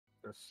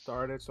Just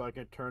started so I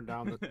can turn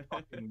down the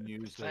fucking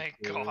music. Thank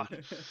dude.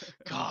 God.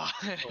 God,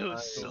 it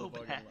was so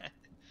fucking bad. loud.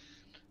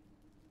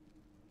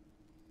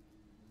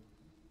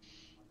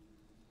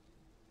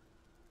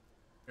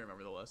 I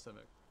remember the last time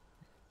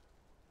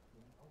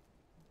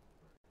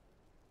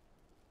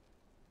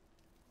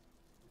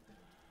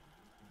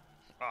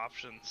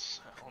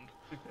Options sound.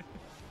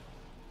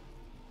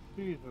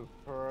 Jesus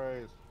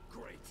Christ.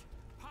 Great.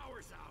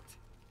 Power's out.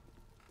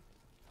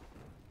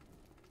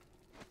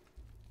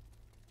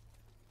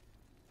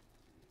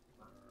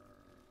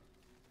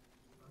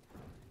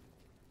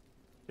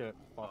 Shit,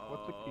 fuck.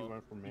 What's the key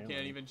one for you melee?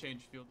 can't even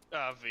change field. V.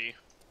 Yeah.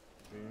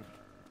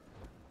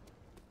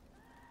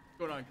 What's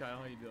going on, Kyle?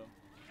 How you doing?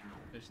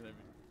 Finishing that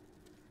video.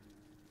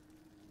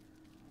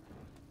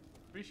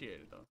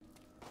 Appreciate it though.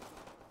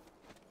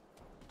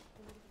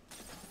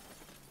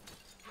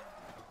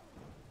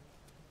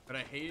 But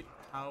I hate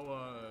how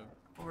oh,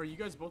 are you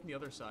guys both on the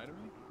other side of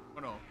me? Oh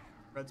no,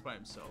 Red's by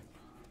himself.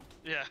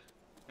 Yeah.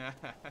 Oh,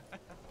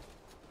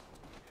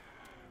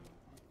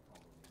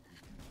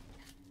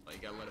 you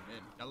gotta let him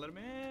in. Gotta let him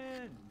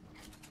in.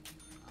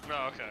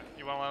 No, okay.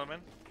 You want to let him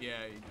in?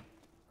 Yeah.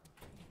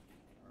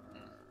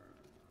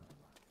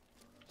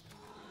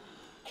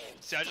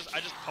 See, I just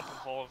pump him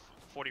full of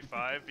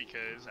 45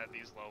 because at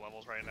these low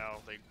levels right now,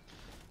 they.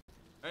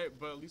 Hey,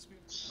 but at least we.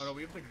 Oh no,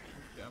 we have the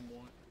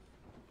M1.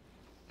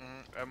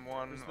 M1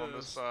 Where's on the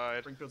this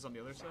side. Springfield's on the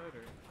other side,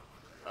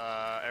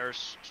 or?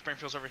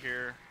 Springfield's over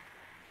here.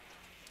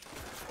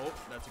 Oh,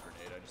 that's a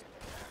grenade. I just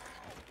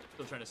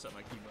still trying to set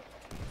my keep up.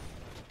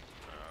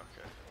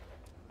 Okay.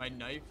 My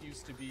knife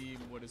used to be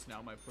what is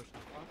now my push to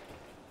talk.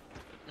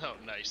 Oh,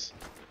 nice.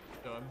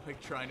 So I'm like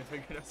trying to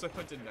figure it out. So I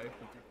went to knife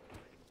with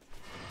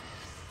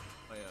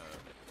my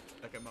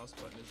second mouse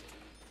button is.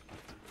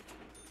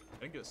 I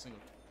didn't get a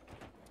single.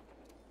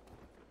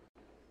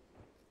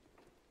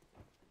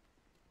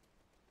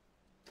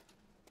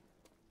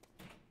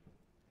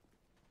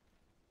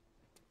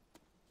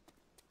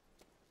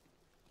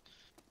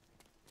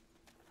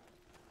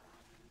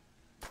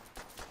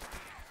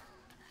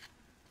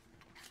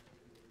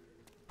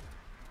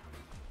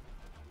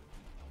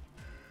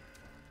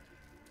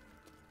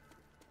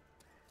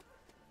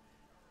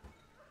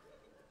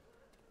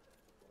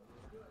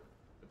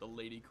 The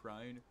lady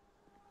crying.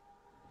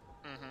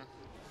 Mm-hmm.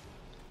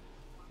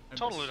 I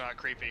Totally miss- not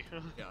creepy.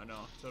 Yeah,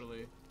 no,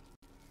 totally.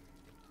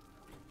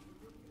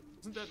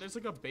 Isn't that there's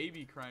like a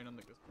baby crying on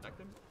the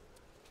second?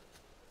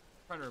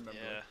 I'm trying to remember.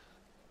 Yeah.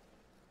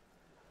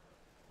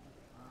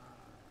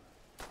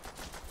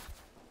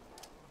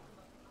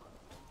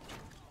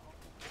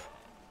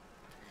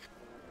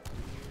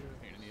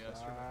 Pain in the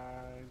ass.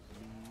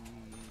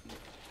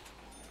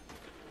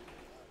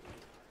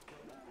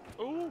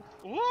 Ooh!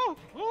 Ooh!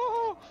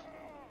 Ooh!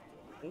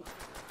 Oh.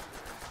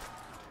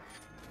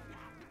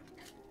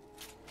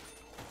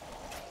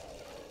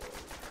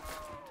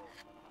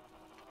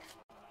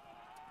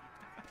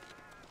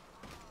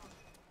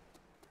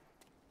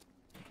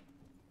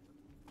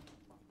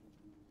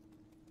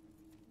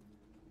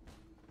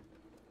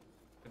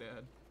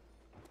 Dad.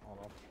 Hold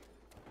on.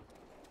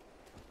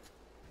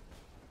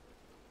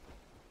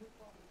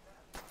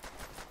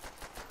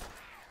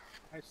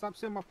 Hey, stop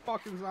seeing my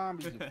fucking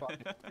zombies, you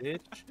fucking bitch.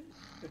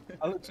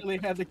 I literally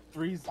had like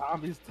 3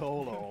 zombies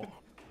total.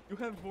 You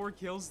have more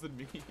kills than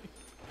me.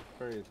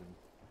 Crazy.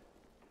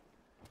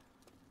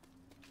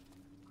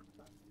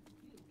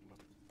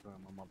 My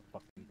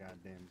motherfucking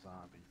goddamn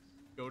zombies.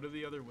 Go to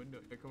the other window.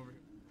 Yeah, come over here.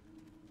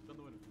 Down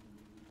the window.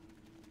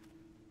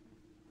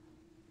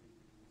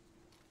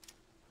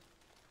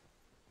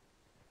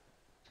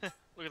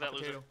 Look at that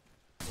loser. Potato.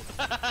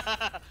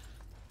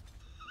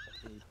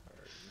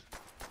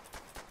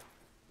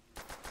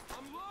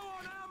 I'm low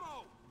on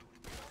ammo.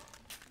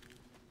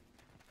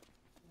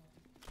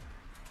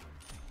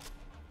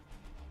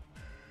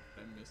 I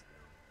missed.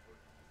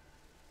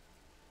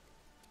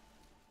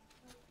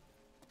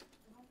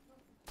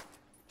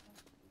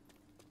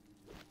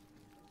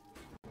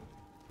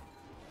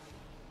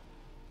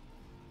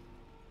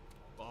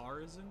 Bar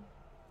isn't?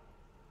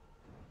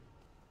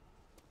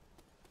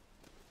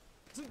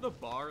 Isn't the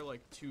bar like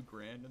 $2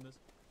 grand in this?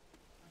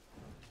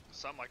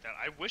 Something like that.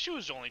 I wish it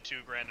was only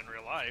 $2 grand in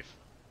real life.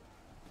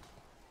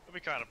 That'd be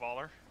kind of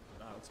baller.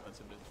 Not how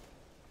expensive it is.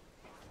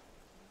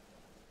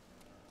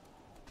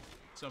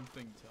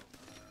 Something tell.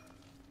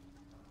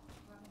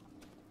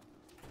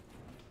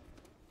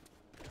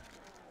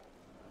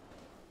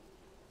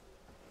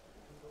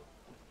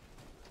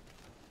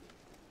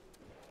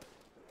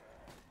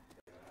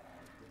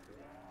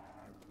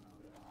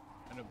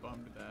 Kind of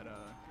bummed that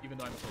even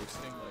though I'm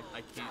hosting, like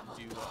I can't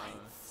do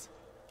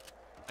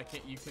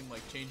you can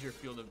like change your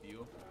field of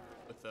view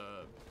with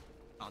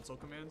console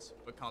commands,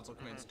 but console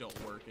commands don't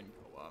work in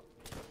co-op.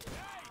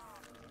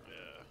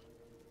 Yeah.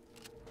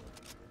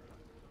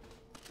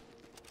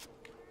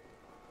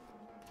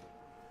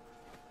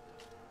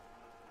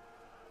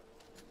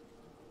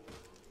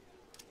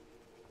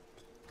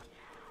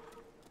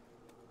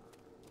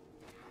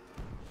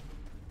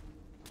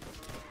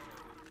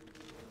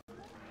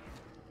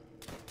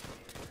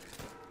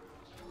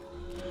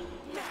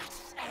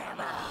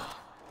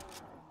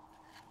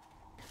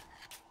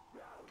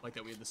 like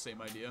that we had the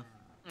same idea.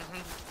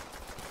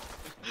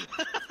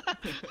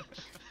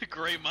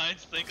 Great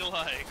minds think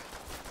alike.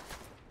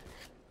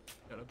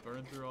 Gotta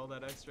burn through all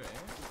that extra air.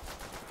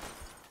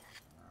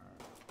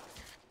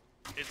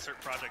 Insert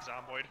Project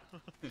Zomboid.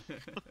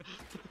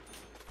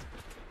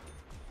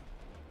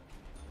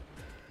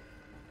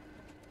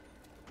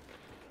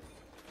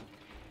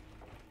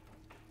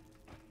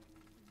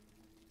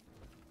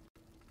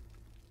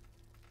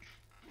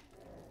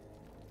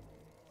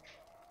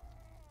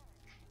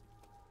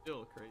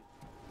 Still crazy.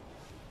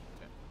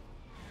 Okay.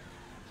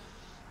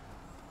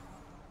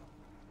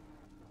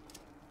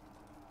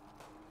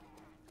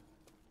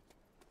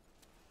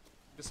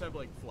 Just have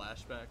like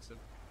flashbacks of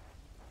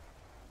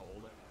how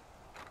old I am.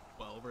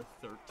 12 or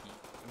 13.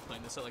 I'm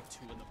playing this at like 2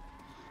 in the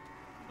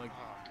like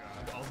Oh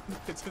god. all the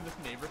kids in the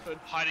neighborhood.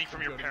 Hiding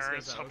from your Go to this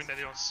parents, guy's hoping house. that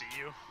they don't see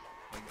you.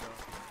 Oh my god.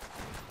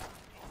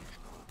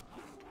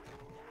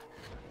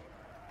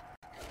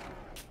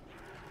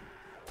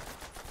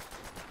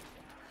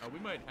 We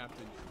might have to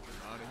get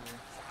out of here.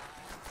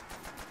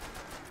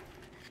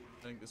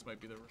 I think this might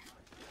be the.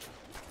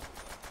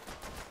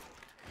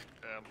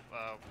 I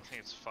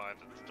think it's 5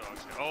 that the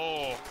dogs get.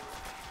 Oh!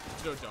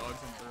 There's no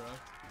dogs in Burrow.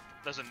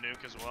 There's a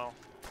nuke as well.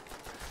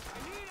 I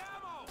need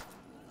ammo.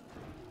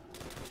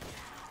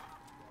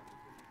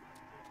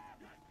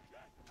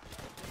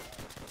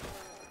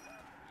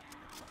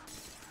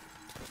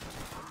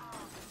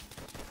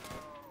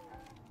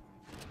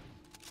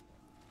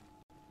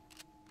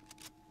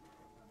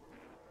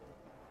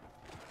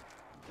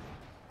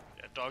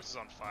 Yeah, dogs is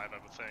on 5, I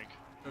would think.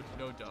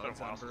 No been a dogs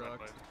while on since I Barak.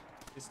 played.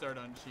 They start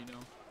on Chino.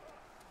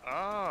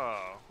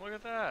 Oh, look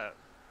at that.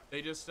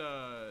 They just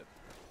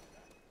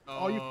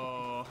Oh, you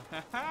oh. The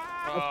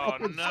Oh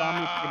fucking zombie came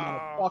out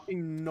of no!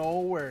 fucking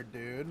nowhere,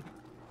 dude.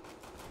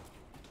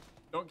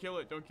 Don't kill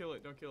it, don't kill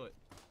it, don't kill it.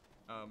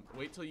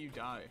 Wait till you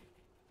die.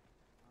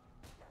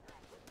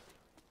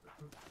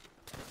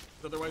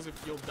 Otherwise,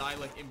 if you'll die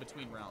like in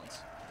between rounds,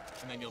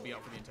 and then you'll be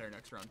out for the entire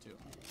next round too.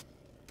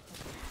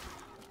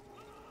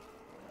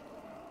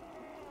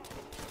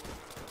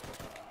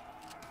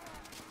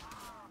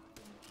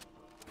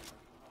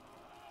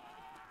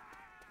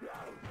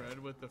 Red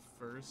with the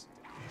first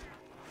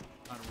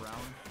on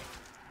round.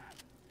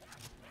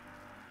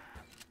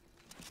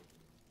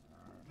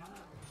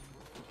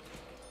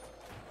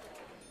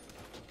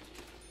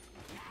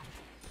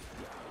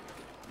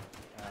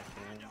 I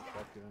can't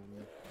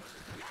fucking.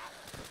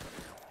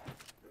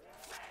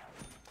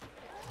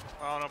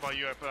 I don't know about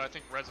you, but I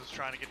think Rez was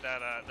trying to get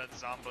that that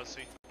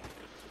Zombussy.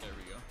 There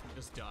we go.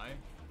 Just die.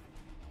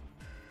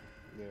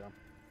 Yeah.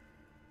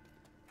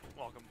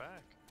 Welcome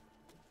back.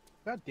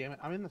 God damn it!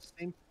 I'm in the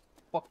same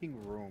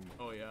fucking room.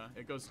 Oh yeah,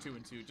 it goes 2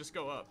 and 2. Just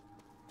go up.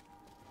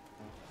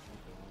 Oh,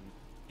 I'm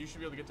You should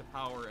be able to get to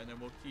power, and then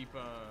we'll keep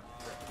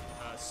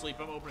sleep.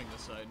 I'm opening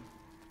this side.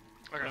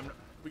 Okay.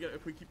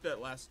 If we keep that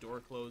last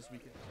door closed, we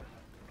can.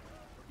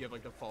 You have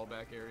like the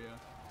fallback area.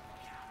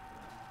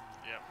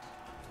 Yep.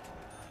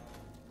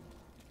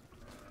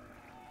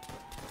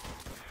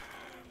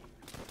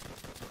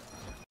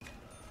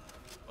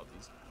 Love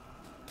these.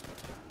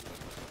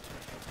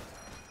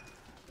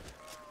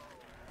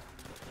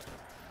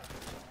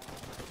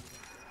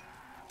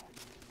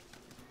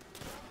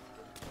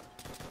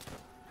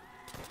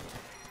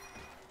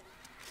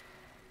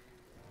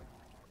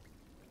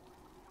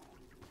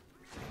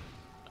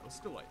 That was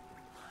delightful.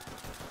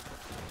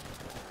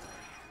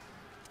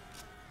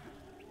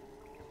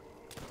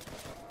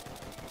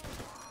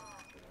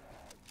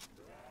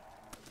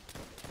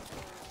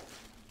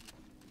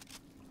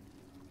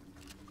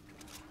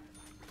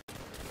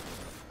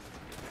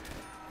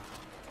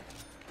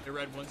 Hey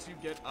Red, once you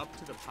get up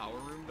to the power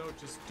room though,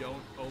 just don't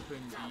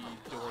open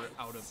the door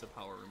out of the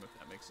power room, if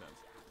that makes sense.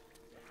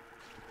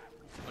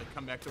 Like,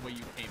 come back the way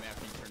you came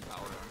after you turned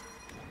power on.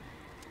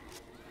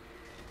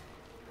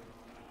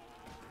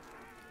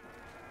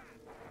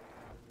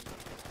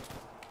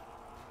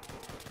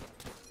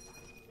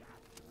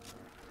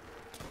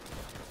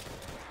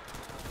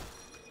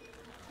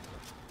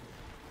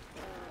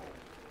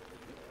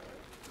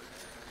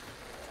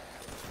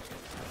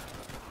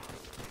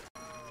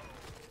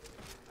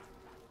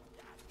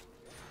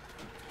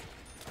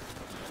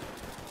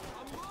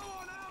 I'm low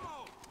on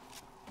ammo.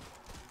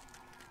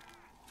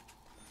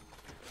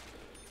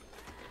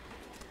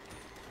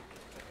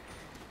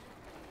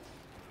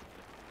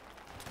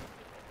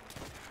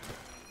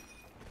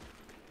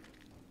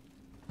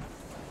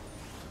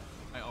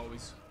 I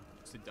always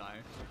used to die.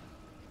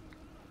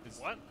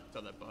 What?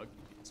 Saw that bug.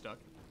 You get stuck.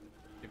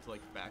 You have to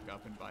like back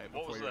up and buy it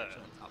What before was you're that?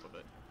 actually on top of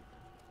it.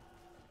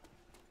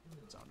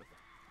 Sound effect.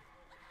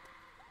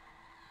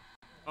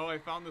 Oh, I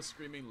found the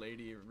screaming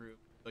lady room.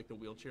 Like the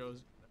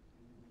wheelchairs.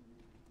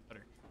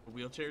 Better. The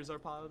wheelchairs are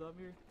piled up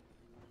here.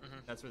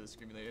 Mhm. That's where the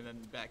screaming lady. And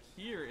then back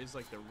here is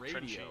like the radio.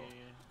 Trenchy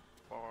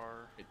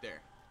bar. Right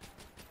there.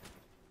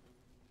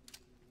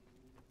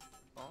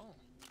 Oh.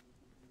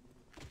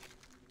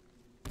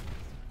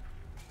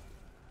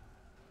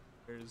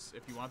 There's,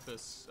 if you want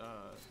this,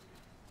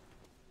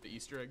 the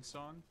Easter egg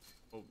song.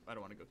 Oh, I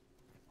don't want to go.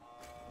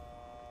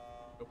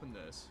 Open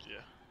this.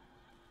 Yeah.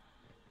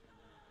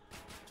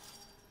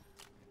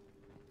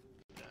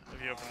 Yeah.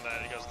 If you open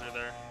that, it goes through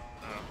there.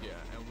 Oh. Yeah,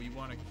 and we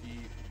want to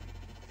keep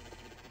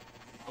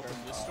open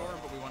this door,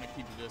 but we want to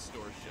keep this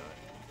door shut.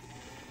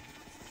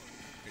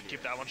 Right Keep here.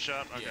 that one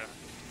shut. Okay. Yeah.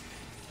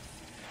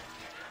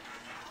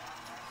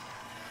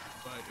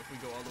 But if we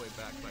go all the way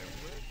back by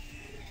wood,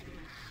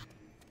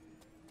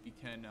 we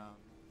can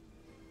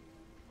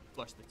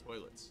flush the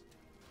toilets.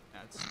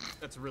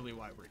 That's really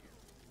why we're here.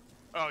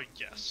 Oh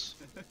yes.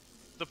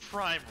 The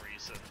prime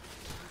reason.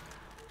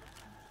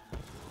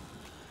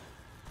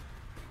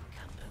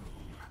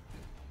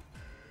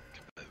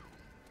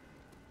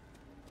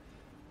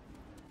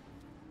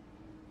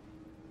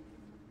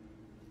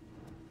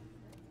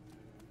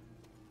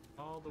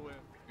 All the way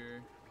up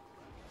here.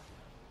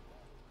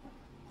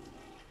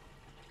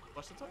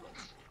 Flush the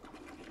toilets.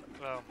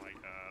 Oh my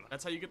god.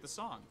 That's how you get the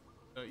song,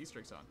 the Easter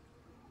egg song.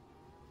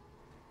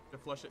 To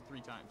flush it 3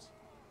 times.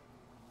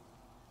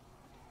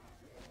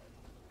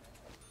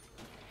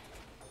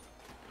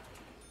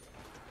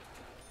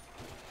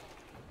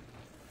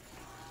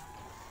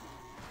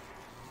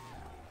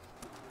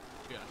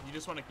 Yeah, you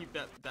just want to keep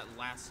that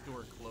last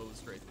door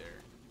closed right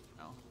there.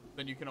 Now,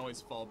 then you can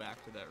always fall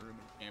back to that room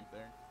and camp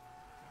there.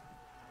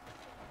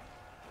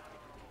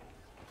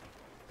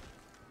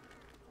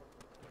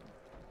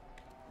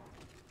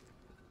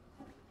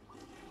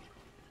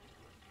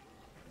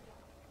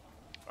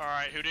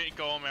 Alright, who didn't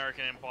go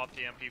American and bought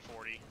the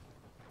MP40?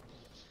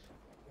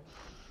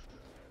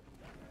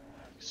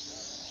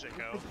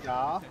 Sicko.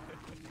 Yeah.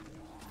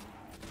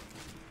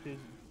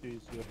 Do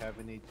you have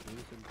any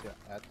news in the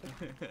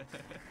attic?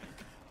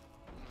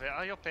 Where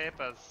are your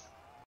papers?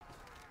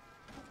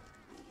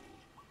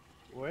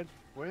 We're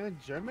in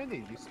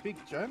Germany. You speak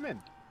German.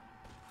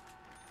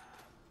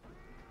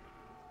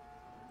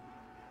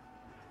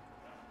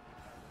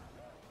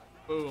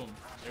 Boom.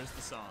 There's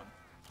the song.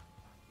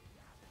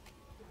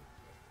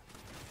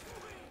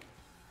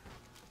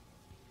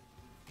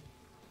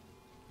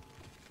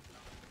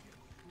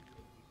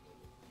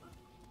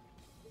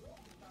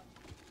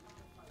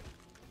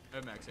 I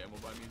have max ammo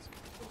by me,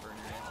 so burn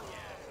your ammo.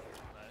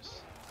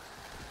 Nice.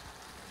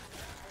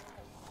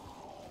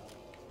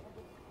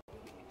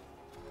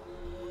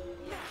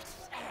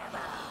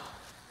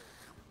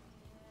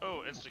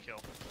 Oh, insta kill.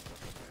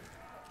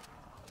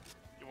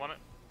 You want it?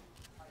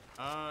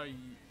 Yeah,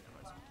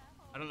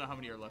 I don't know how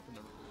many are left in the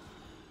room.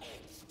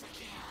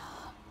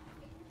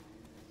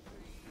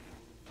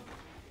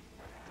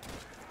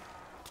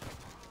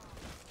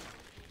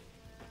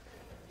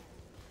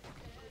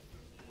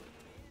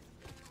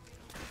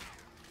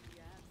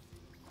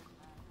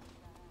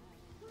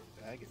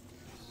 Bag it.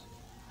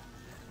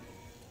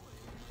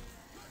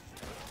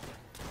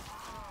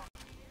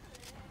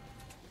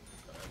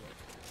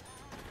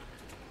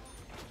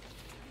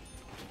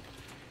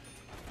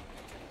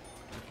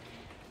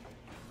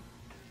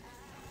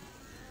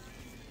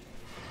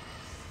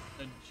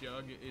 A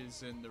jug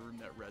is in the room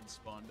that Red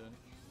spawned in.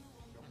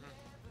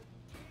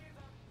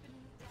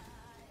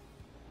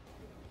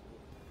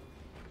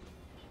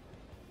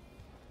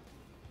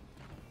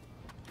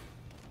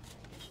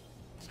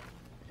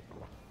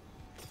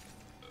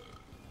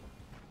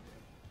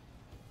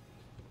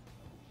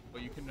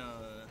 But you can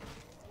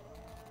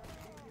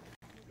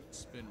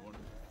spin one.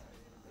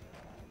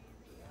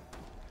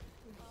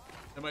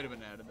 That might have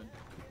been added then.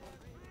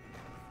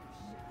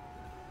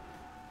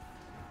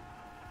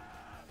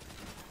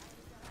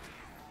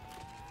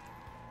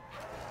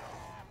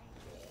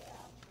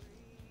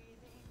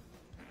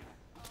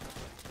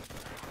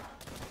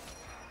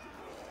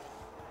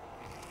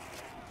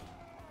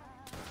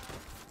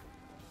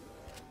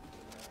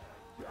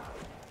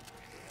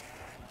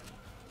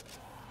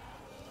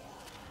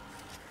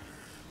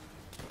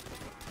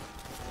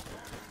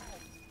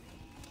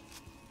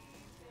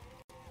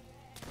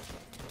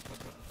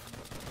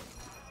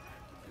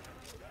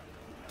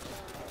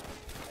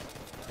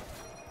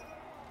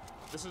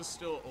 This is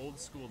still old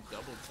school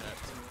double tap,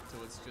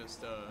 so it's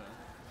just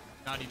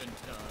not even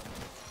your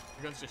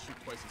guns just shoot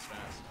twice as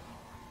fast.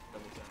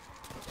 Double tap.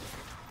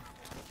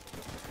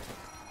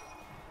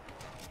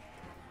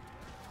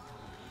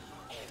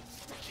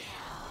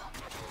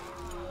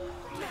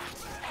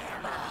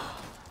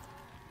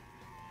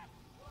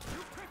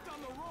 You picked on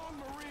the wrong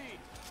Marine!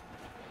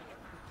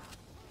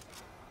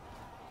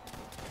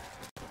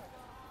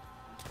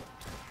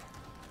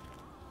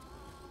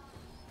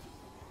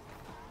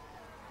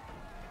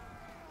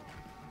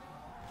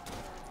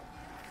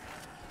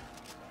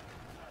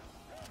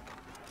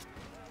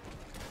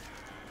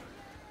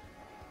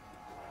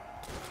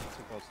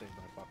 Supposed to save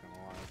my fucking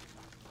life.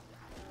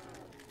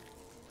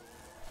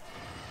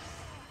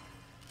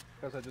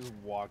 Because I just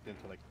walked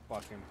into like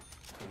fucking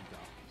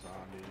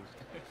zombies.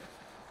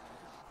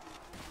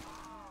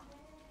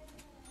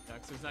 Yeah,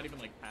 'cause there's not even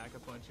like pack a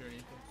punch or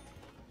anything.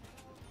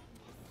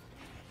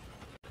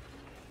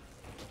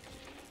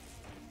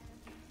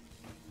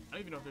 I don't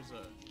even know if there's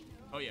a.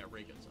 Oh yeah,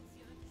 ray guns on.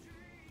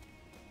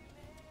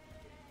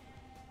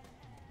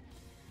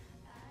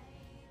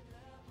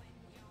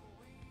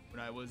 When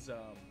I was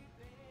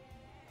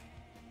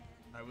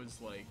I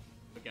was like,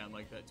 again,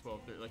 like that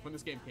 12, 13, like when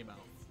this game came out,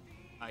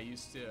 I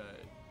used to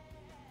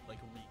like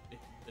read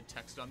the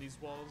text on these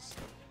walls,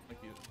 like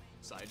the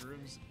side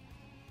rooms,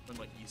 when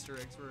like Easter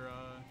eggs were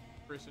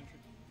first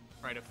introduced,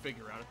 try to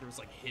figure out if there was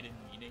like hidden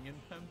meaning in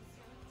them,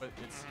 but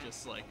it's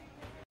just like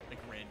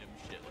random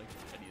shit, like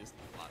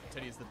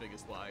Teddy is the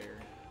biggest liar,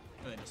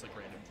 and then just like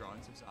random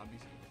drawings of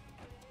zombies.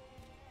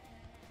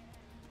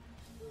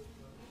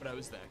 But I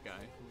was that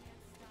guy.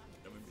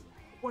 I would be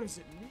like, what does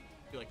it mean?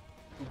 Be like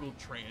Google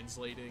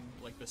translating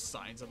like the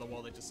signs on the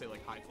wall that just say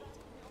like high fidelity.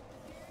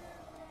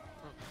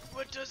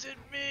 What does it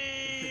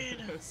mean?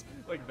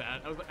 Like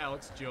that. I was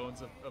Alex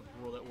Jones of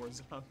World at War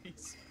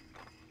Zombies.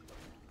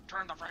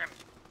 Turn the friggin'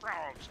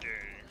 frogs gay.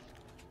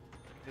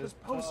 This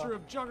poster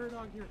of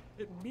Juggernaut here,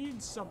 it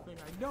means something,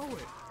 I know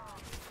it.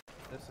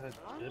 This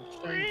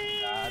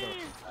Egyptian god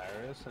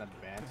Osiris and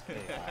advanced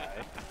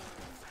AI.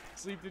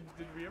 Sleep, did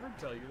we ever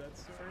tell you that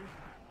story?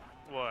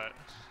 What?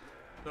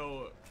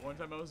 So, one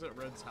time I was at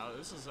Red's house,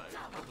 this was a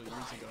couple of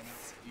years ago,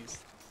 in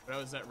East, but I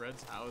was at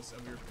Red's house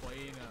and we were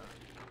playing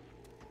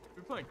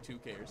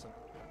 2K or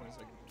something,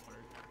 22nd,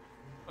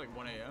 like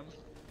 1 a.m.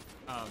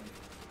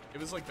 It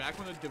was like back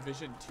when the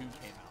Division 2 came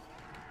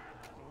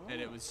out,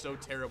 and it was so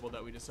terrible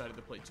that we decided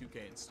to play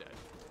 2K instead.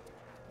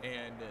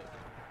 And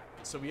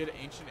so we had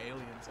Ancient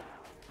Aliens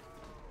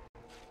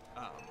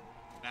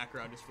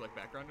background, just for like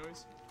background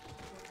noise.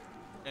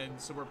 And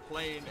so we're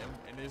playing,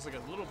 and there's like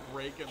a little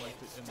break in like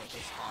the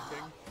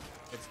talking.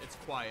 It's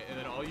quiet, and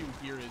then all you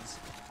hear is,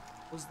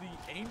 was the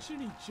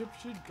ancient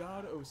Egyptian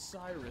god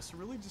Osiris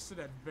really just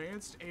an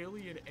advanced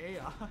alien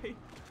AI?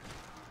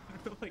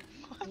 Like,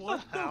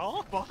 what the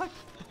hell? Fuck?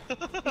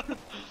 It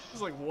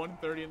was like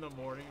 1:30 in the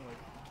morning. Like,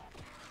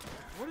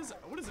 what is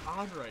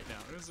on right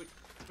now? And it was like,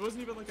 it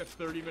wasn't even like a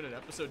 30-minute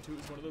episode too. It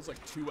was one of those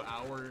like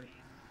 2-hour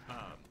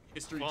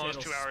History Channel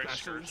 2-hour specials.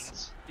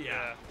 excursions.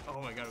 Yeah.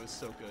 Oh my god, it was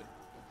so good.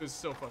 It was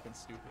so fucking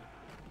stupid.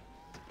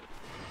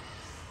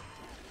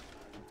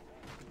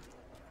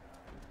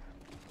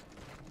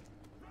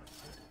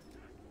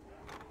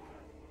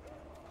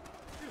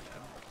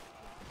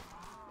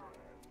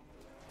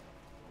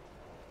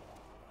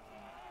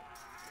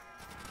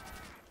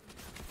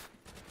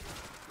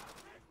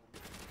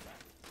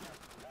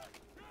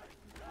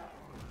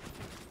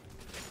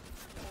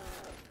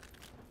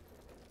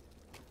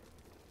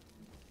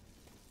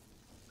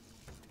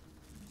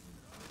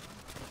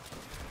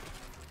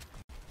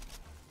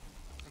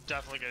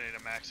 Definitely gonna need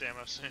a max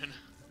ammo soon.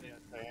 Yeah,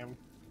 same.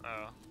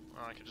 Oh,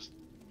 well, I could just,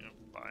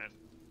 buy it.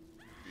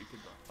 You could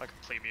Like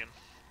a plebeian.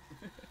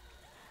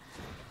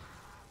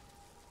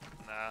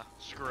 Nah,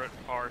 screw it.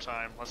 Power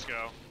time. Let's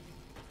go.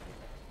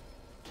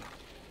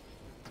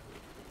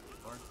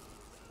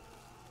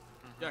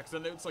 Yeah, because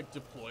then it's like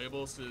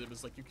deployable, so it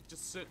was like you could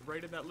just sit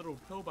right in that little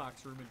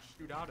pillbox room and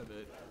shoot out of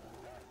it.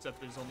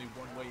 Except there's only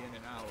one way in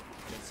and out,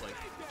 and it's like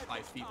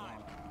 5 feet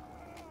long.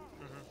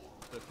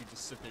 So if you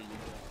just sit there, you go.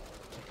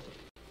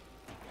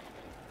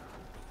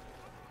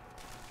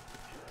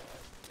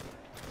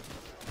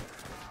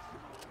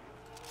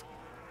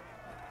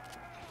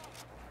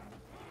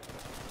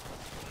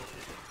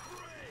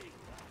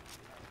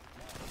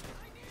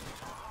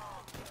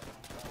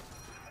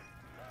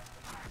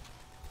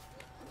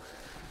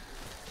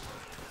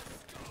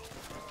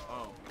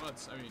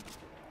 I mean,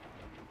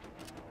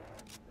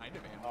 kind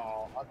of ammo.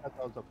 Oh, I thought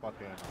that was a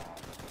fucking.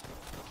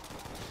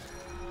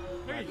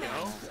 There you go.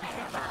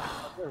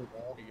 There we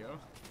go. There you go.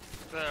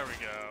 There we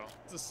go.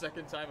 It's the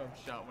second time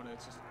I've shot when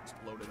it's just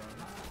exploded on.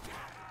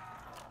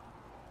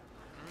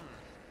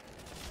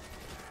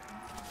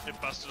 It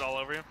busted all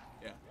over you?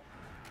 Yeah.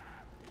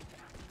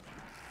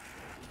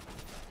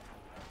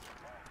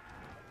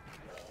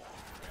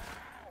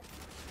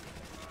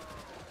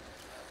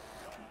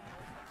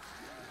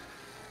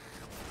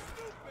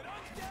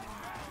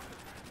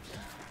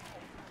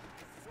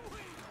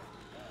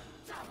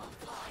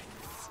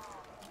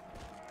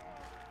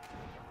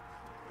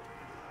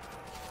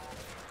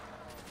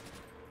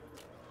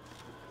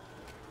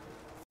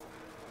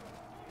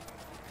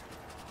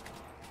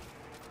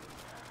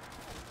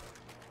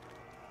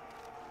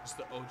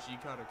 The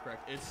OG COD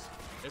correct. It's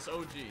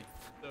OG.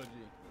 It's OG.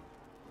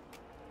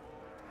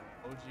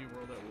 OG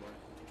World at War.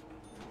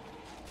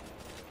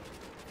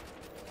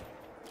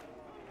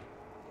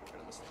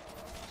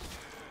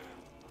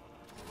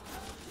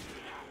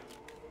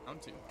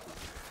 Round 2.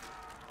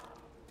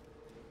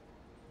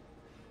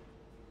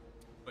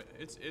 But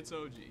it's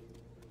OG.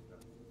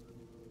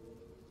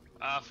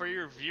 For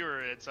your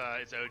viewer, it's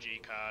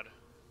OG COD.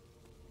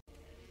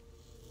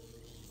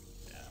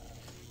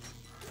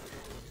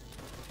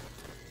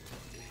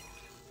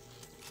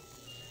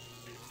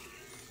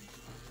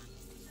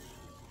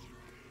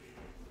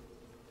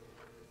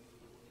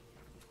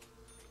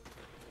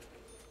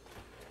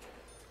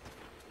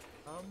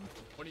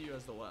 What do you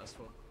as the last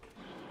one?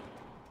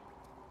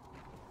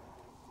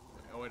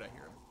 Oh wait, I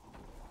hear him.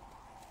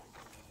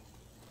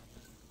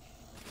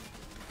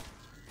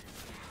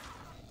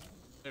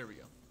 There we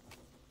go.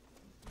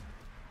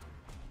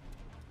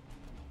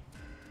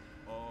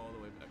 All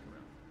the way back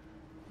around.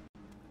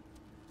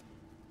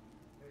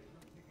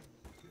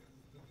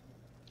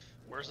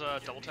 Where's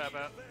double tap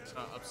at?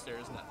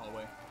 Upstairs in that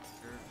hallway.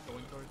 You're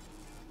going towards.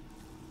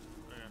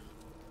 Yeah.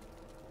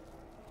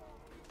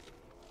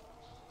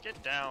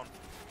 Get down.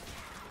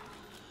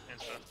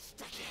 Insta.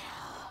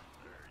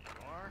 There you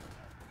are.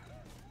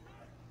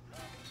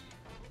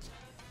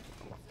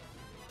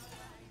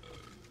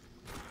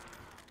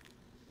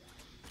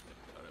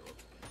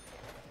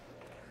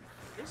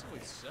 Basically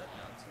set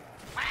now too.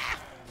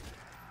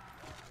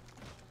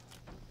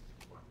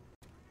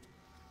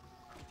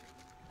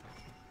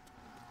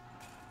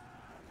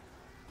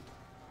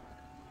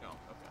 No,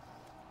 okay.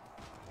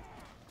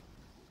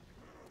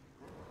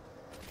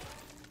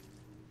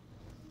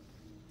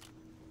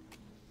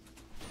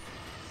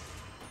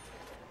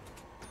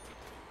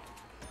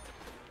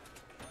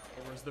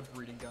 Or where's the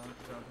breeding ground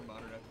for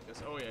modern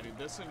FPS? Oh yeah, dude,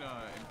 this in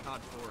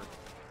COD 4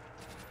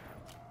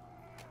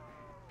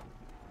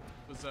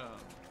 was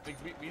like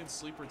me and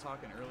Sleep were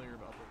talking earlier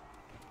about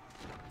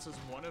this. This is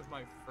one of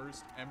my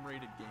first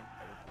M-rated games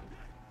I ever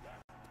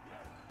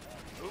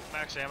played. Ooh,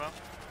 max ammo.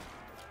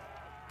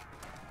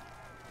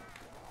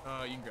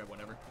 You can grab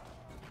whatever.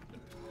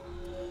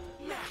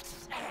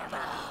 Max ammo.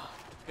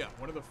 Yeah,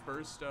 one of the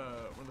first modern,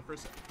 well,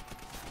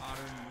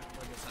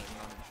 I guess not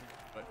modern,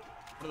 but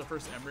one of the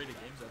first M-rated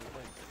games I ever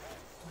played.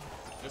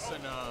 This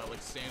in like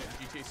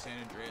GTA San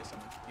Andreas on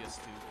PS2.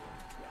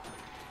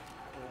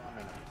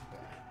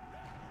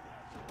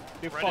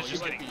 Red is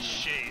just getting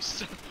chased.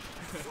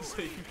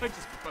 So you might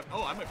just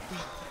oh, I might be.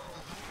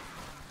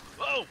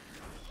 Oh!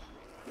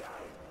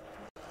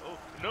 Oh,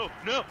 no,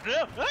 no,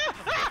 no! Ah!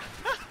 Ah!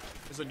 Ah!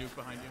 There's a nuke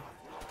behind you.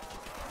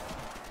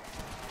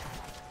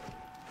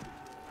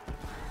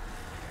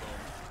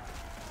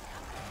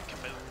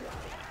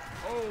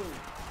 Oh!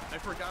 I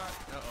forgot.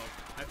 Uh-oh.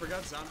 I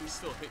forgot zombies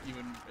still hit you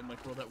in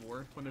like World at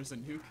War when there's a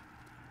nuke.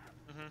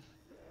 Mm-hmm.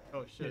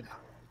 Oh, shit.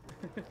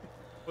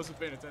 Wasn't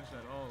paying attention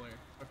at all there.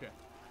 Okay.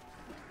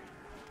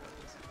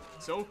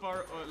 So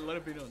far, let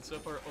it be known, so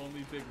far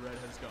only Big Red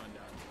has gone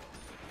down.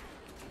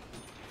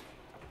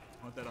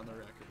 I want that on the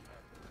record.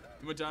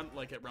 He went down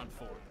like at round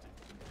 4.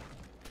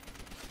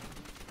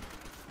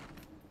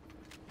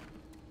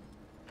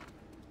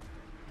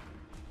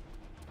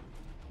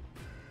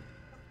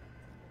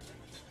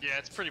 Yeah,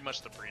 it's pretty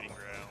much the breeding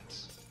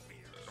grounds.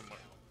 From what...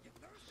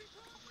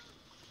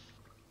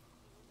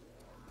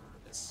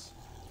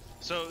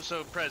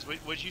 So Prez,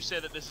 would you say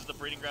that this is the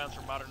breeding grounds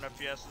for modern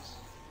FPSs?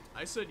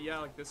 I said yeah,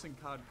 like this in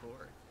COD 4.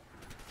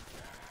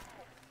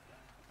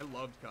 I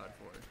loved COD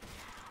 4.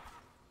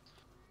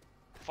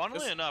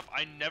 Funnily enough,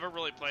 I never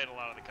really played a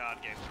lot of the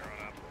COD games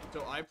growing up.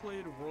 So I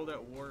played World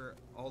at War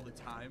all the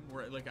time,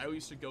 where like I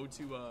used to go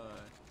to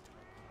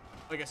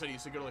like I said, I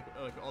used to go to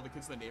like all the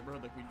kids in the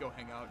neighborhood, like we'd go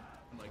hang out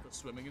and like go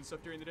swimming and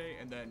stuff during the day,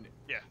 and then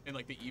in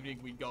like the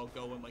evening we'd all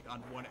go and like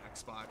on one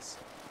Xbox,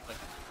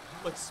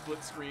 like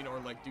split screen or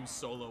like do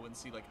solo and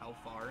see like how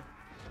far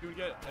we would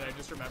get. And I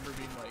just remember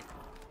being like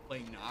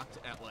playing Knocked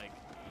at like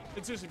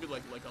it'd seriously be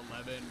like 11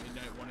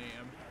 midnight 1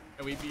 a.m.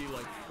 and we'd be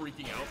like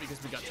freaking out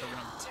because we got to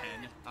round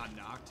 10 on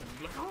Knocked and we'd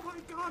be like, oh my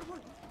god,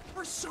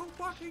 we're so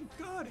fucking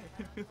good.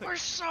 We're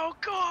so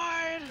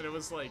good. And it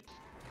was like,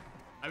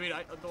 I mean,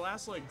 the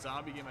last like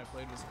zombie game I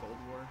played was Cold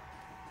War.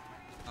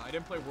 I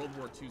didn't play World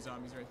War II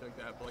zombies or anything like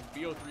that, but like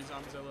BO3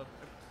 zombies I love.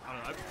 I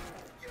don't know.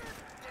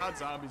 COD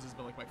Zombies has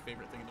been like my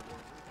favorite thing in the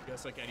world. I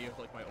guess like any of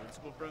like my old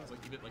school friends, like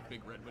even like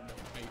Big Red would know.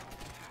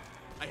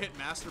 I hit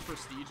Master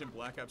Prestige in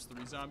Black Ops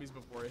 3 Zombies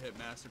before I hit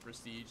Master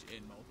Prestige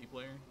in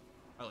multiplayer.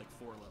 I like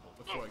 4 level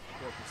before like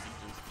 4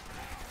 prestiges.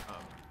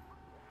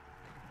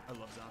 I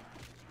love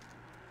zombies.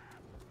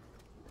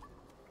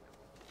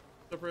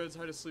 What's up, Reds?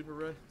 Hi to Sleeper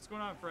Red. What's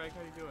going on, Frank?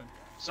 How you doing?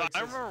 So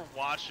I remember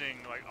watching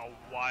like a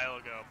while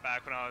ago,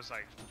 back when I was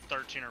like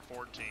 13 or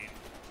 14,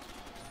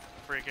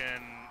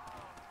 freaking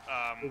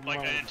like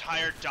an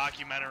entire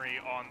documentary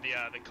on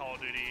the Call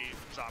of Duty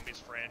Zombies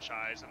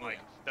franchise and like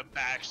the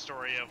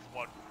backstory of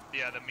what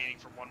the meaning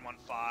from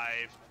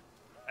 115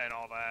 and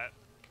all that.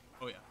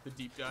 Oh yeah, the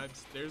deep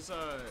dives. There's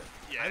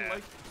yeah.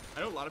 I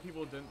know a lot of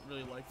people didn't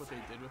really like what they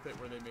did with it,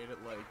 where they made it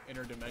like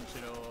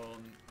interdimensional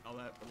and all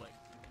that, but like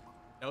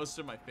that was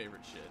some of my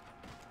favorite shit.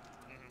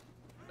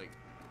 Like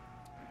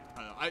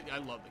I don't know, I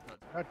love the cut.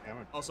 God damn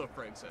it. Also,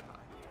 Frank said hi.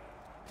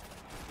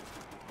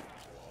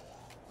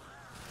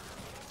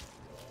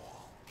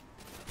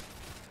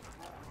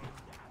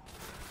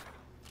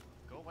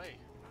 Go away.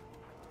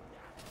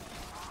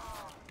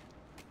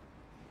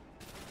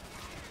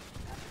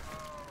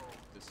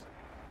 This.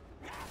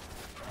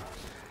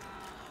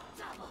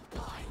 Double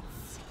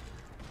points.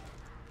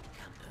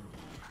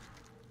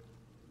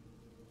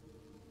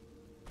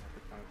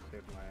 I'm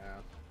saving my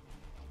ass.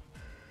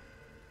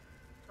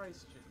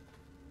 Christ, shit.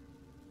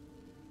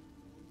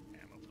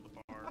 Ammo for the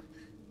bar.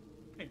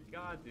 My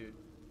God, dude.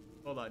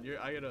 Hold on,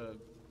 I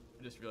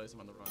just realized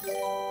I'm on the wrong.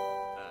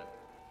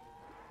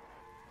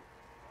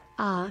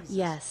 Ah, Jesus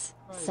yes,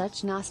 Christ.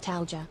 such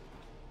nostalgia.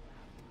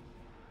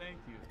 Thank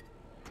you.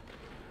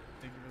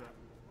 Thank you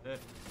for that.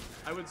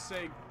 I would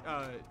say,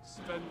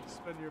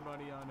 spend your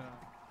money on,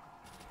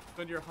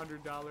 spend your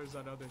 $100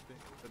 on other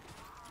things. But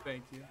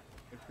thank you.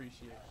 I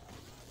appreciate it.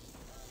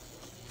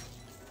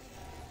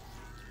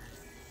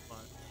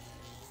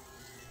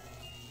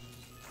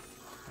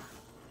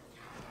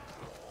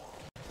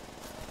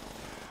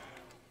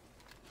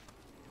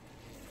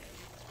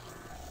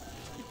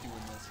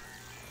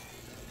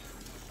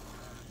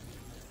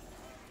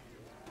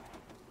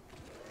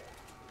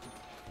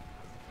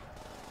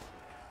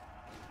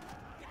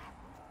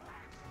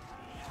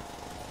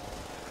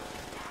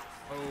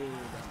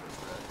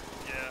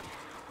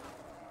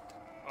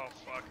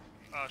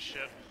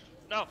 shit.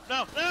 No,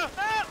 no, no,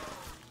 no!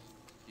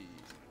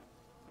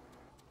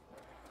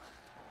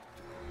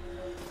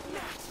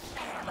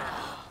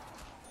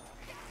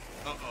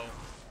 Uh-oh.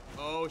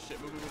 Oh,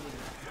 shit. Move, move, move,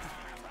 move.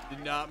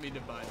 Did not mean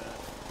to buy that.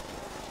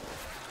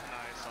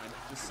 Nice. Fine.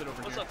 Just sit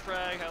over What's here. up,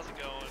 Frag? How's it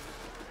going?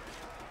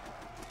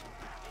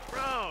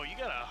 Bro, you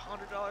got a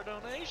 $100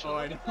 donation. Oh,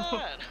 I Look know.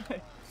 at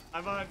that.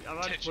 I'm on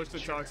push to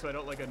talk so I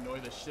don't, like, annoy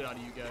the shit out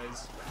of you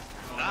guys.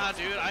 Nah,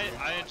 dude,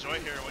 I enjoy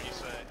hearing what you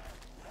say.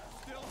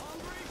 Still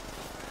hungry?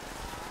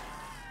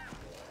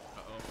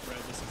 Uh-oh.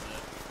 Fred, this is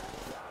it.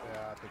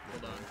 Yeah, I think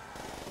Hold on.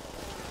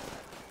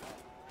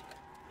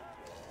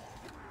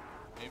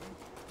 Maybe?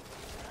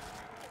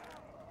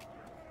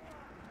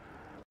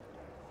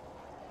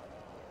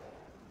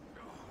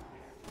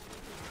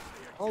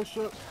 Oh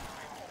shit.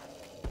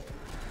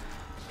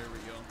 There we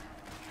go.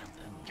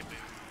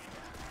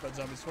 Red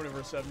Zombies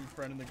 24/7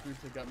 friend in the group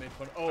that got made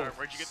fun of. Oh, Alright,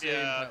 where'd you get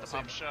the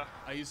same. pop shot?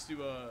 I used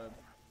to,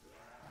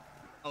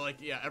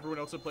 yeah, everyone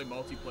else would play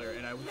multiplayer,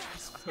 and I would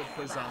just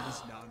play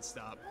zombies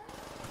nonstop.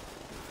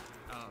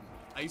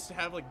 I used to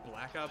have, like,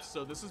 Black Ops,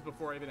 so this is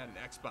before I even had an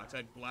Xbox. I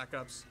had Black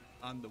Ops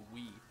on the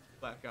Wii,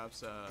 Black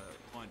Ops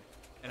 1,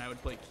 and I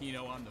would play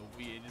Kino on the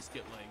Wii and just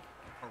get, like,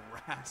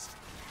 harassed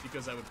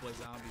because I would play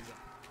zombies.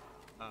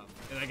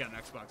 And I got an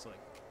Xbox, like,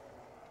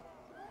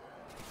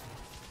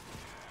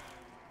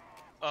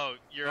 Oh,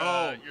 your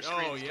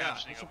screen's yeah.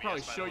 captioning I should OBS,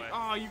 probably by show the you. way.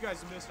 Oh, you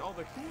guys missed all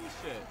the cool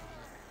shit.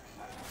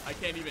 I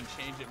can't even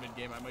change it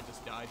mid-game. I might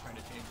just die trying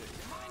to change it.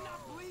 Mind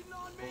not bleeding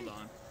on me? Hold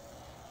on.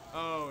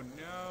 Oh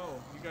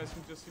no! You guys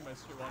can just see my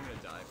stream. Well, I'm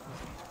gonna die.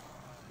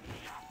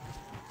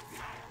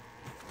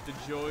 The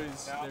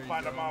joys. Now There you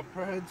find go. them out,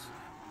 Preds.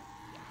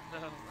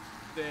 No.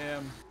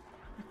 Damn.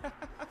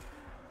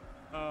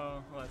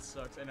 Oh, well, that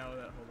sucks. I know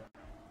that. Hold on.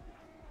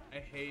 I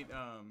hate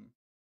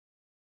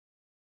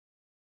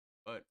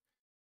but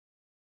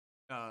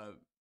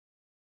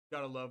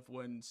gotta love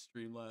when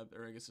Streamlab,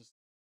 or I guess it's,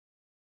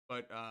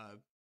 but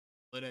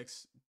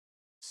Linux,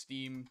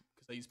 Steam,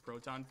 because I use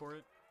Proton for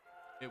it,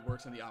 it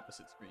works on the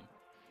opposite screen.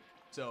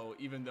 So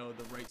even though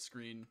the right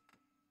screen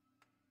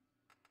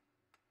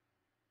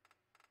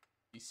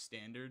is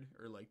standard,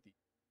 or like the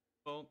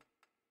default,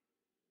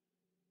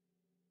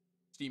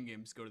 Steam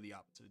games go to the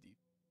opposite of default.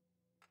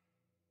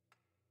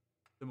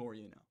 The more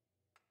you know.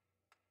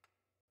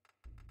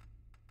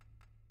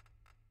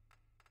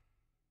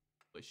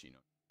 Play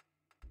Shino.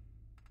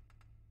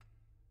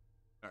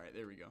 Alright,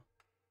 there we go.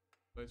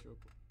 Plays real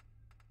quick.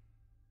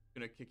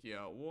 Gonna kick you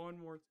out one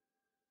more time.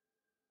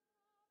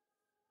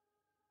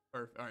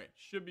 Perfect. Alright,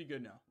 should be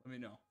good now. Let me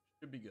know.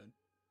 Should be good.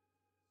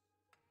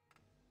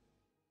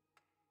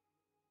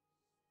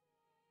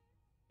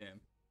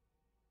 Damn.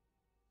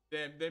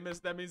 Damn, they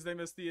missed. That means they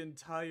missed the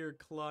entire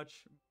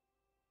clutch.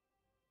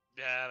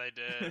 Yeah, they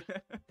did.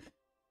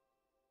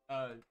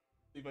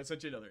 If I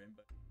sent you another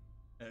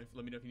invite,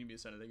 let me know if you need me to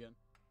send it again.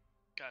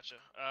 Gotcha.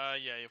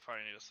 Yeah, you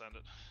probably need to send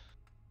it.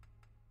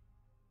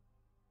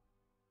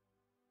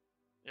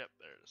 Yep,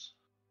 there it is.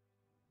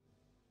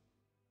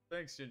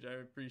 Thanks, Ginger.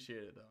 I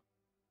appreciate it though.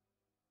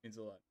 Means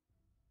a lot.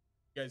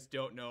 You guys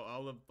don't know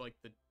all of like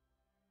the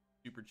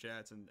super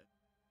chats and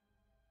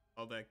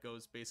all that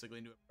goes basically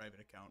into a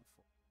private account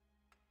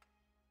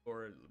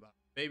for about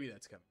maybe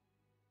that's coming.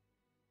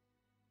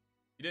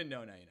 You didn't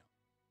know, now you know.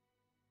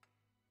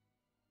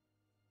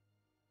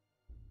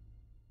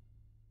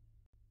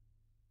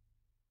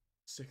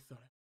 Sick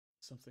thought.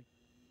 Something.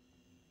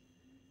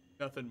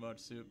 Nothing much,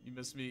 Soup. You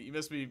missed me. You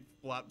missed me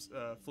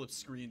flip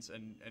screens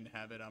and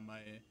have it on my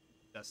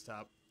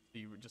desktop.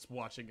 You were just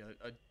watching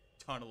a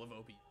tunnel of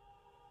OB.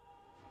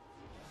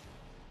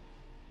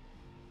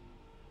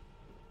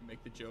 You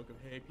make the joke of,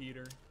 "Hey,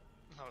 Peter."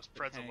 Oh, is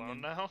Predz hanging.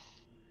 alone now?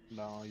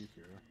 No, you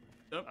here.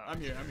 Nope, Oh.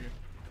 I'm here. I'm here.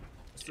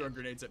 Just throwing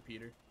grenades at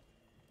Peter.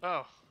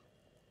 Oh.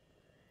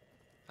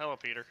 Hello,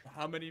 Peter.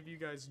 How many of you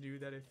guys knew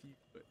that if you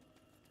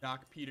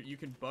knock Peter, you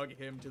can bug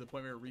him to the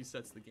point where it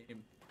resets the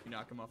game? You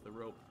knock him off the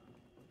rope.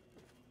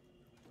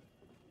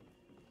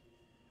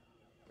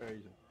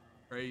 Crazy.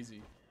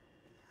 Crazy.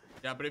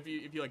 Yeah, but if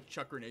you like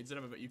chuck grenades at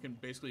him, you can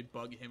basically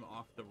bug him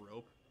off the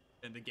rope,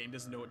 and the game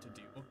doesn't know what to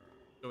do.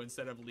 So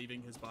instead of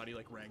leaving his body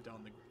like ragdoll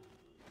on the ground,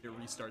 it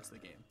restarts the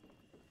game,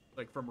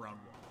 like from round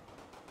 1.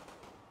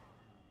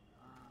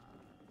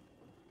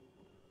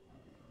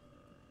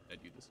 I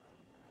do this.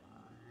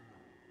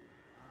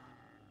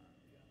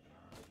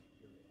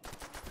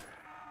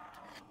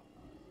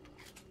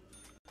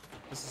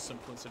 This is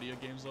simplicity of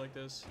games like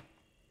this.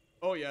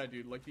 Oh yeah,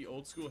 dude, like the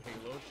old school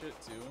Halo shit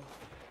too.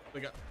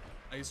 Like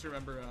I used to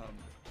remember,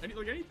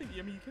 anything.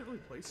 I mean, you can't really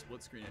play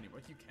split screen anymore.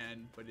 Like you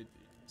can, but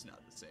it's not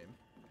the same.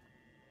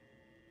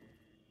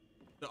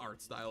 The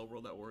art style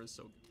World at War is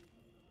so good.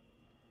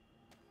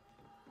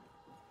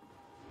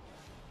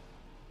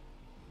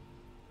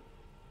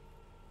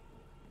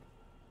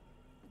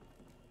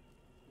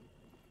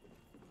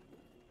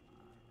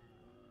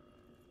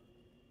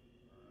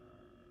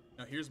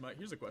 Now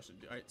here's a question.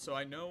 So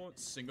I know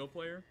single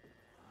player,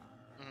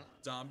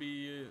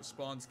 zombie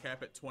spawns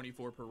cap at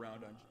 24 per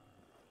round on.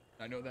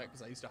 I know that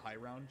because I used to high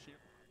round shit.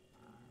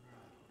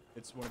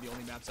 It's one of the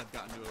only maps I've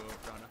gotten to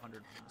around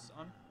 100 points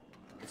on.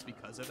 It's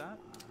because of that.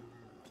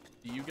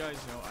 Do you guys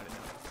know? I don't know.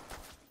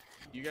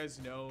 Do you guys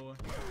know?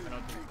 I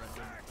don't think Red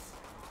did.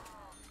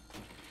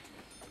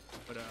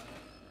 But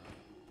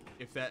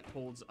if that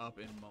holds up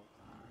in multi.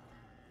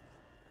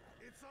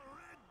 It's a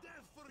red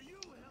death for you,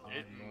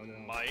 It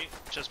might,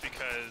 just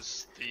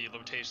because the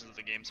limitations of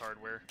the game's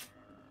hardware.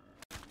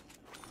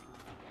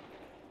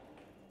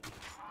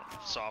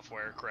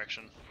 Software,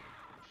 correction.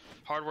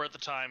 Hardware at the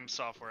time,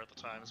 software at the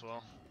time as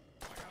well.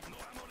 I have no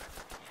ammo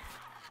left.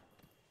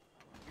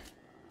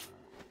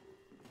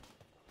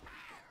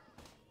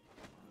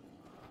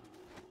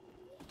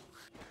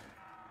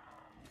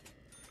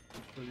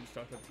 We just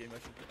talked about the game I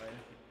should play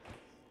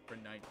for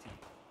 19.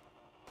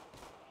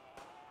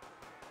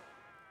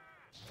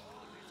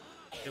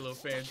 Halo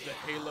fans,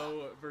 the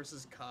Halo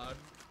versus COD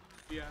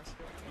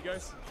fiasco. You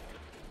guys,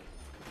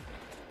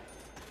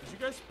 did you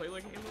guys play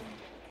like Halo,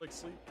 like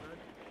Sleep, right?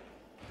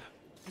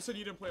 You said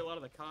you didn't play a lot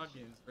of the COD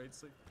games, right?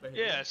 Sleep,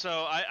 Yeah,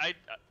 so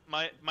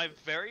my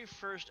very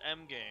first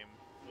M game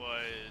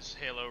was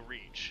Halo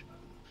Reach.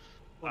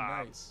 Oh,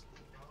 nice.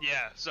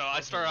 Yeah, so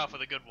I start off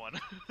with a good one.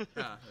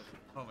 Yeah.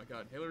 Oh my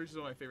god, Halo Reach is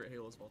one of my favorite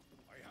Halos of all.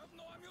 I have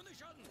no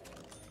ammunition.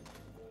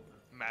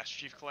 Master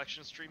Chief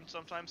Collection streamed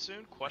sometime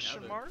soon?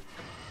 Question mark?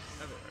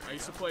 I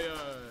used to play,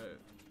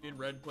 me and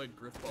Red played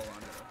Griffball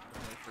on it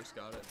when I first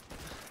got it.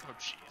 Oh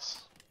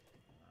jeez.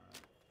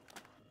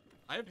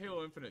 I have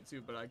Halo Infinite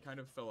too, but I kind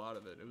of fell out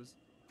of it. It was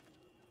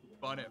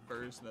fun at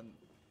first, and then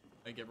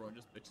I think everyone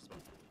just bitches about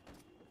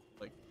it.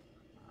 Like,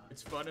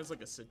 it's fun as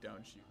like a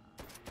sit-down shoot.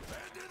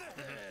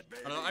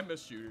 I don't know, I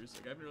miss shooters.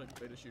 Like, I haven't really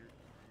played a shooter.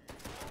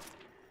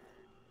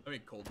 I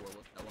mean, Cold War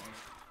wasn't that long.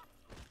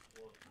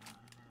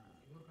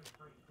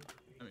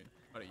 I mean,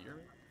 about a year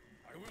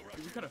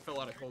maybe? We kind of fell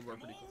out of Cold War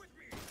pretty quick.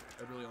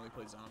 I really only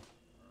played Zombie.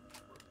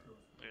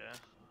 Yeah.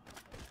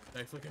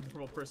 I feel like a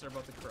normal person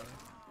about to cry.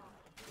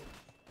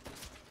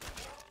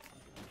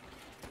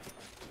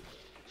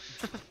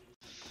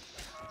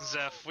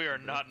 Zeph, we are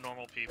not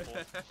normal people.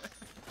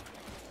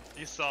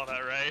 You saw that,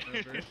 right?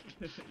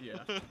 Yeah.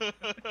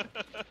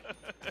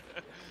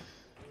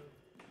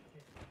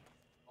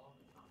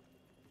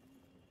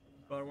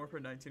 Modern Warfare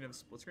 19 of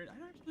split screen?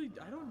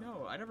 I don't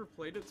know. I never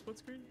played it split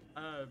screen.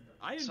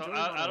 I enjoy So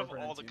out of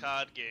all the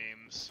COD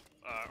games,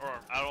 or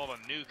out of all the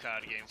new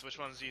COD games, which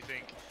ones do you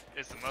think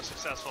is the most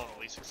successful and the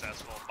least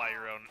successful by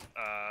your own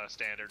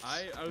standards?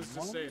 I was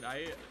just saying,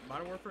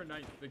 Modern Warfare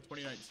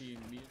 2019,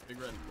 me and Big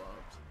Red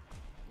loved.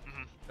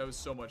 That was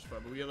so much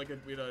fun. But we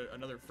had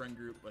another friend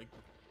group like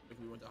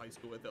we went to high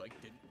school with that like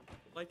didn't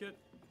like it,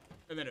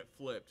 and then it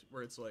flipped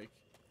where it's like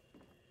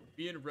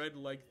me and Red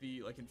like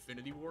the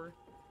Infinity War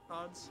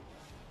CODs,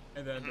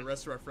 and then the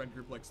rest of our friend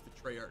group likes the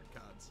Treyarch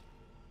CODs.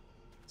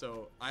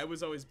 So I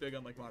was always big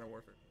on like Modern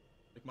Warfare.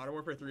 Like Modern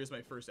Warfare 3 is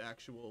my first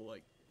actual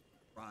like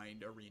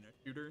grind arena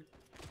shooter,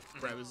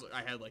 where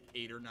I had like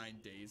 8 or 9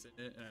 days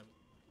in it,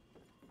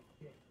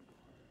 and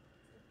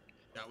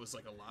that was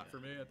like a lot for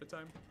me at the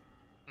time.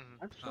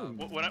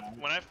 When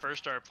I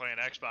first started playing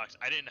Xbox,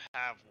 I didn't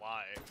have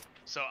live,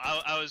 so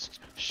I was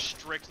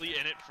strictly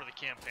in it for the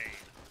campaign.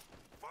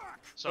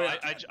 So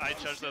I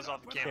judged those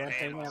off the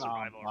campaign and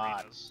survival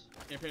arenas.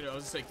 Campaign, I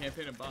was gonna say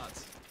campaign and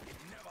bots. It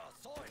never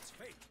saw its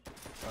fate.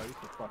 Oh, you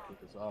can fuck with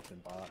this up in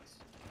bots.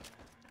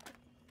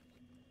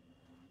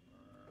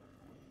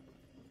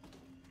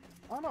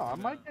 I don't know, I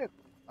might get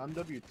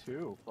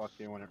MW2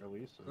 fucking when it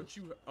releases. Don't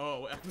you?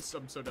 Oh, I'm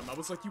so dumb. I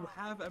was like, you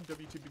have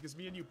MW2 because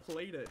me and you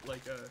played it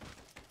like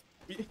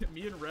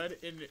me and Red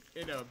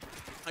in a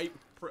hype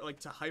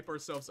to hype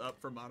ourselves up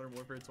for Modern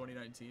Warfare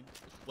 2019.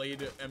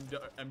 Played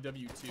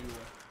MW2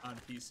 on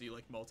PC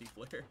like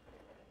multiplayer.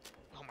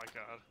 Oh my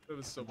god, it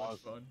was so much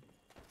fun.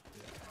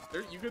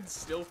 There, you could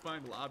still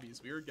find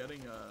lobbies. We were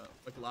getting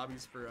like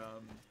lobbies for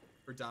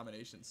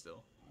domination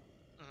still.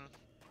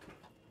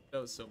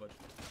 That was so much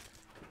fun.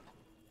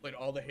 Played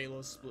all the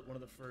Halos, split one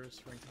of the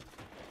first ranked.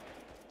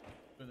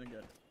 Really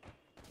good.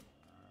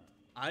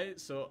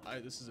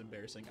 This is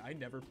embarrassing. I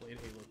never played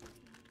Halo 3.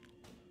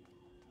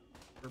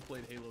 Never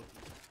played Halo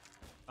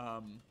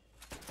 3.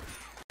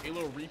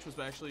 Halo Reach was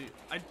actually,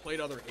 I'd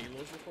played other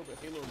Halos before, but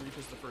Halo Reach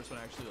was the first one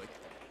I actually like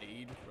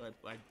played.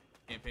 I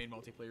campaign,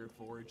 multiplayer,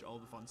 Forge, all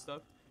the fun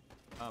stuff.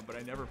 But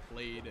I never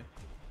played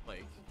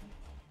like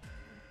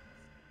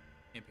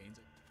campaigns.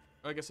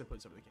 I guess I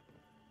played some of the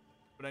campaigns,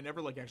 but I never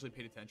like actually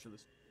paid attention to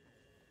this.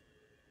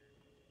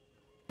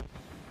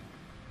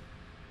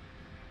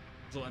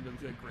 So I'm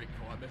doing great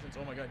co-op missions.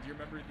 Oh my god, do you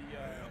remember the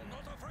I'm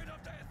not afraid of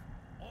death.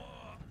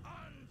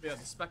 yeah,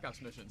 the Spec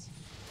Ops missions?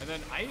 And then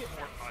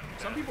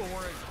some people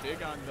weren't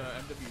big on the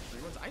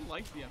MW3 ones. I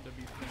liked the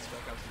MW3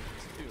 Spec Ops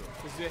missions too,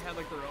 because they had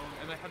like their own,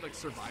 and they had like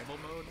survival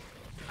mode.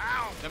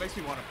 Ow! That makes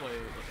me want to play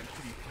like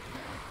MW3.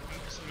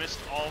 Just missed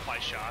all my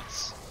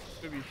shots.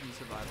 MW3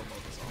 survival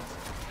mode was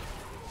awesome.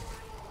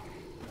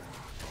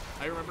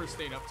 I remember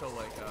staying up till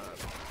like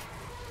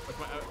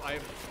I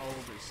have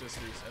older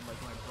sisters, and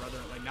like my brother,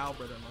 like now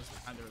brother-in-law's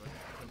kind of like,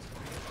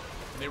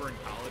 and they were in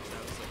college, and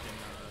I was like in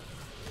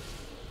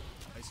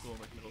high high school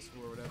and like middle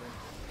school or whatever,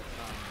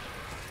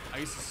 I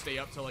used to stay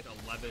up till like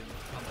 11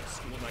 on like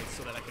school nights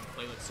so that I could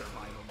play like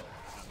survival mode.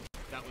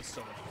 That was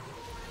so much fun.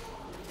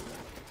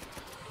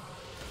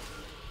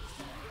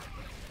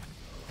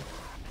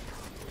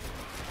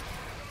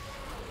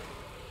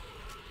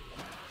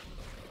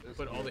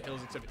 But all the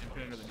Halos except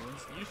Infinite are the new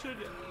ones. You should,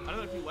 I don't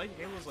know if you like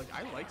Halos, like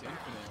I liked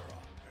Infinite.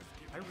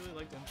 I really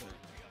liked Infinite.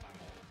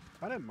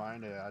 I didn't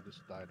mind it, I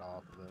just died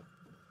off of it.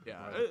 Yeah,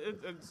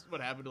 it's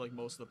what happened to like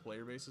most of the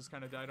player bases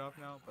kind of died off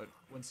now. But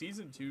when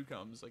season 2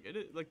 comes, like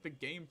like the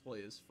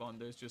gameplay is fun.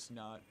 There's just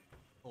not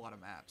a lot of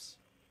maps.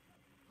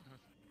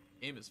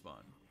 Game is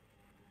fun.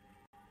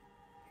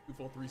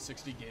 Full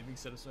 360 gaming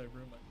set aside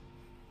room.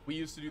 We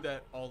used to do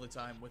that all the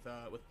time with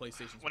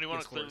PlayStation. When do you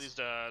want to clear these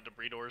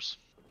debris doors?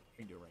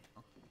 We can do it right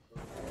now.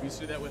 We used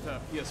to do that with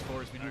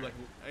PS4s. We do like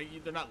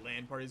they're not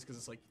LAN parties because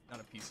it's like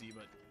not a PC,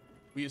 but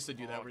we used to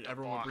do that where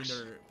everyone would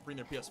bring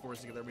their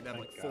PS4s together. We'd have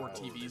like 4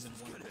 TVs in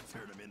one.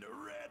 Turn them into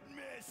red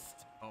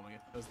mist. Oh my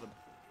god, that was the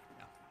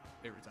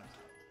favorite time.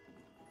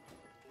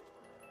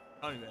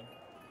 Oh man.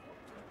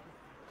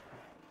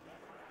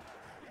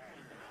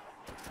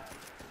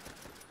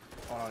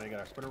 Oh, you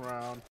gotta spin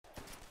around,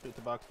 hit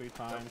the box 3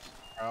 times,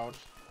 crouch.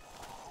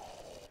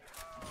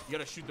 You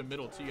gotta shoot the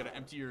middle too. You gotta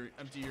empty your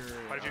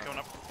Why did you coming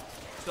up?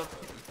 stuff.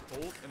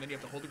 Hold, and then you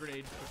have to hold the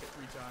grenade, kick it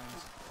 3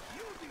 times.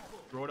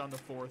 Throw it on the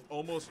 4th,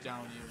 almost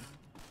down you.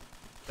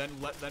 Then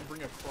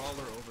bring a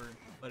crawler over,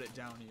 let it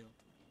down you.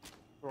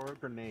 Throw a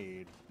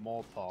grenade,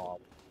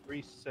 Molotov,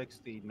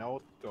 360,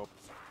 no scope.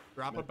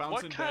 Drop a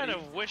bouncing What kind Betty,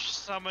 of wish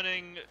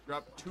summoning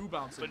drop 2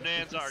 bouncing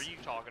bonanza Bettys, are you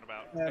talking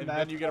about? and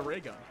then you get a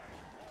ray gun.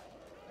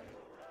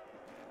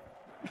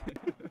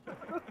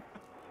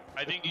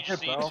 I think you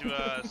just need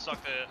to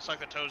suck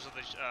the toes of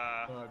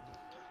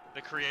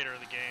the creator of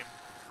the game.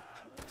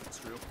 That's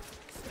true.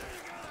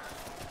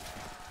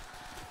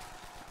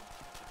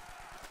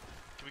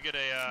 Can we get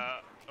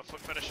a foot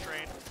fetish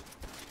train?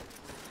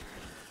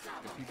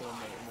 The people in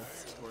the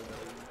Discord that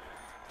are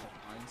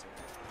behind.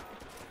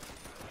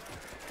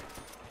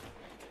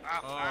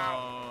 Ow,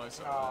 ow. Oh, I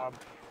saw that.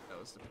 That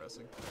was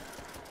depressing.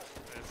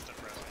 It's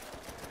depressing.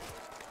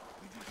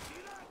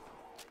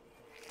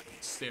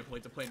 Stay up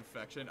late to play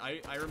Infection.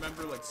 I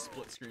remember like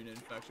split screen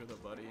Infection with a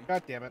buddy.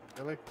 God damn it,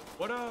 really?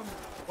 What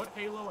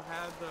Halo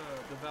had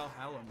the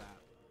Valhalla map?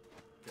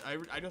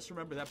 I just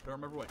remember that, but I don't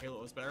remember what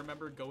Halo was. But I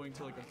remember going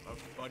to like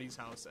a buddy's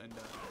house and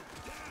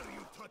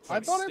I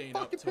thought staying it fucking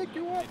up till picked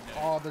you up. midnight.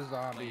 Oh, the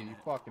zombie, you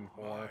fucking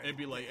whore. It'd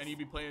be like, and you'd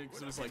be playing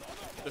because it was like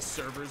the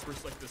servers were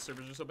like the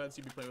servers are so bad, so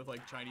you'd be playing with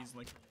like Chinese and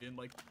like in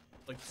like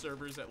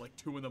servers at like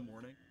 2 in the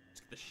morning.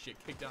 Just get the shit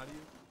kicked out of you.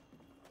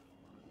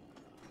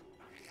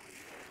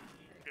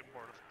 Get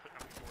bored of putting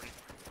up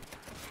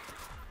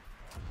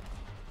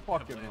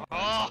 40. Fucking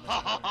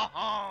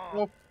Oh!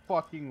 no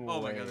fucking way.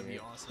 Oh my god, that'd be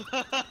awesome.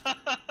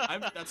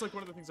 That's like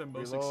one of the things I'm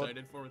most Reload,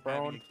 excited for with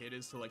having a kid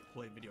is to like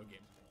play video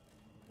games.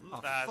 Oh,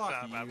 That's fuck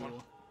not a bad you.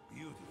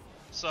 one.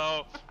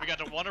 So we got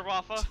the Wonder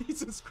Waffle.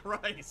 Jesus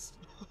Christ.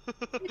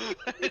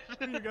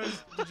 You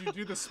guys, did you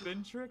do the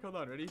spin trick? Hold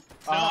on, ready?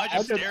 No, I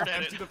just did- stared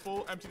at Empty it. the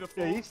full, empty the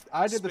Yeah, full.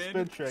 I did the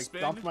spin trick,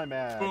 spin, dumped my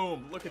mag.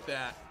 Boom, look at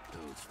that.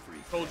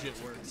 Told you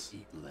it works.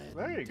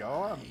 There you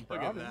go. I'm Look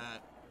proud at of you.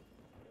 that.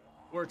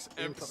 Works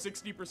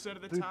 60%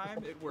 of the Dude,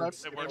 time. It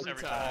works, It works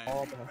every time.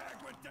 Oh,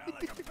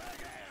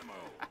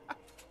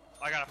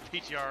 I got a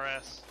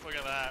PTRS. Look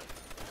at that.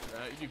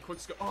 You do quick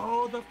scope.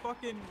 Oh, the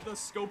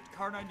scoped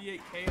Car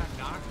 98K on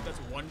knock. That's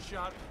one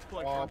shot for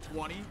like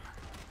 120.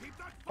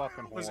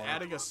 fucking Was whore.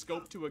 adding a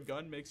scope to a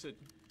gun makes it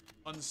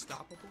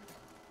unstoppable.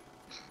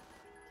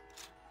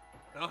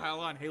 Oh, hell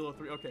on Halo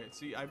 3. Okay,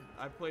 see, I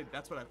played.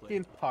 That's what I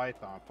played. Fucking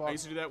Python. Fuck. I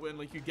used to do that when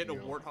like you get in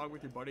a you. warthog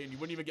with your buddy and you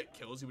wouldn't even get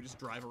kills. You would just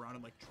drive around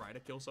and like try to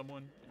kill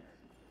someone.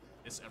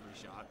 Miss every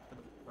shot for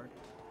the most part.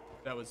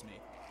 That was me.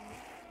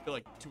 I feel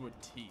like to a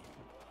T.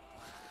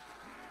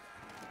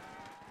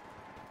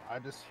 I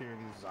just hear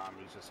these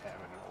zombies just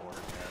having an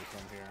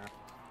orgasm here.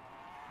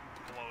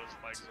 Blow his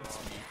legs That's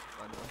off. me,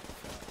 by the way.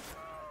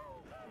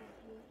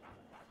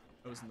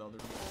 That was another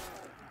me.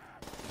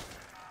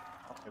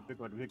 Okay, big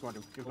one, big one,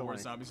 big War one.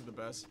 Zombies are the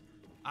best.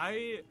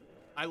 I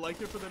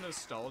liked it for the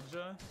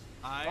nostalgia.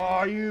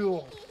 Oh,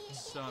 you!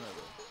 Son of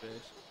a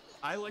bitch.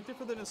 I liked it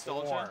for the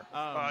nostalgia.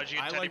 did you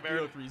get I Teddy like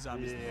Bear? BO3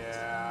 Zombies.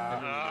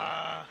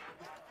 Yeah.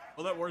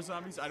 Well, that War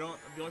Zombies, the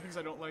only things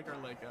I don't like are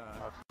like,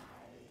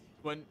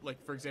 when,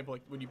 like, for example,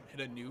 like, when you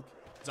hit a nuke,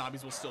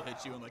 zombies will still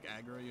hit you and, like,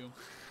 aggro you.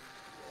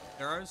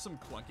 There are some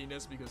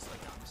clunkiness because, like,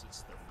 obviously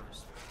it's their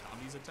first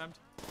zombies attempt.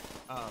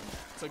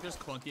 It's like there's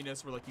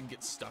clunkiness where, like, you can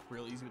get stuck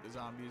real easy with the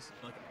zombies.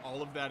 Like,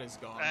 all of that is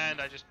gone.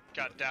 And I just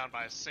got down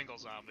by a single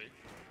zombie.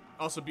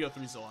 Also,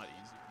 BO3 is a lot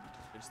easier.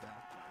 There's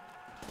that.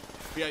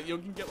 But yeah, you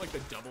can get, like, the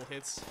double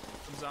hits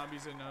from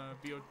zombies in,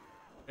 BO...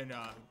 And,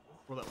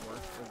 will that work?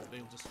 Or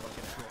they'll just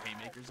fucking throw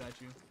haymakers at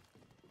you.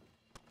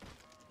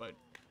 But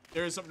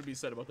there is something to be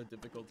said about the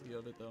difficulty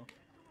of it, though.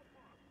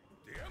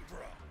 The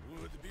Emperor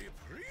would be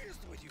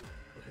pleased with you.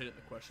 Hit it,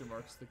 the question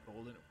marks, the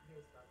golden.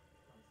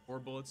 4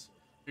 bullets.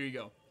 Here you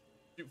go.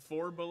 Shoot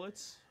 4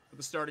 bullets With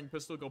the starting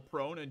pistol, go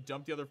prone and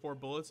dump the other 4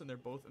 bullets, and they're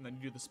both, and then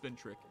you do the spin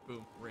trick.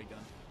 Boom, ray gun.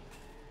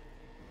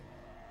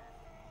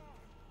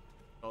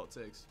 All it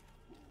takes.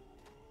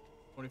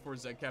 24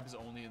 Zcap is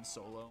only in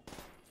solo.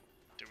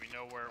 Do we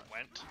know where it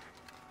went?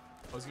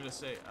 I was gonna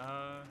say,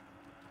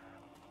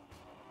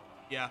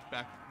 yeah,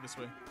 back this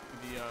way to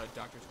the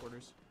doctor's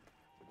quarters.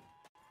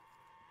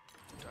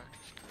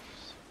 Doctor's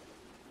quarters.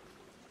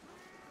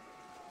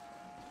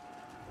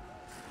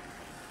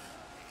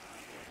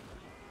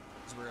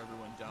 This is where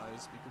everyone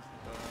dies because it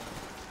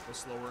goes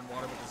slower in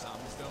water, but the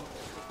zombies don't.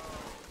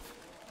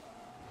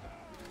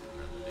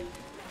 Thank you.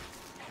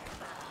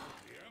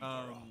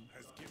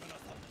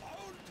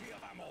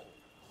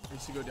 I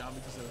used to go down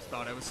because I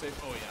thought I was safe.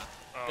 Oh yeah.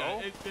 Oh?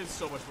 Yeah, it's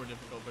so much more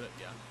difficult, but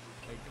yeah.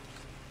 Like,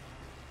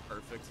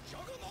 perfect.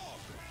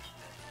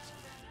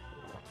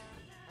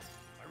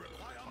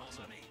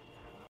 Awesome. Money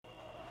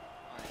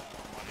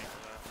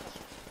for that.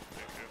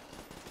 Thank you.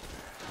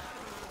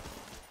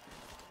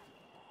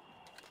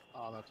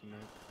 Oh, that's me.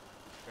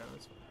 Yeah,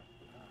 that's fine.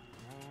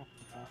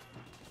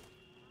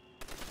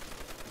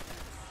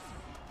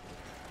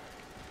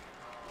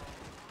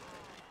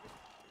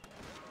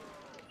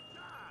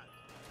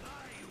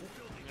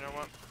 You know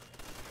what?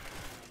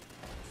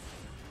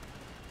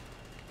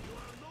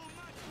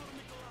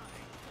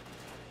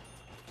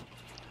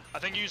 I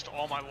think I used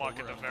all my luck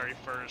at the very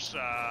first,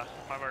 my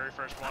very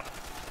first one.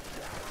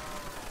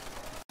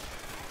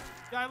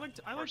 Yeah,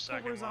 I liked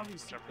second Cold War one,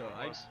 Zombies whichever though.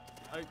 one it was.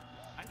 I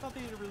thought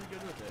they did really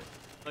good with it.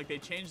 Like they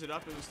changed it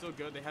up, it was still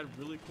good. They had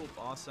really cool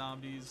boss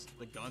zombies.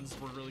 The guns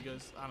were really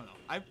good. I don't know.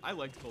 I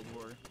liked Cold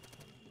War.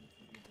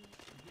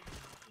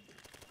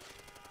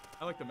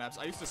 I like the maps.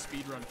 I used to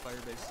speedrun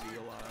Firebase Z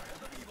a lot.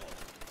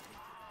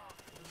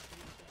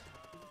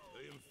 I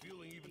am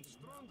feeling even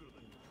stronger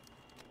than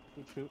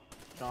you. Shoot,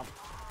 jump,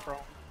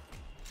 throw.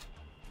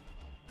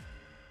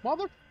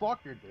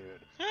 Motherfucker,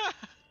 dude.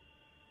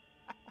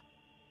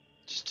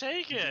 Just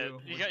take it.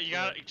 You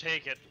gotta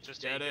take it.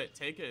 Just take it.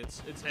 Take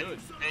it. It's good.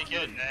 Take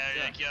it.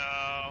 There you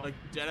go. Like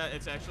Jetta,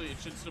 it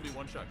should still be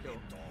one-shot kill.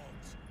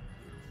 Dogs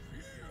will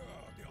fear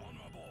the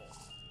honorable.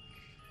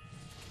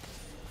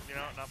 You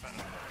know, not bad.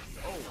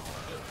 Oh, shit.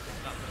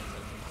 Not paying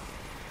attention.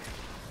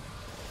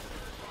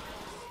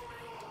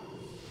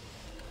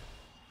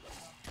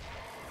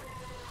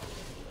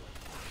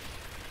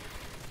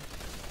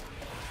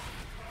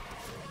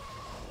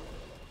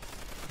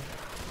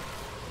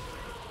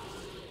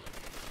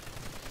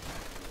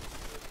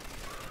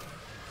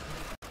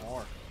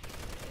 More.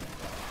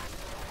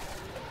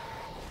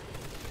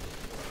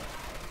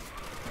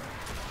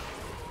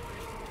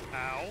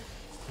 Ow.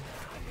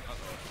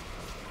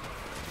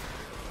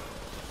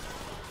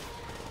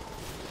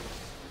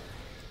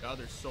 God,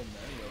 there's so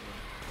many of them.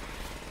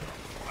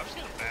 I'm just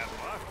getting bad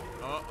luck.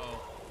 Uh-oh.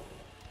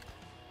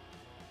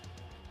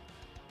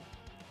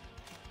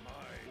 My I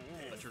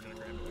thought you were gonna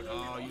grab it.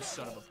 Oh, you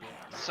son of a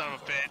bitch. Son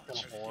of a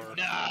bitch. Whore.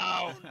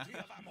 No!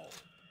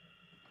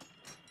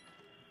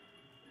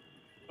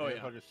 Oh Yeah,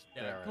 yeah. I'll just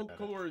Yeah, stare at Cold it.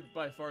 War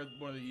by far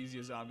one of the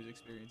easiest zombies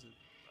experiences.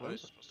 What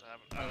was supposed to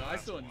happen? I don't know, I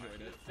that's still why.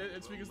 enjoyed it.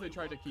 It's because they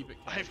tried to keep it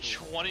I have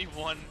casual 21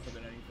 more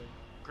than anything.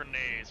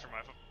 grenades for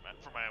my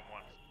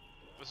M1.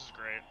 This is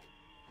great.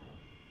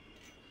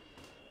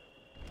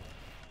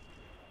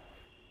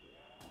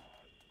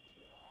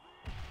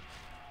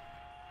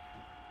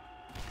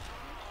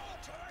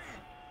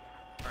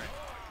 Alright.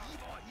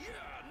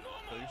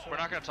 We're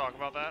not gonna talk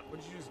about that.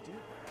 What did you just do?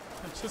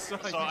 Just so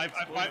So I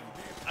can explain.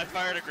 I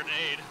fired a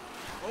grenade.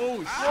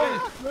 Oh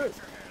shit!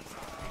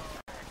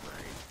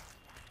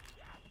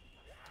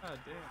 God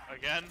damn.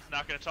 Again,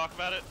 not gonna talk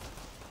about it.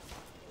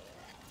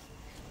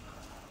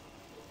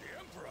 The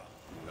Emperor.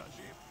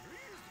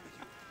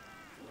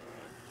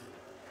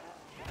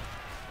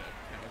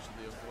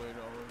 Casually avoid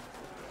all of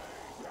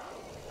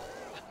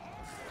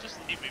Just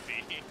leave me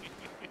be.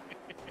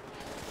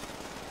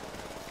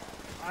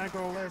 I ain't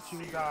gonna let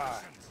you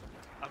die.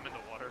 I'm in the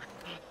water.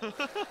 it.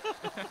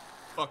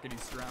 Fucking,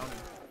 he's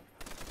drowning.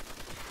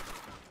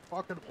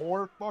 Fucking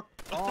whore, fuck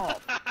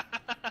off.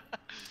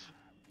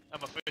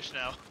 I'm a fish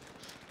now.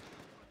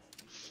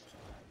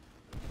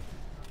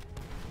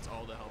 It's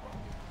all to help him.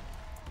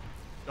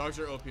 Dogs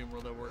are OP in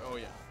World at War. Oh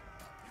yeah.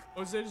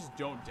 Oh, they just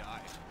don't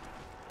die.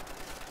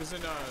 Because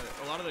in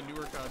a lot of the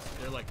newer CODs,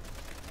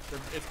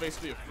 it's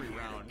basically a free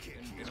round.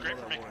 It's great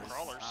for making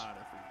crawlers.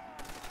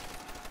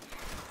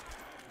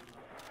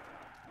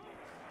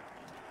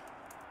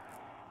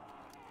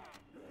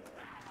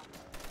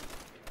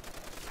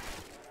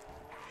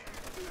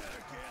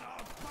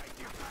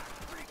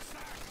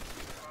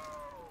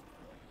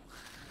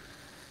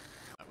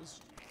 That was.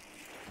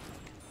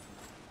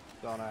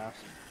 Don't ask.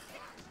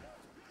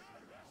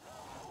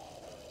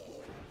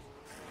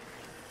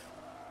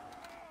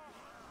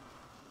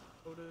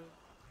 Go to.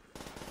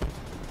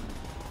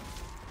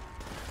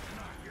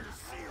 Your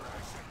sea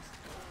rations.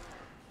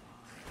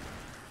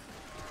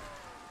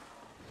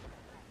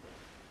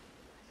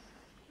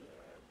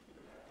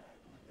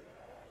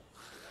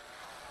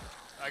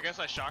 I guess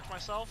I shocked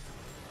myself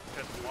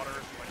because water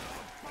is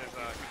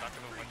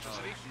conductive of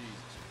electricity.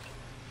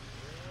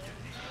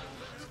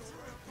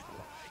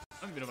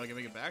 I don't even know if I can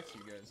make it back to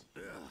you guys.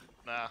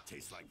 Nah.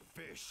 Tastes like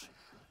fish.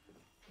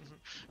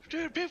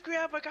 Dude, Biff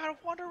Grab, I got a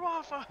Wonder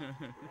Waffle!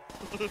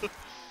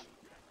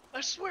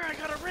 I swear I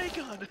got a ray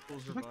gun!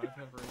 Fools revive,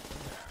 have ray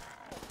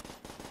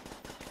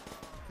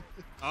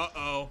gun.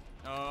 Uh-oh.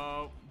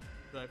 Oh,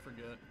 did I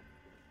forget?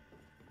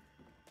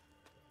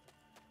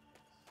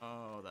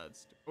 Oh,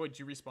 that's... Oh, wait, did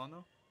you respawn,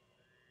 though?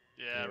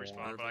 Yeah, I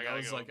respawned, but I I gotta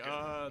was go like, get it's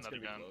another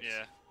gonna be gun. close.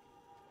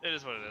 Yeah. It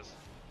is what it is.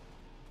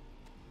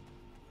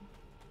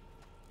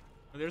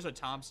 Oh, there's a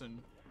Thompson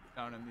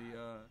down in the,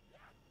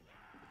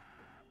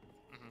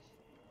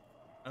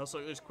 I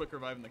also, there's quick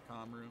revive in the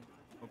comm room.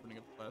 Opening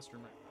up the last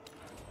room.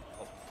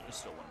 Oh, there's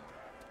still one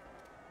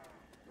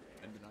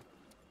more. And not.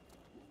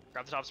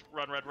 Grab the tops.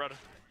 Run, red, run.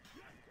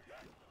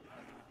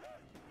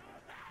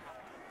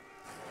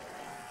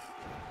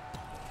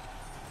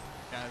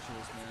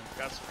 Casuals, man.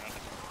 Got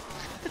surrounded.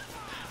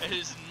 It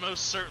is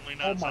most certainly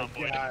not Oh my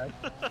Zomboid. god.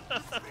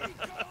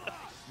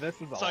 This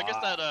is a So I guess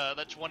lot.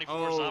 that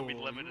 24 zombie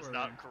Oh, limit you is were-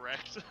 not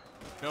correct.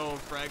 No,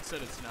 Frag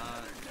said it's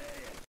not.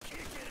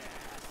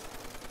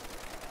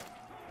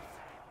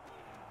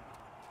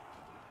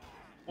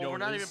 Well, Yo, we're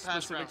not it even is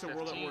past specific round to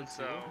World at 15, War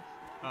so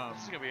II.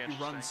 this is gonna be You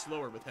interesting. run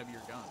slower with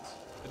heavier guns.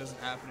 It doesn't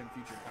happen in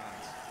future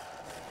CODs.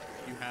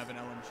 If you have an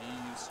LMG,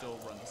 you still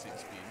run the same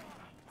speed.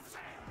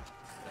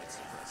 That's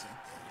depressing.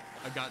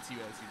 I got to you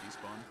as you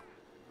despawn.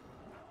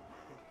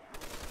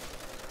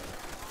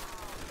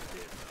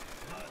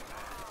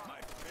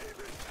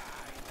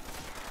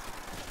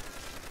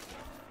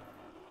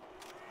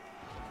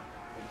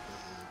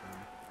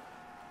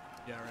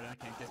 Yeah, right, I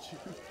can't get you.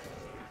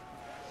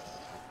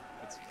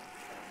 That's...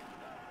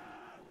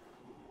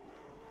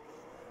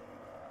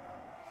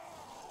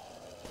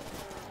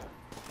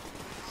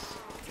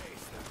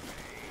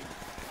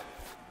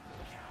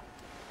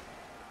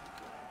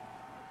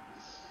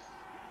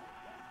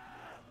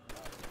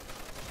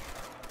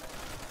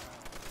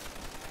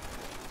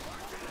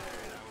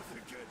 That was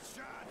a good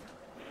shot.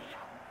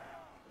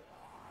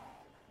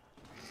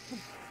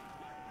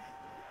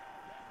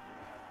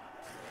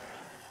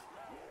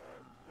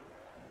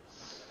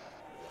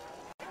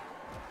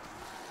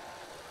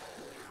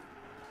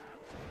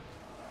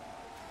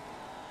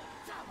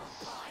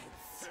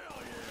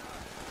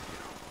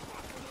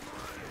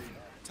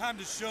 Time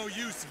to show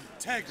you some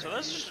integrity. So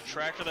that's just a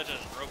tractor that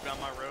just broke down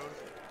my road.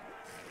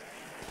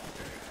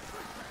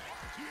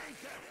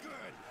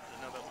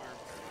 Didn't know that we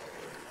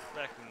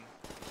were back in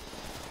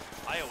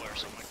Iowa or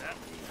something like that.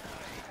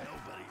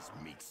 Nobody's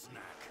meat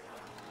snack.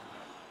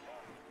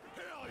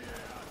 Hell yeah!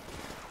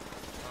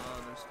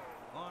 There's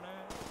on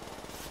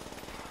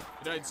it.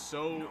 It died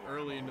so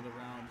early into the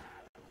round.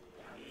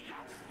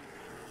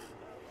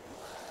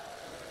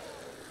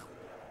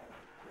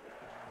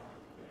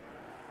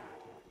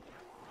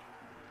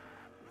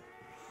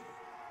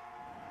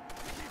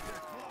 Keep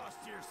your claws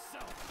to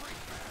yourself, freak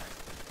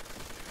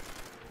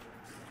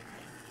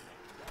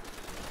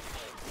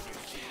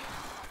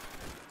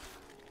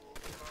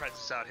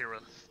Predz is out here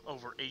with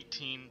over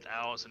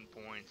 18,000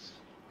 points.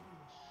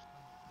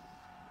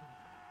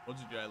 Told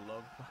you, dude, I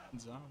love fucking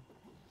zombie.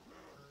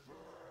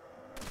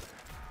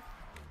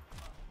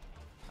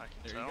 I can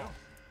There tell. you go.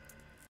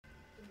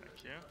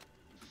 Thank you.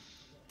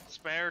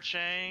 Spare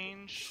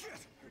change. Shit!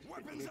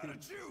 Weapons out of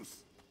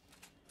juice!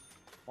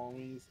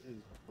 Homies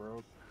is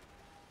broke.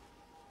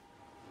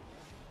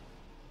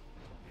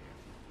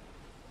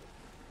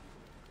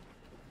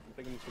 I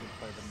think I'm just gonna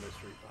play the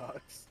mystery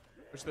box.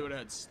 Wish they would have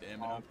had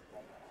stamina.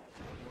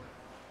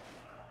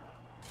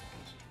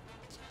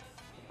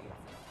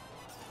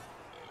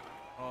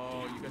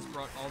 Oh, you guys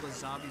brought all the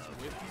zombies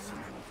with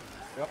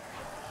you? Yep.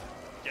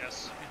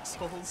 Yes.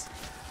 Assholes.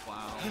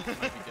 Wow. I might be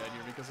dead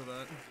here because of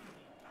that.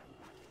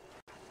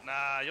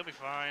 Nah, you'll be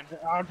fine.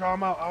 I'll draw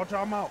him out. I'll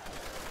draw him out.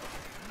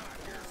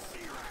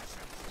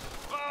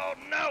 Oh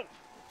no!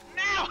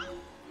 No!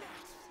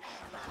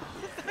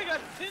 I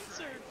got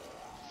pincered.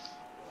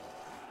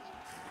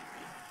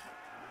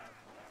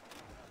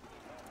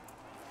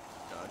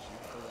 Got you.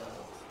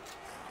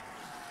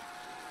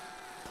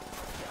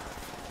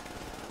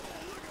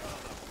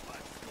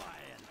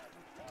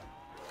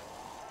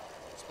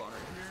 Spawn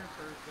right here.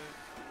 Perfect.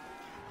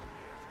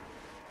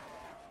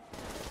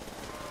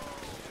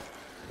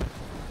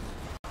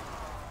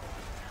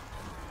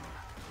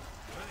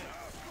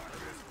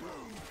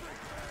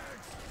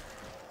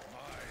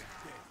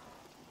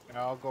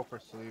 Yeah, I'll go for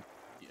sleep.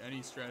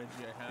 Any strategy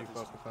I have Be is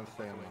focused on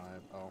staying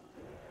alive. Oh.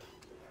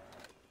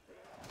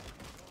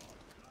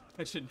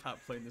 I should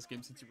not play in this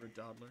game since you were a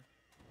toddler.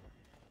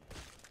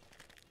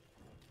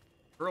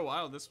 For a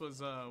while, this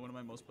was one of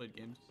my most played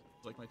games. It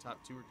was like my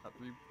top 2 or top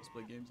 3 most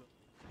played games.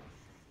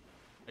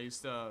 I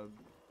used to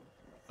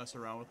mess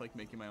around with like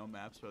making my own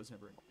maps, but I was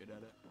never good at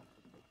it.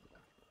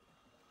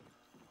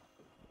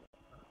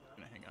 I'm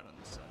gonna hang out on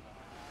this side.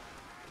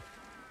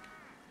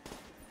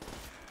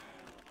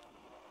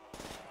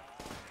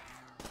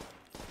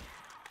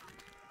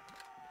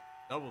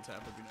 Double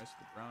tap would be nice with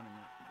the browning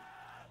it.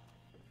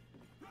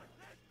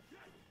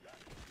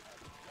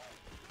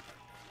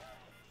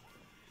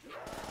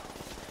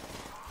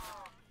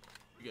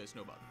 just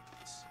know about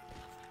this.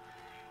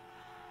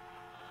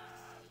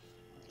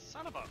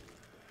 Son of a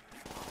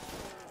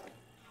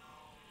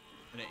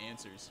And it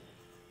answers.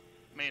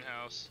 main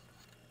house.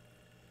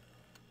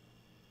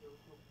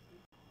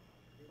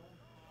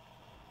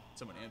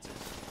 Someone answers.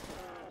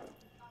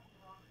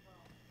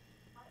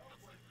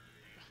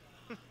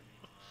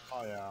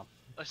 Oh yeah.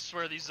 I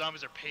swear these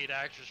zombies are paid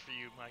actors for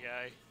you, my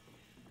guy.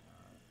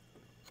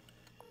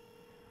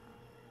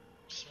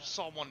 Just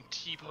saw one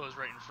T-pose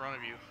right in front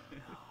of you.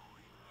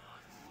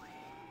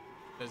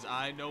 Because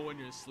I know when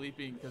you're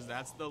sleeping, because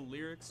that's the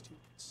lyrics to the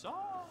song.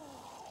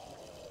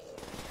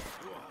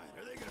 What?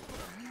 Are they gonna put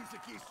a music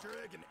Easter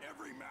egg in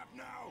every map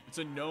now?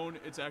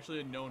 It's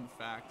actually a known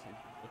fact. If you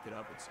look it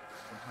up, it's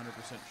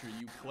 100% true.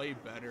 You play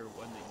better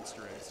when the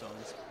Easter egg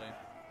songs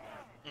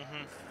play.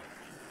 Mm-hmm.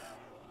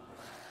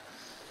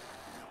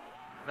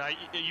 Now,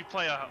 you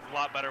play a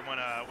lot better when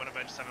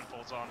Avenged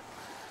Sevenfold's on.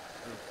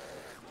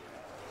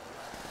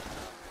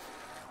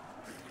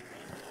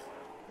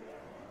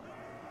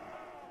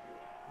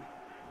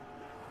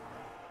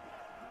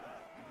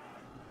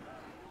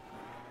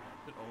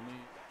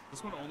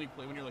 This one only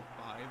play when you're like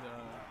by the.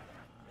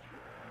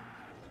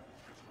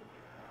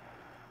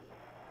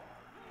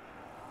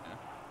 Yeah.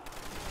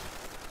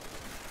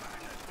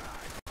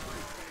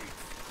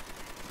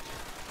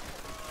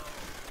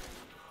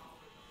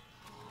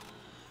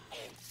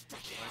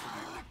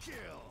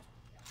 Kill.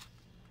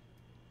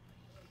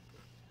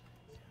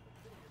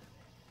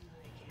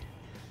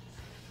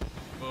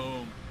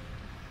 Boom.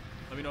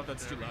 Let me know if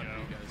that's too loud for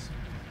you guys.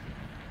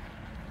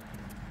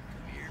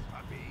 Come here,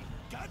 puppy.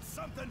 Got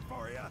something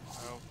for you.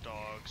 Oh,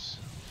 dogs.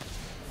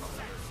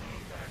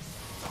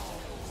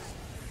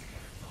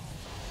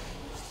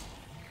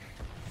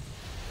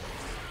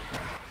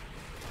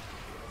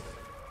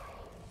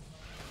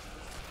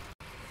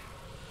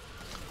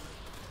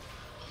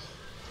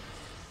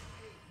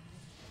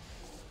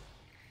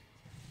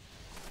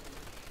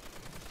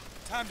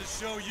 Time to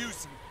show you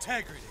some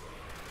integrity.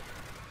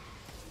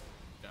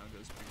 Down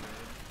goes Big Red.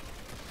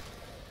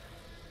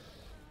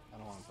 I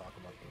don't want to talk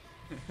about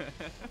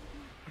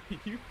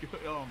this. You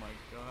good? Oh my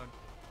god.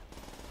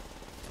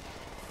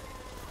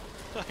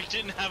 I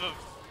didn't have a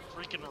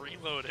freaking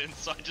reload in,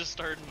 so I just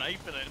started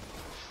knifing it.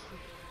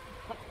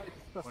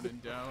 When in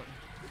doubt.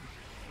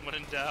 When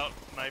in doubt,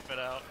 knife it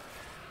out.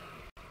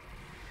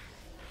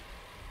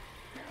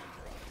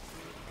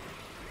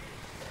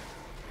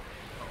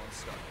 Oh, I'm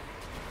stuck.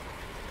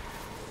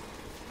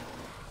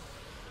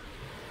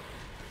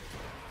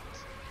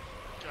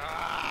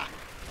 Ah!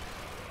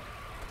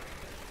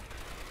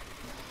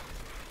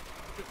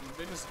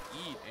 They just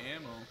eat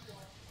ammo.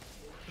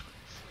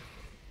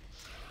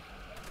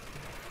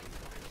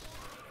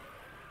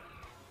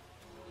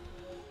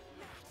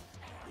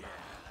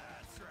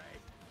 That's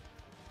right.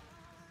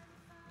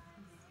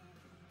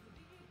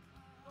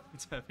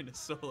 It's having a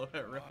solo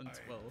at round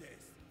 12.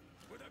 This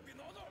would have been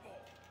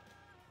honorable.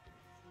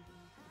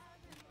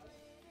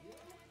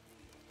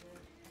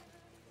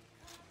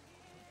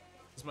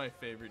 It's my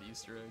favorite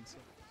Easter egg. So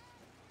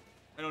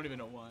I don't even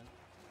know why.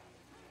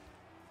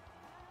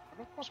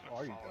 What the Just fuck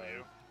gonna are you follow guys?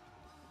 you.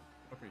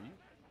 Fuck are you?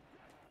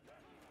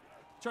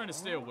 Trying to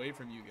stay away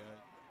from you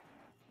guys.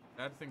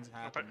 Bad things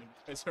happen when you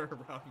guys are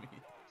around me.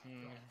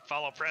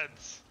 Follow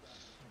Preds.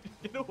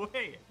 Get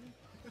away!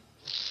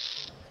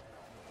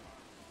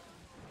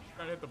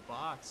 Trying to hit the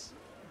box.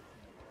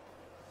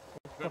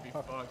 You might be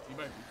fucked. You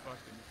might be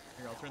fucked.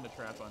 Here, I'll turn the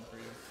trap on for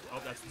you.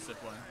 Oh, that's the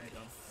zip line. You're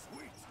done.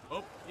 Sweet.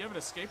 Oh, you have an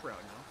escape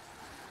route now.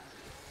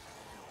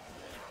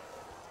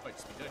 Might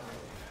just be dead here.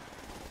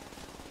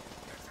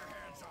 Get your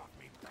hands off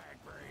me, bag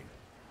brain.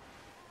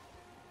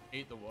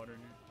 Ate the water,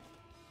 dude.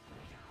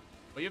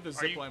 But you have the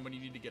zip line when you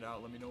need to get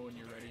out. Let me know when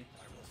you're ready.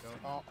 Go.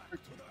 Oh,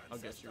 I'll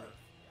get you.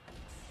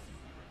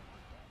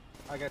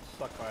 I got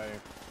stuck by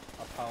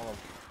a pile of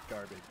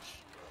garbage.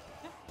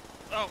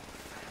 Oh!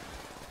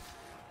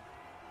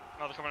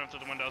 Oh, they're coming up through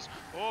the windows.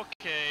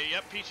 Okay,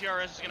 yep,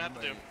 PTRS is gonna have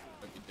to do.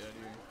 Might be dead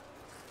here.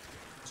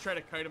 Just try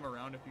to kite him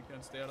around if you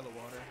can. Stay out of the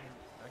water.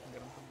 I can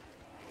get him from.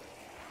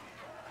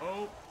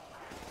 Oh!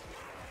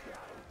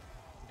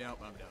 Yeah,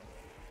 I'm down.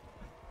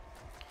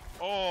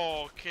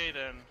 Okay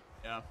then.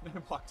 Yeah, I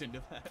walked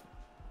into that.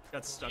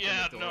 Got stuck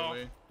Yeah, in the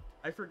doorway.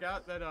 I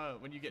forgot that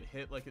when you get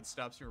hit, like, it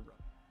stops your run.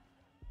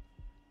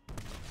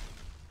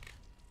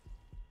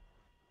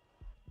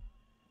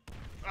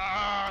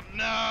 Ah,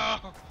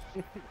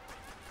 no!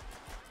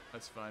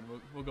 That's fine.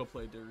 We'll go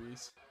play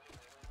Darius.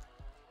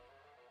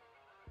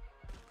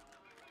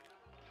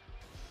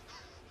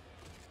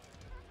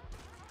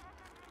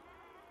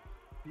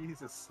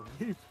 He's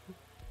asleep.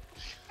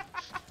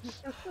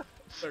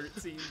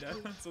 13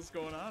 downs. What's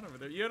going on over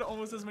there? You had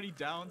almost as many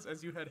downs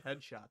as you had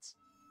headshots.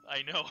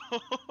 I know.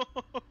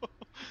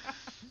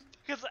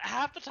 Because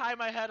half the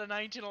time I had a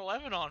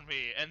 1911 on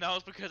me, and that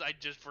was because I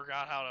just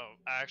forgot how to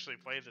actually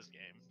play this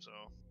game, so.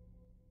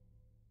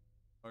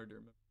 Hard to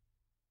remember.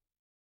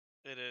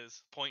 It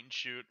is. Point and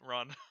shoot,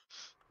 run.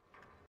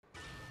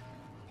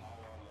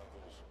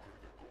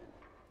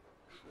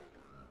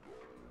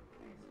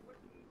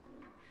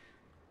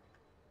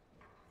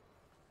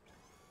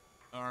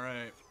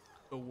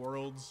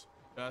 world's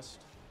best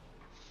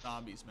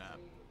zombies map.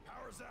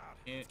 Power's out.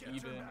 Can't Let's get turned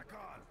even back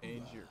on.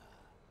 change your.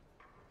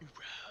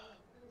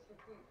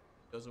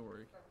 Doesn't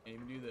work. Can't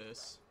even do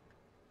this.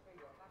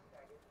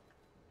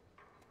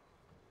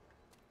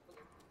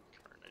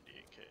 Current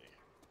 98K.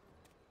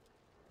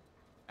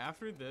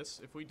 After this,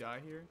 if we die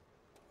here,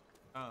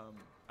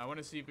 I want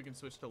to see if we can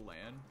switch to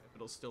LAN. If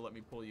it'll still let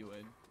me pull you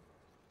in.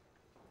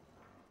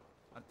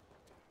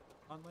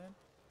 On LAN?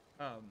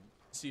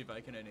 See if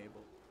I can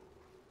enable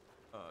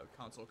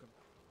console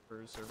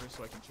for server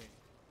so I can change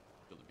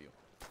field of view.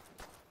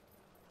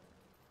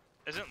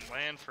 Isn't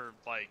LAN for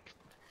like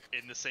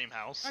in the same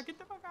house? Get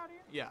the fuck out of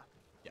here. Yeah,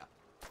 yeah.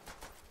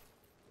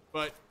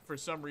 But for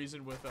some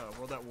reason with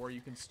World at War, you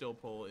can still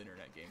pull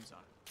internet games on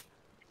it.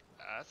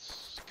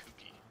 That's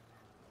kooky.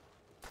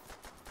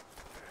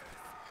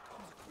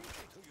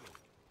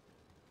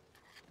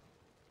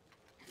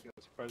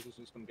 Because Prez is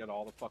just gonna get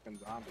all the fucking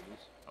zombies.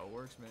 Oh, it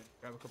works, man.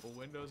 Grab a couple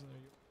windows and there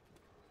you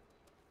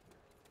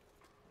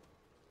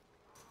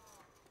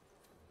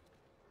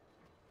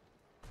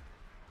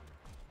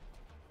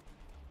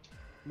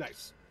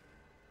Nice.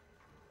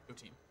 go.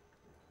 Team.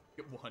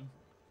 Get one.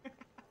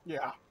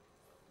 Yeah.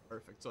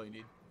 Perfect. That's all you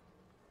need.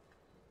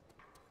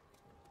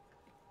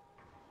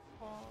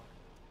 You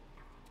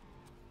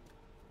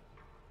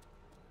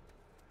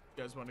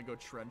guys want to go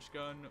trench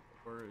gun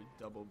or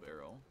double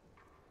barrel?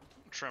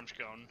 Trench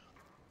gun.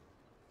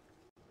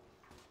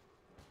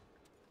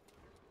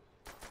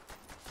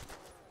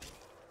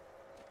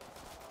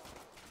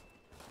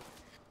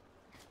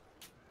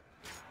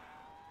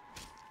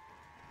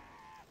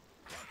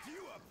 Fuck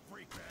you up,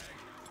 freak bag.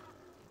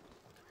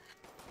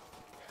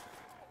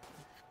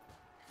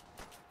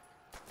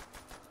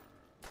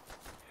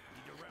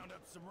 Need to round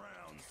up some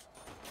rounds.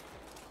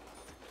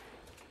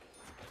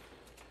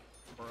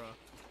 Bruh.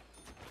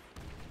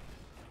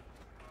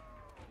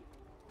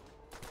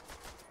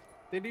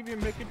 They didn't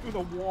even make it through the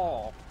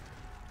wall.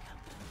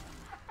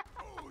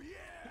 Oh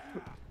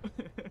yeah!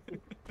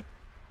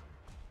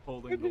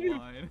 Holding the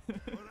line.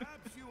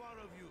 Perhaps you are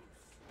of use.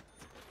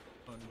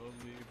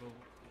 Unbelievable.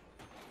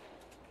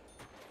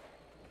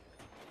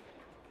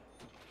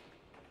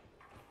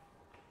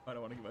 I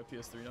don't want to get my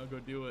PS3 now. Go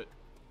do it.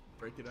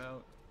 Break it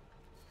out.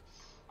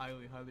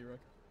 Highly, highly recommend.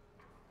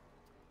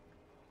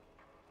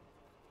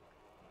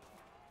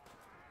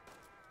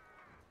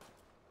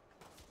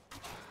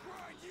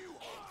 Grind you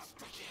up!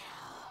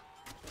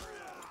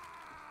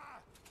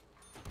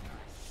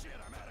 Shit,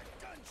 I'm out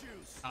of gun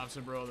juice.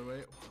 Thompson, bro, other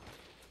way.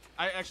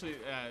 I actually,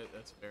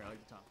 that's fair. I like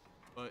the Thompson.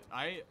 But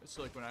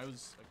so like when I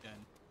was,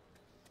 again,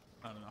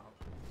 I don't know.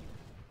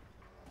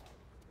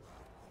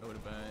 It would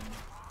have been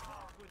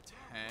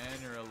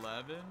 10 or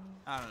 11.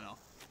 I don't know.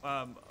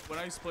 When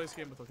I used to play this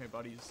game with my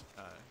buddies,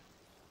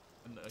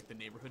 and like the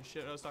neighborhood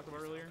shit I was talking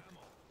about earlier,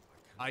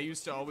 I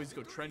used to always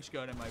go trench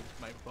gun, and my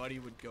buddy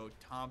would go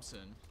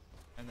Thompson,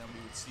 and then we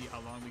would see how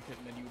long we could,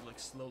 and then you would like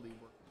slowly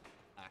work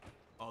back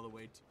all the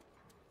way to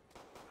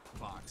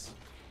box.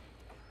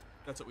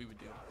 That's what we would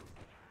do.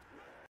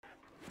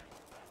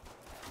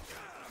 Get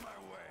out of my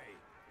way.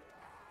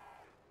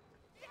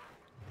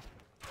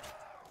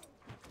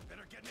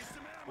 Better get me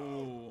some ammo.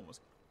 Oh,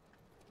 almost.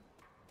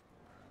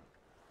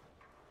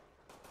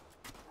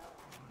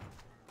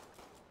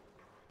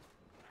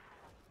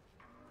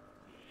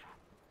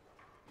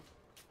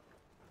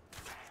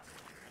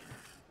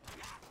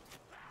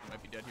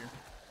 Might be dead here.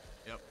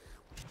 Yep.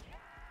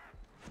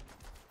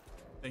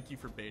 Thank you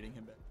for baiting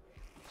him back.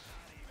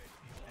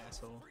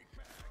 Asshole.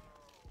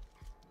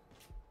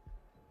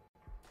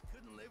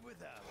 Couldn't live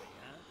without me,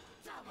 huh?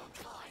 Double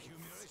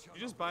points. Did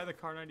you just buy the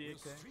car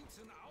 98K?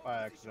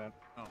 By accident.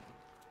 Oh.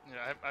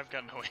 Yeah, I've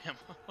got no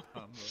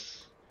ammo.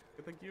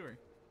 Good thing you were.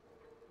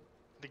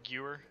 The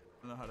Gewer.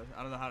 I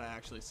don't know how to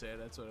actually say it.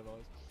 That's what I've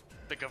always.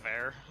 The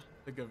Gewehr.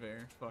 The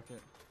Gewehr. Fuck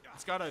it.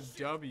 It's got a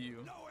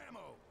W. No ammo.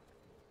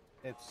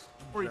 It's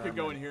Or you could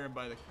go in German. here and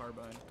buy the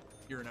carbine.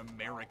 You're an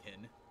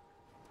American.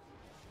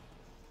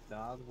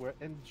 Nah, we're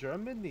in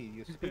Germany.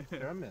 You speak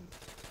German.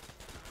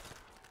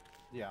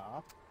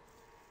 Yeah.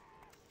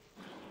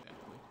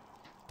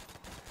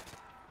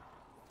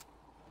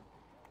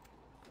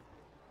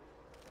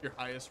 Your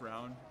highest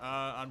round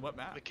on what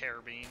map? The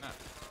Carabine.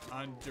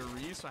 On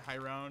Derice,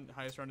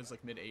 highest round is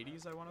like mid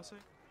 80s, I want to say.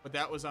 But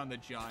that was on the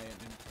Giant.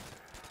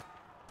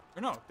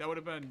 Or no, that would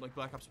have been like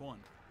Black Ops 1.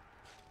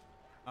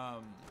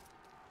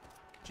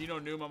 Gino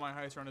Numa, my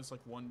highest round is like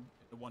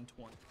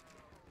 120,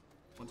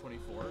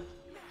 124, or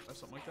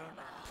something like that.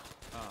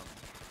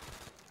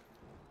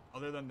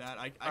 Other than that,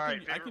 I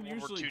can World War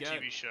usually II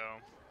get TV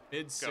show.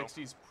 mid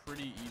 60s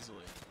pretty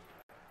easily.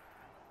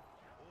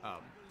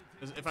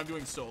 If I'm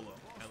doing solo,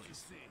 at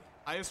least.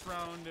 Highest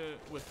round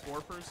with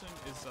 4-person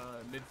is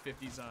mid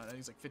 50s on, I think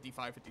it's like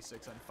 55,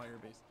 56 on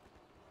Firebase.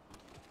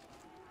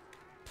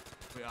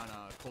 Wait, on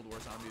Cold War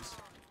Zombies.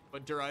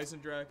 But Der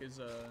Eisendrache is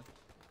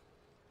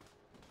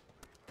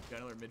got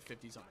another mid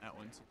 50s on that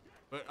one too.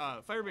 But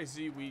Firebase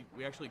Z, we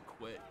actually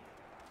quit.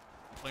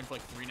 Playing for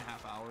like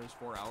 3.5 hours,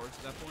 4 hours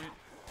at that point,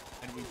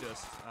 and we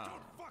just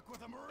Fuck with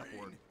a got Marine.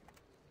 bored.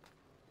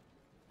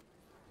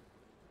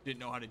 didn't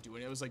know how to do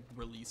it. It was like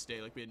release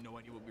day, like we had no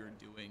idea what we were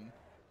doing.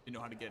 Didn't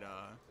know how to get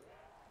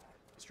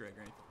Easter egg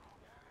or anything.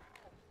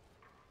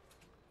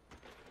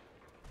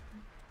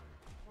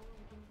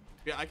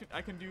 Yeah,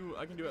 I can do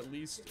at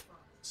least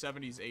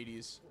 70s,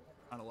 80s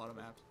on a lot of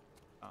maps.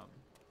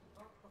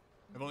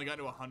 I've only gotten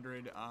to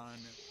 100 on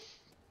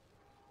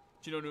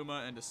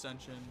Chinonuma and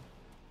Ascension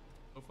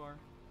so far.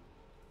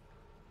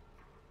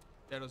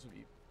 Shadows of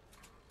Eve.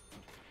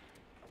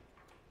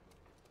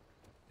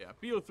 Yeah,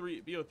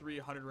 BO3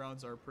 100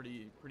 rounds are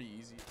pretty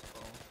easy as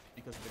well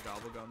because of the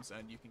gobblegums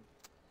and you can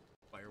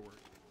firework.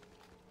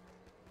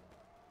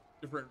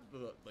 Different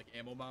like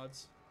ammo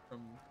mods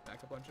from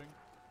backup punching.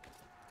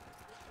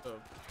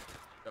 So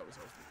that was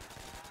helpful.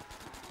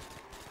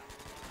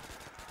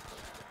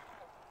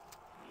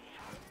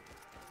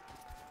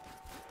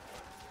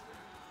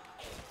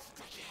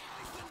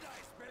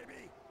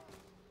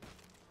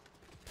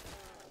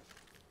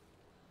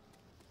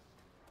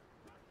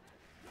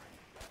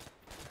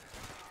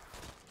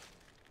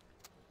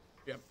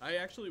 Yeah, I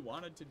actually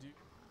wanted to do.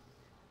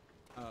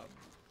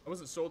 I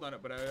wasn't sold on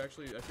it, but I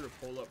threw a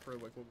poll up for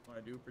like what we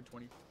want to do for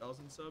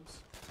 20,000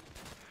 subs,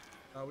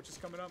 which is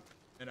coming up,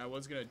 and I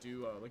was gonna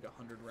do like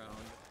 100 round,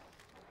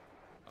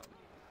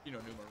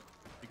 Numa,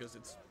 because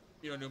it's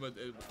Numa,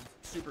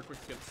 it's super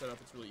quick to get set up.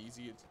 It's really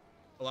easy. It's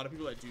a lot of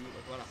people that do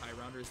like a lot of high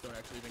rounders don't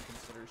actually even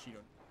consider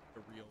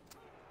the real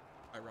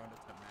high round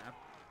attempt map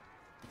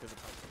because of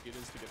how quick it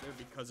is to get there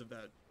because of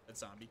that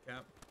zombie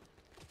cap.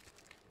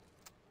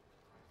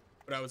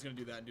 But I was gonna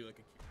do that and do like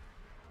a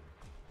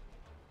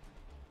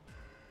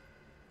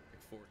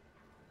 40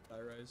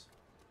 die rise.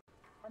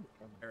 Oh,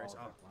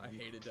 I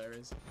hated die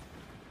rise.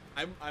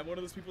 I'm one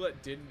of those people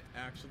that didn't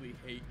actually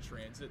hate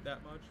transit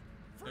that much,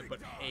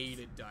 but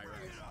hated die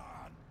rise.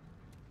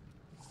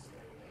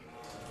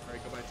 All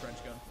right, go buy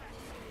trench gun.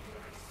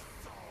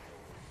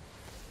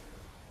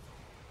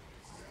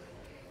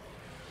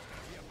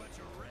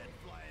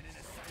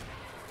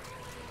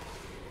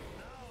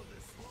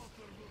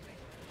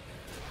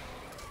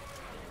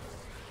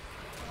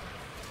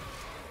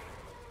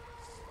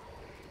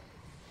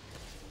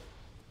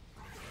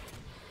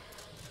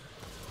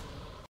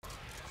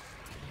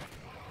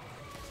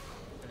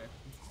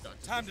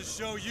 Time to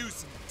show you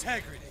some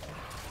integrity.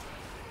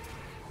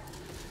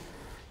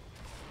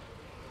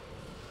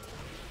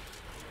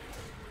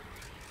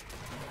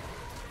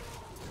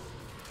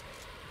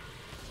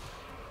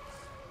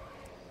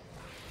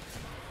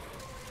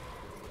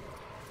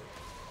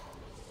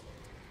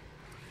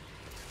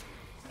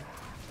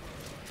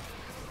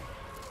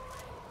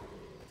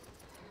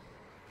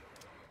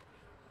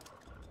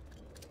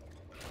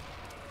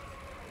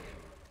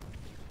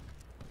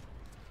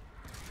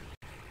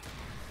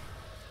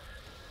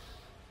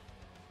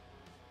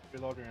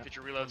 Reloading. Get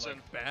your reloads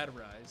in. Bad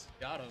rise.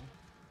 Got him.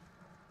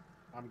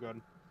 I'm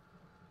good.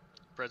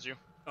 Predz you.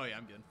 Oh yeah,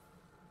 I'm good.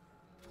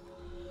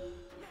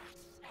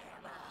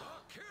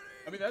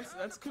 I mean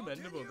that's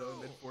commendable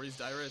though. Mid 40s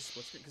die rise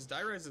split screen because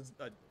die rise is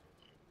a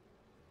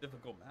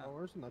difficult map. Oh,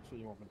 where's the next one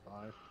you want me to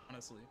buy?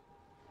 Honestly.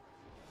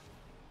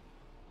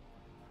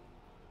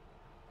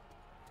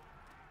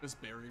 This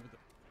berry with the.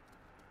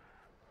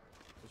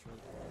 That's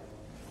really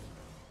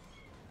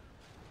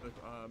cool. Like,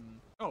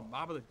 oh,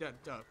 Mob of the Dead.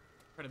 Trying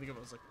to think of it.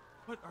 I was like,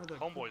 what are the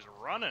Homeboy's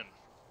running.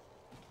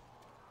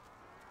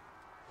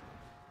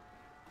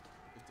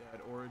 The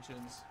Dead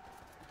Origins.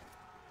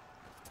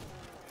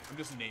 I'm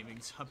just naming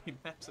zombie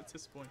maps at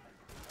this point.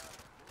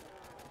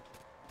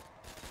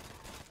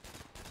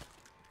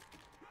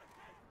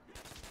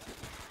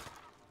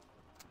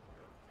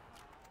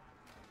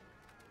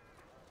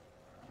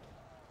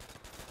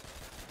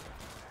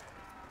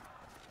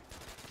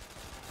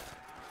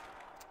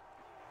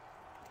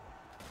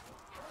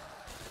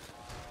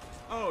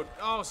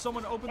 Oh,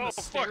 someone opened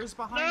the stairs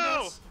behind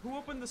us? Who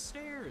opened the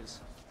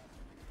stairs?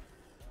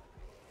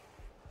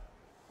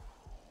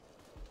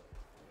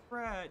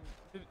 Brad,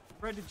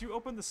 did you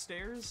open the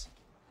stairs?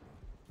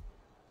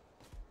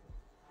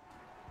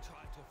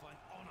 Try to find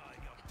honor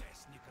in your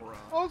destiny.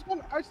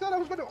 I said I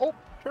was gonna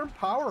turn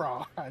power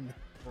on.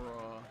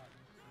 Bruh.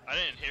 I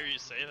didn't hear you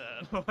say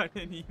that. No, I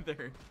didn't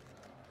either.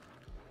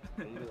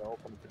 You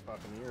opened for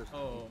fucking years.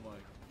 Oh my.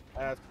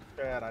 That's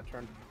bad.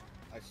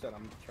 I said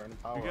I'm turning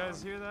power on. You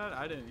guys hear that?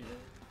 I didn't hear.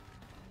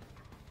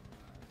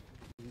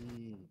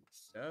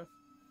 Death?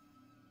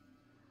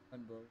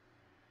 And bro.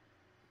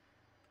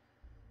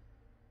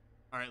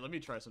 Alright, let me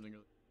try something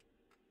really.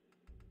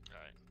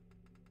 Alright.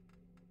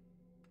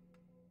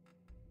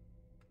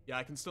 Yeah,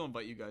 I can still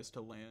invite you guys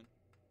to land.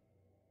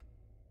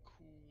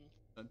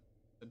 Cool.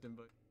 Sent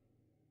invite.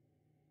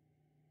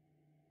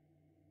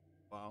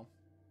 Wow.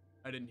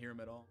 I didn't hear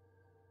him at all.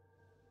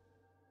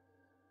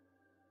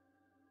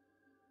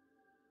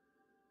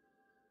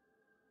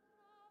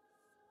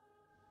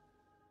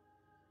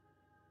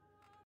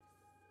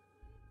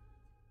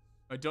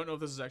 I don't know if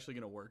this is actually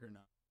going to work or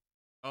not.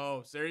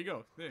 Oh, so there you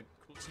go. Hey,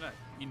 cool snack.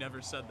 He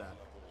never said that.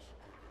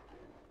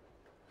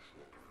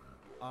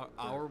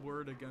 Our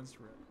word against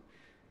red.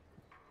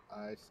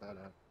 I said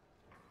it.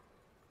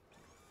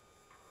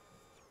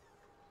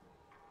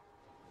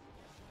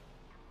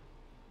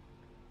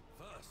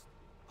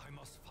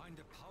 find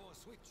a power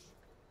switch.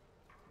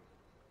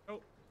 Oh,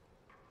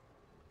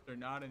 they're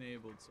not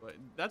enabled. So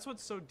that's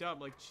what's so dumb.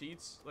 Like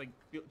cheats, like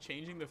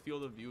changing the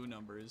field of view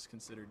number is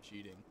considered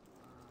cheating.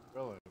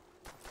 Really?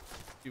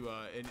 To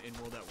in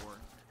World at War,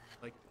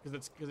 like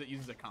because it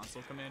uses a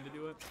console command to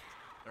do it.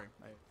 Sorry,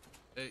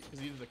 because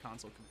it uses a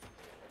console command.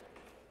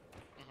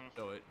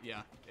 So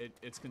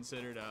it's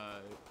considered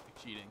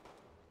cheating.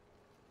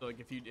 So like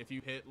if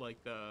you hit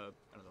like the,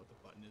 I don't know what the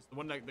button is, the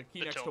one that the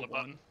key next to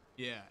one,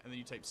 yeah, and then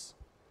you type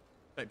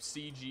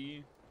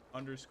CG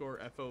underscore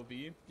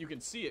FOV, you can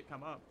see it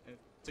come up at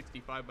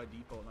 65 by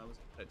default, and I was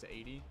set to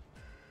 80.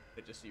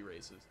 It just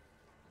erases.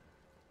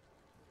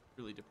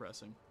 Really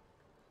depressing.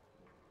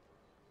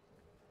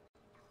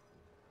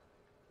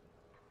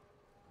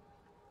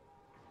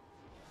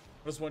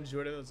 What's one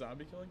enjoyed of the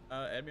zombie killing?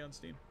 Add me on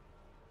Steam.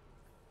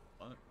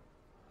 Fun.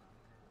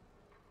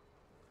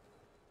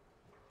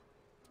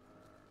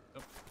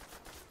 Nope.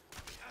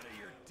 Out of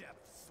your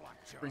depth,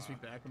 slackjaw. Brings me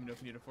back. Let me know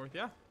if you need a fourth.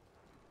 Yeah.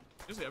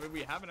 Seriously, I mean,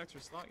 we have an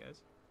extra slot,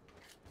 guys.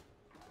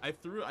 I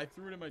threw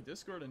it in my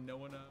Discord, and no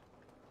one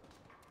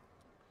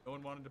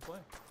wanted to play.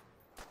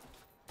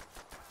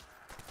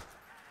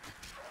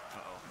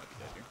 Uh-oh, might be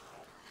dead here.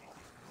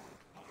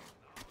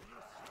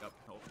 Yep.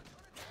 Help.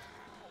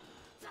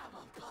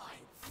 Double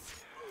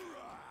points.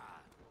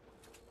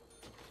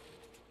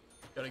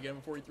 Gotta get him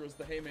before he throws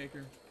the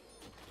haymaker.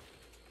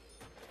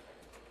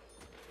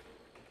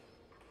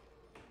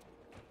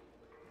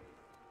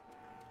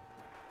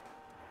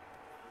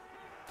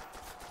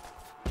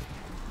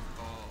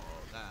 Oh,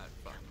 that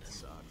fucking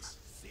sucks.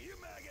 See you,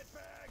 maggot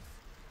bags.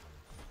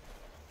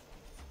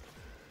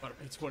 Want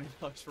to pay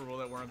 $20 for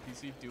World at War on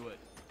PC? Do it.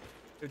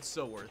 It's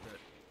so worth it.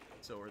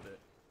 So worth it.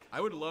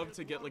 I would love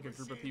to get like a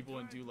group of people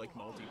and do like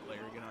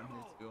multiplayer again on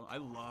here too. I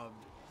love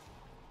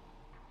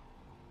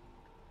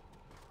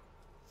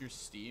your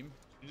Steam.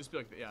 You just be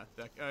like, yeah,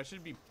 that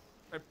should be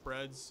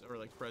ThatGuyPredz or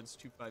like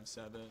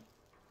Predz257.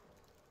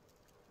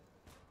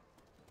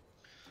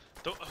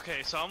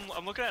 Okay, so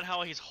I'm looking at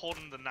how he's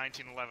holding the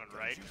 1911,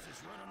 right?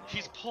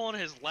 He's pulling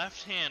his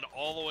left hand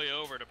all the way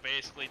over to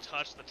basically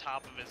touch the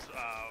top of his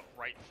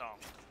right thumb.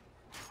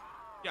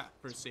 Yeah,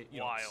 for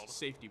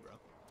safety, bro.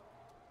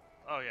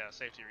 Oh yeah,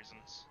 safety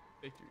reasons.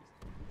 Safety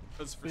reasons.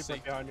 That's for People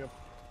safety. behind you.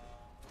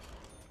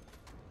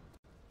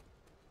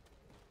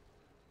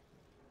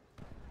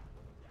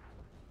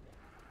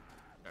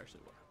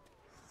 Actually, what?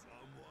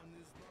 Someone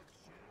is not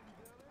sharing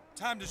their...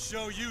 Time to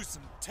show you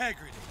some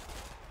integrity.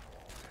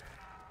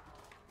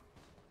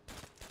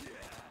 Yeah,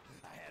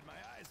 I had my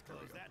eyes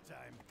closed that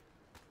time.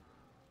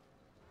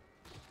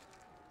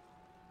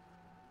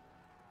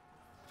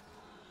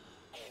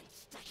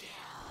 Insta-kill.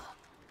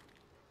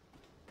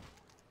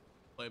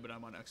 Play, but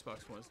I'm on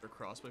Xbox One. Is there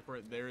crossplay for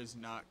it? There is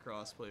not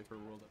crossplay for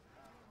World.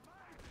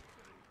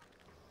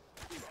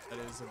 That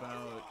is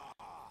about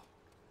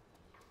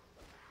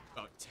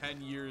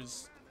 10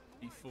 years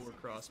before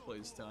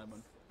crossplay's time.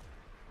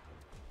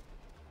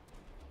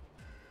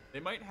 They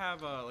might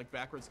have like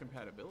backwards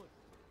compatibility.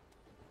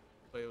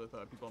 Play with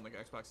people on like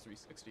Xbox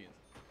 360.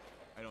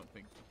 I don't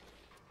think.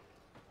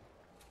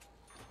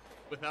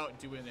 Without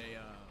doing a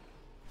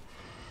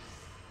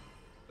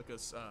like a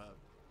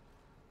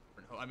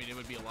I mean, it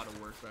would be a lot of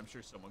work, but I'm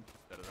sure someone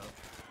could set it up.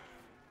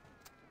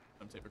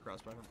 Some type of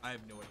cross-platform. I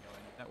have no idea how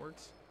any of that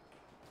works.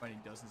 Finding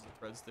dozens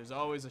of Preds. There's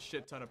always a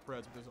shit ton of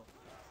Preds, but there's only...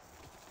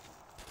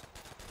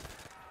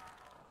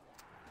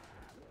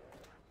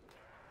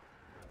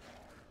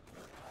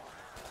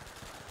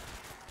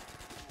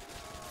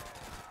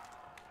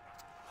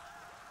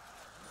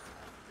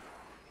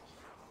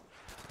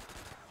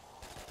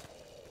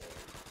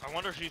 I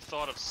wonder if he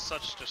thought of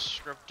such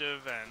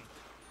descriptive and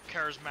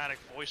charismatic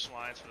voice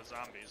lines for the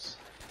zombies.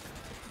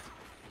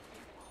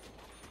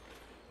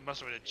 He must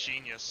have been a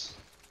genius.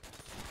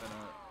 And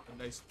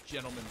a nice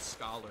gentleman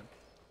scholar.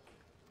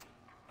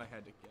 I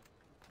had to get.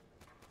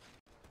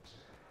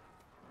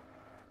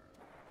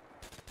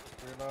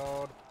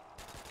 Reload.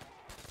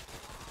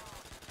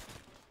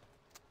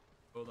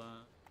 Hold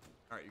on.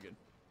 Alright, you're good.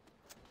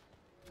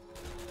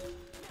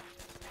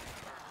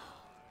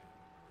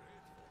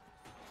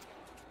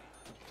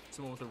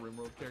 Someone with a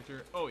RimWorld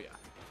character? Oh yeah.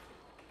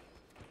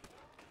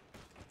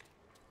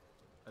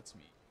 That's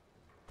me.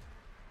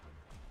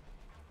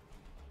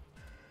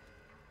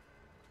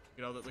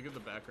 You know, look at the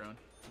background.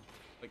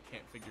 Like,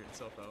 can't figure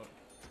itself out.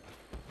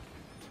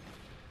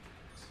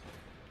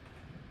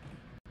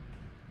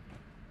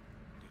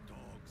 The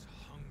dogs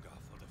hunger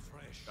for the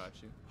fresh.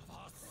 Got you. Of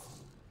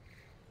us.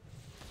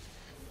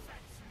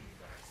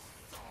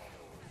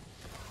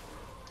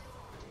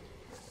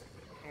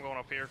 I'm going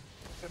up here.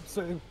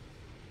 Same.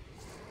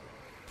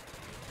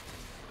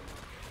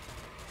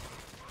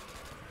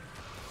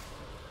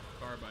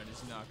 Carbine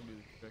is not gonna do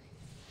the trick.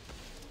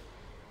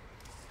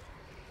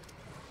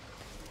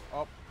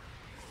 Up.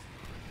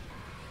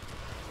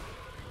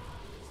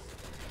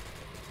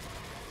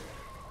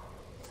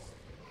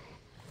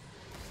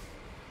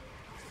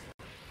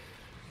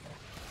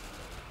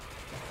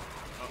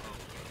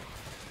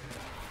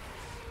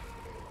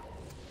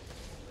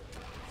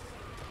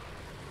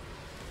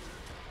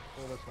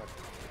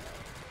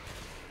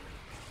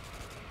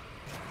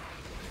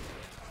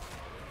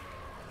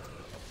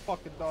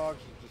 fucking dogs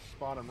is just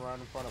spawning right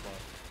in front of us.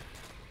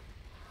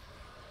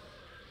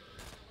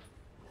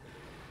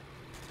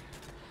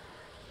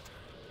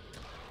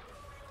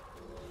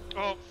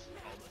 Oh,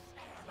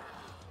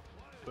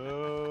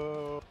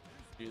 Boo.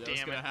 Dude, that was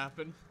damn gonna it.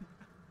 happen.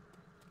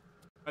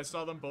 I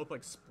saw them both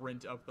like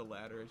sprint up the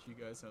ladder as you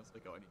guys, and I was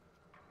like, oh, I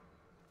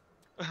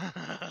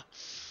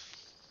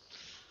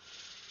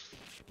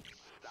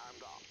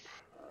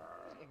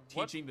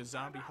need teaching the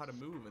zombie how to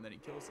move, and then he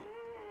kills it.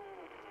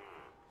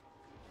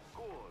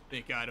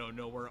 Think I don't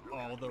know where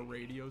all the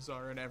radios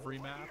are in every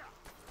map? Get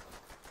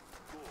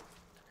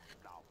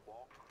up!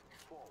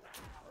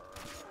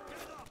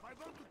 I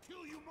want to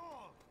kill you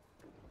more!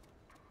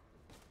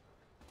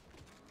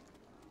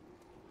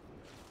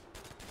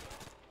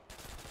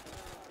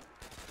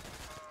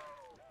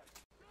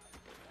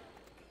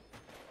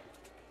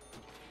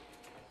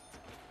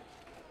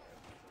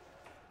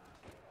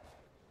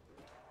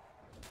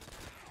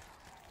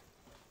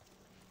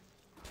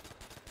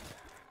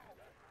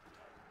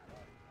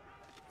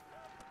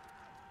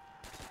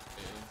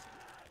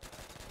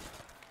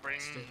 bring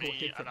Still me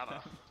looking for another.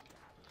 them.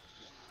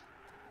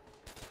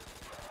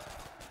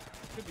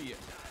 Could be it.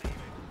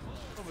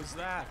 What was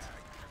that?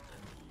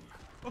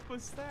 What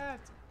was that?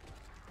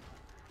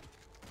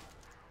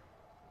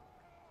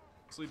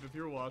 Sleep, if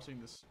you're watching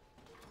this,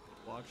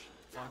 watch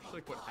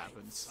like what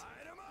happens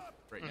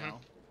right now.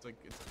 It's like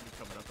it's gonna be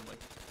coming up in like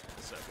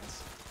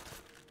seconds.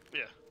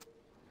 Yeah.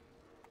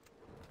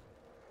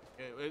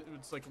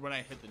 It's like when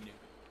I hit the new.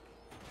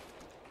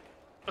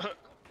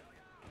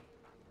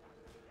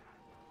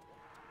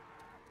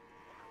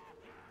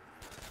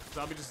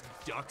 Zombie just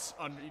ducks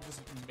under, he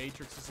just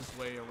matrixes his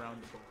way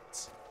around the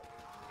bullets.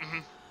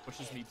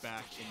 Pushes me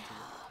back into it.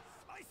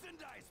 Slice and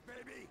dice,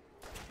 baby!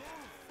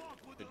 Don't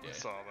fuck with Good the day.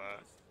 Saw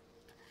that.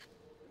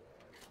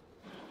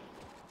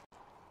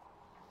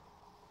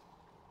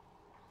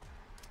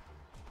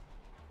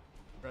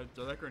 Brad,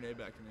 throw that grenade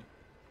back to me.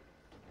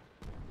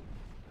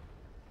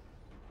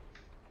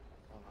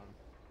 Hold on.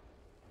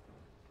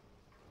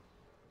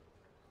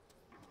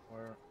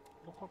 Where?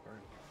 Oh, okay.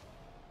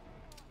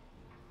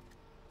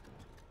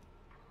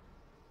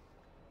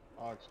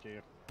 Oh, it's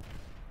Steve.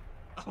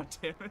 Oh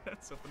damn it,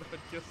 that's something that would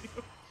kill you.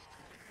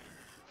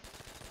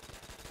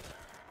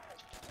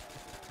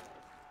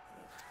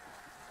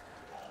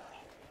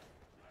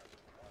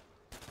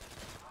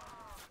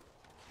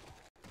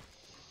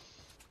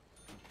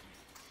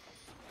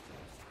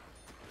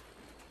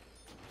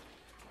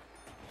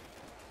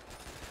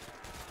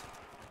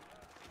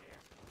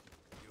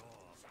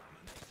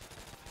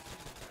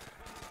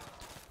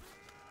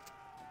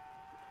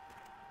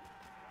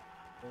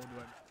 What do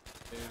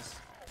I is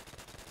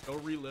go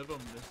relive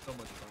them, they're so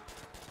much fun.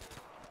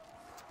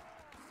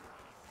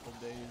 Old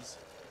days,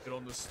 good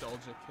old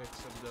nostalgia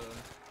kicks of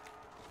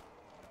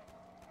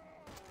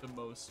the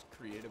most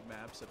creative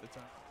maps at the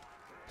time.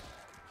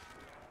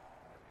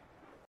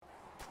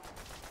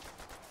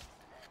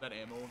 That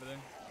ammo over there?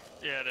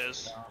 Yeah, it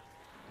is.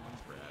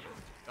 Grab it.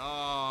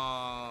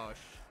 Oh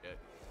shit.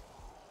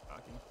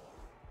 Talking.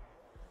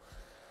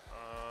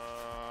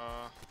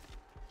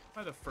 Am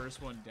I the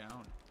first one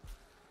down?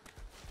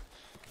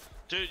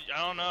 Dude,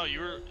 I don't know. You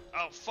were.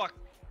 Oh fuck.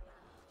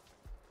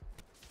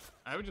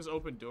 I would just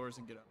open doors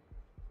and get up.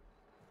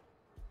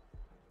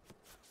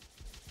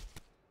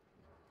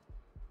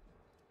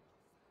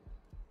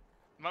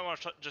 You might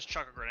want to just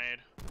chuck a grenade.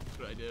 That's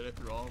what I did. I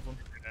threw all of them.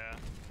 Yeah.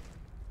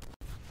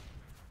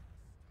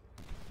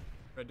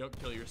 Fred, don't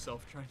kill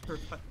yourself trying to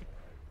revive me.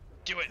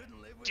 Do it.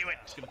 Do it.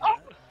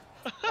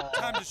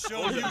 Time to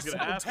show What you was some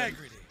gonna happen?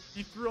 integrity.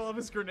 He threw all of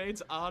his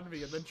grenades on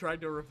me and then tried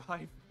to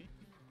revive me.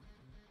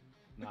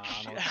 Nah,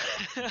 I don't.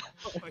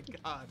 Oh my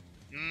god.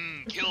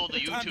 Kill the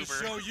Time to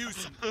YouTuber. show you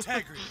some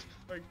integrity.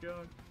 Oh my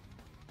god.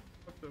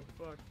 What the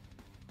fuck?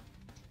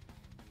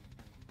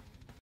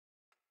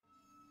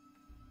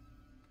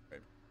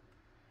 Okay.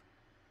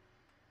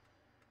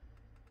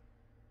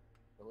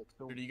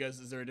 Or do you guys,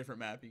 is there a different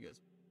map you guys?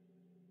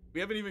 We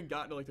haven't even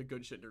gotten to like the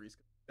good shit to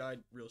reskin. Died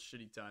real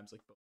shitty times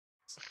like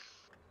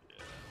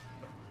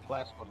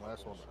Last one.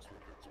 last one.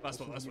 This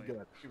is gonna be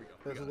good. Here we go.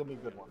 This is gonna be a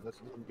good one. This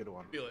is gonna be a good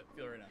one. Feel it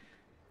right now.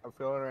 I'm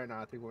feeling it right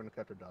now. I think we're gonna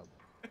catch a dub.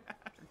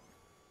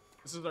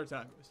 This is our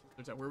time. This is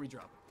our time. Where are we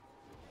dropping?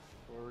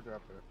 Where we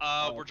dropping it?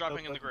 We're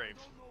dropping in the grave.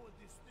 I don't know what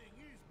this thing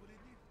is, but it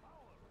needs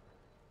power.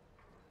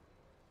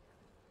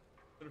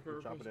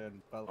 We're dropping it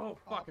in. Oh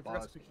fuck! I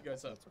forgot to pick you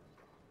guys up.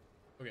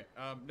 Okay.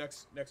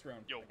 Next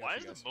round. Yo, I got why you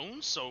is guys. the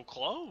moon so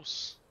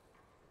close?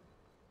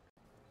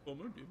 Full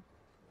moon, dude?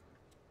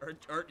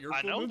 Aren't your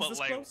I full know, moons but this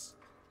like, close?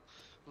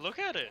 look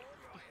at it.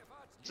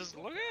 Just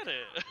look at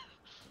it.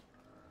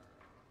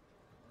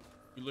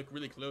 You look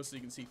really close so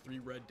you can see 3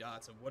 red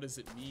dots, and what does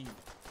it mean?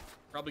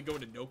 Probably go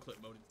into no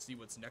clip mode and see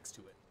what's next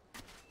to it.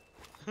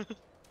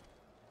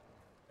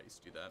 I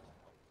used to do that.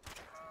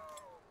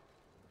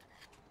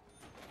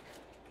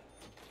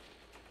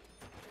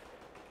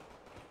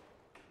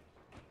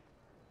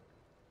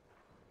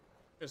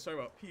 Let's talk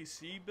about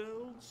PC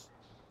builds.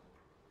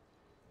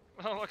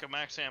 Oh, look at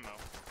max ammo.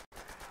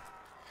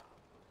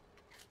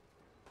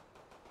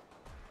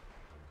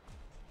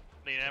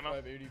 Need ammo?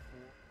 584.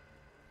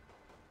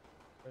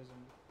 Present.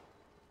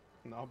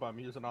 No, but I'm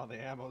using all the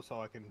ammo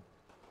so I can.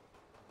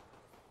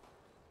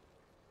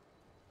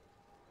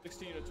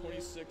 16 to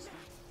 2060.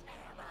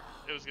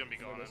 It was gonna be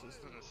gone in a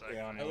second.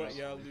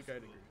 Yeah, Luke, I'd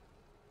agree.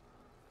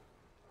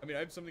 I mean, I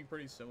have something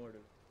pretty similar to.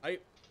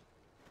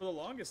 For the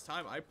longest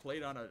time, I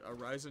played on a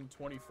Ryzen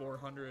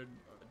 2400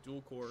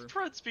 dual core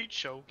Predz be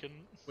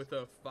choking. with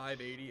a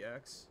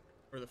 580X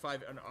or an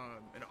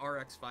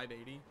RX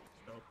 580.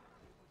 So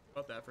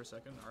about that for a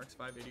second. RX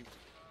 580.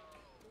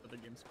 Other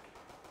games.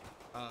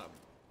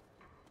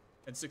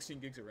 And 16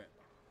 gigs of RAM.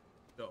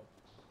 So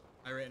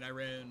I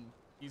ran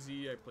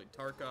Easy. I played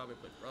Tarkov. I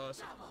played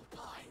Rust.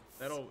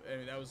 That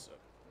was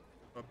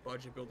a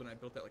budget build, and I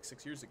built that like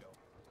 6 years ago.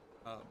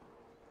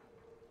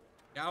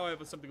 Now I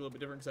have something a little bit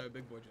different because I have a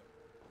big budget.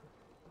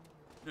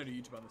 I do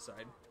YouTube on the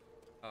side.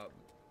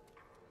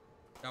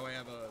 Now I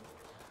have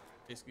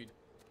basically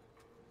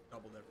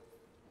doubled everything.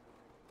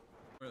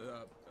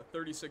 A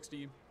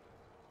 3060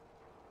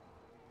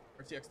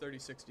 RTX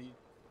 3060,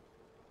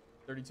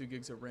 32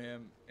 gigs of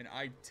RAM, an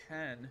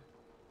i10.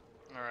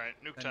 All right,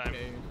 nuke 10K,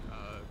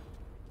 time.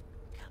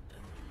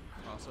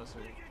 Processor,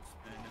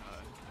 and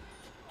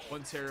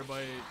 1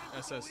 terabyte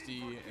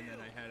SSD, and then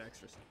I had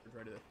extra storage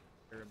right at a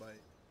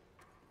terabyte.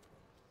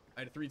 I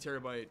had a 3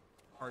 terabyte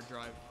hard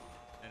drive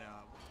and a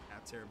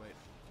half terabyte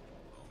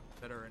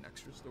that are in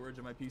extra storage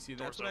on my PC.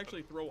 That's what I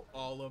actually throw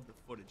all of the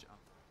footage out.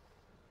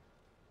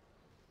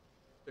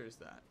 There's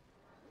that.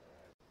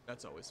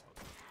 That's always fun.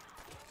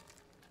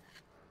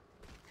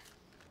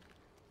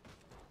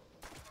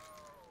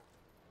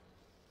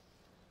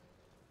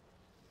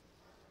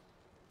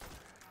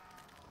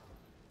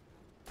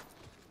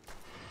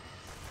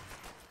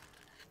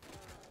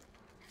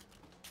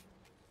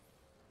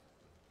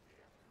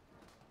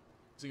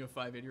 Using a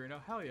 580 right now,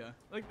 hell yeah!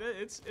 Like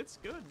it's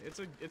good.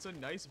 It's a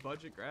nice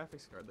budget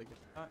graphics card. Like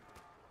it's not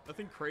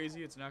nothing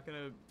crazy. It's not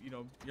gonna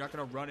you're not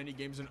gonna run any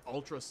games in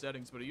ultra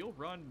settings, but you'll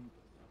run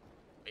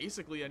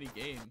basically any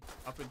game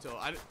up until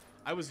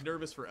I was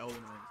nervous for Elden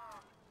Ring.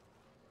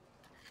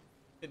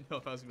 Didn't know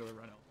if I was gonna be able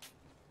to run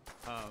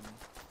Elden.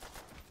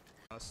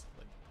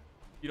 Like,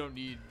 you don't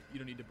need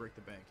to break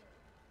the bank.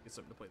 Get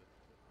something to play.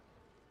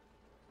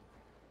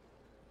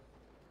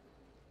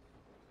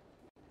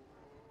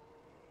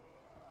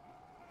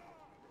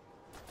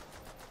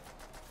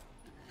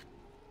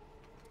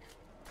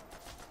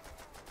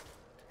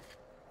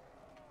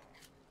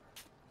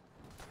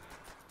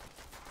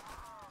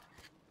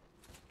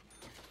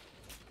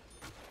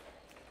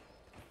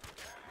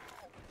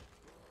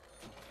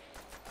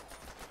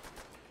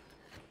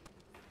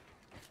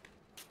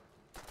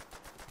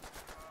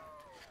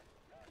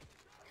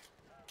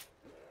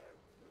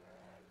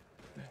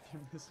 You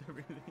missed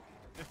everything.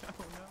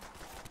 Oh no.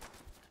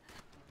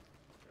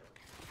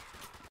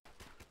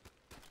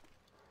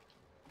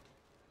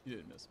 You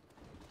didn't miss.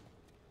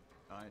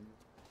 9.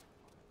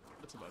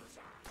 That's about it.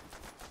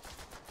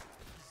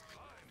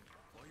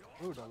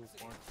 Ooh, double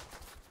point.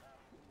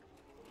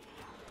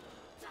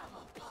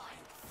 Double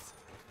points.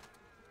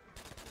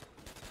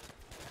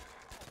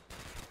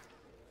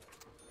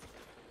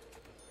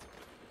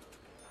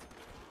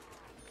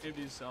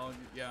 AMD's solid,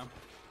 yeah.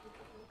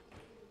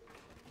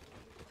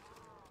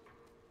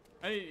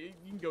 You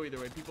can go either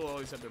way. People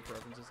always have their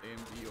preferences,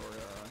 AMD or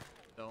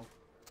Intel.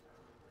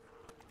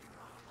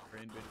 Or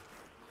NVIDIA.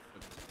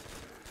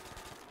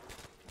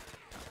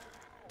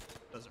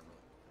 Doesn't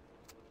really.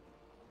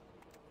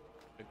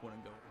 Pick one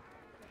and go.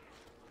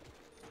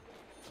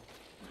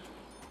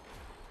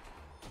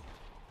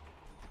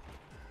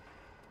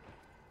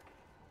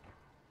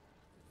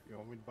 You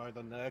want me to buy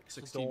the next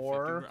 1650.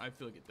 door? I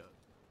feel like it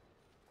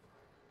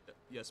does.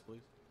 Yes,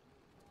 please.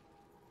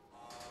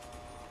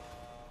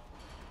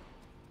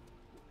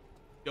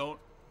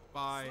 Don't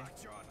buy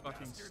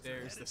fucking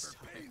stairs this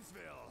time.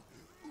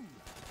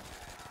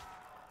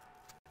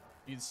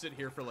 You can sit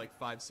here for like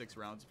 5-6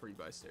 rounds before you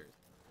buy stairs.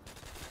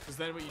 Because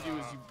then what you do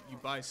is you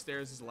buy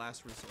stairs as a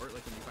last resort,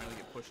 like when you finally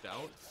get pushed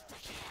out.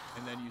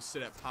 And then you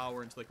sit at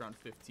power until like around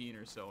 15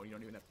 or so, and you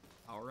don't even have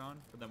power on.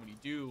 But then when you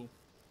do,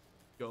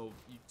 you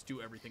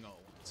do everything all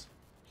at once.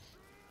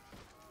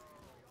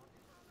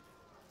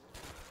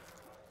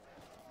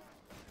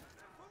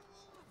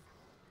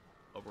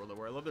 Love World of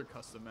War. I love their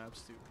custom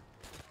maps too.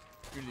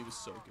 Unity was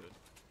so good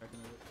back in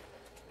the day.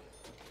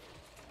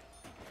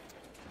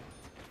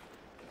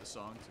 The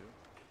song too.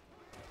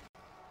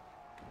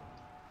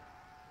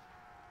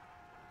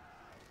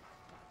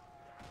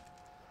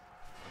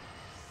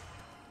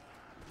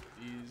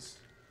 These,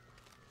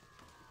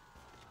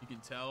 you can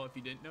tell, if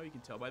you didn't know, you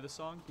can tell by the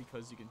song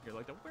because you can hear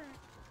like that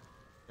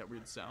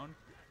weird sound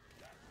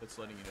that's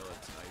letting you know that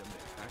it's an item to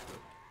attack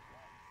with.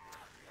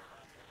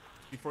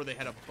 Before they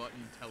had a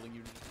button telling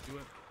you to do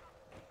it.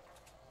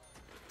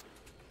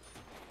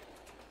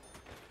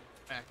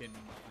 Back in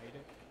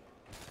Might.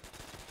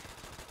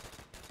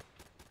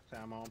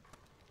 Ammo.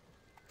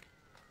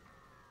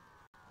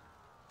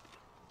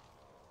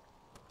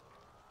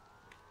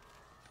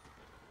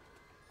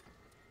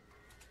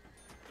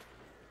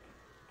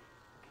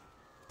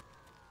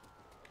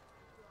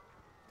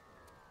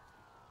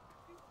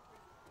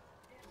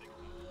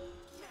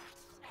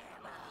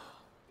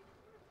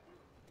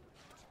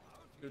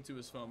 BO2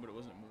 was fun, but it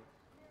wasn't more.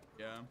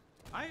 Yeah,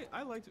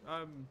 I liked.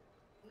 I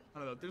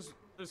don't know.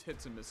 There's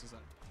hits and misses on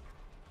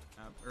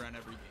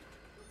every game.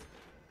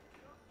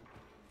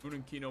 Moon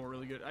and Kino were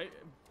really good.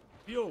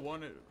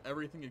 BO1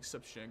 everything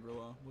except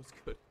Shangri-La was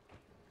good.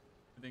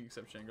 Everything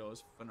except Shangri-La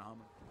was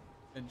phenomenal.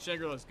 And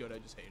Shangri-La's good. I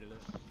just hated it.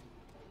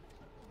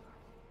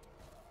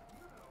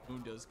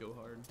 Moon does go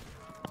hard.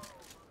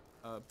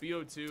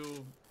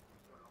 BO2.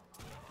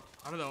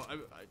 I don't know.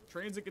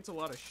 Transit gets a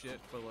lot of shit,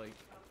 but like,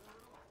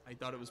 I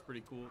thought it was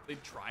pretty cool. They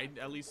tried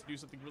at least to do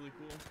something really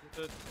cool with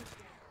it.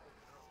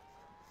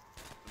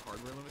 The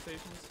hardware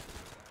limitations.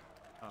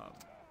 Nah.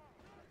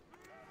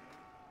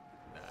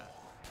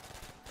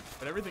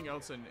 But everything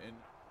else in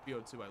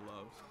BO2 I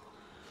loved.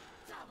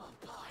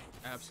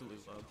 Absolutely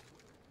loved.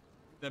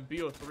 Then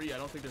BO3, I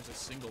don't think there's a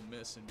single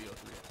miss in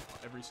BO3.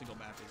 Every single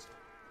map is.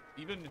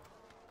 Even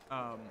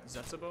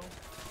Zetsubo,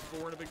 people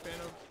weren't a big fan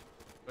of.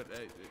 But I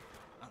don't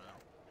know.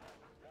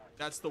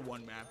 That's the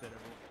one map that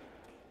everyone.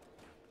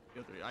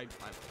 BO3, I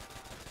like.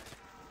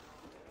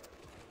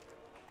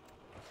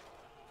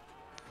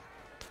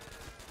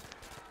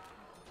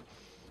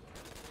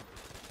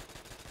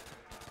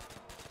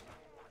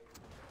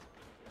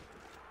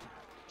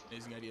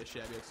 Amazing idea,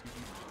 shabby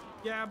execution.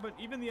 Yeah, but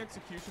even the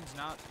execution's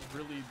not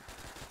really.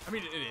 I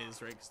mean, it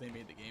is, right? Because they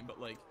made the game, but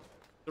like,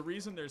 the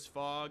reason there's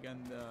fog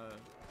and the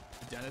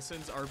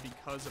denizens are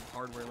because of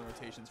hardware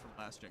limitations from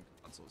last gen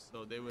consoles.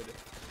 So they would,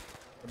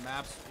 the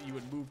maps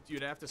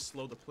you'd have to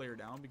slow the player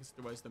down because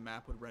otherwise the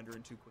map would render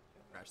in too quick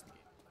and crash the game.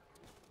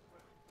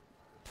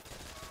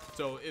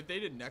 So if they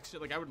did next gen,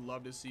 like I would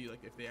love to see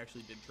like if they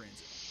actually did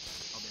transit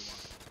how they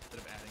want instead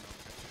of adding on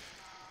textures.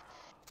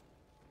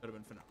 That'd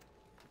have been phenomenal.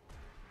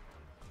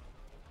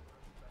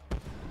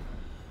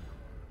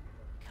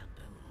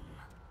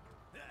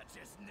 That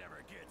just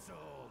never gets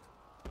old.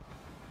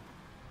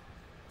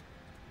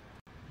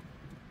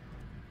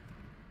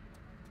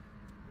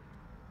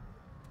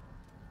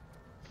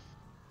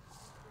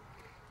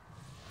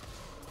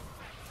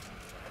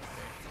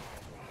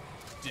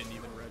 Didn't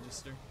even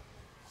register.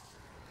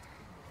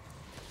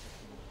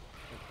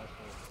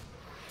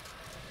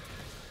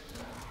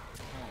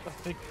 I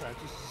think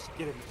Predz is just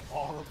getting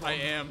all of them. I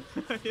am.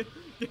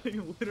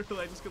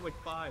 Literally, I just get like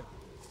 5.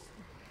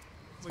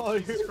 It's like, Oh,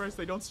 Jesus Christ,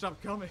 they don't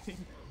stop coming.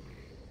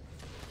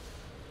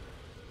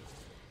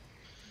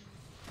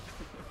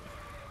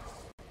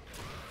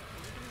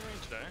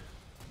 Today.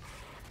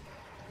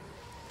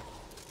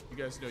 You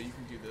guys know you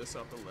can do this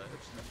off the ledge.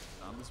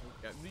 And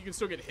then, you can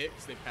still get hit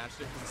because they patched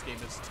it because this game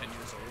is 10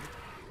 years old.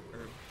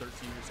 Or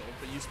 13 years old.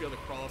 But you used to be able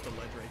to crawl off the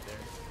ledge right there.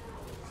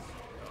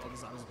 All the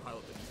zombies pile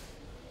up in you.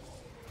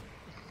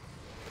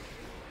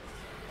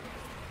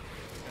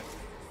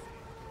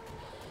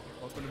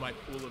 Welcome to my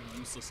pool of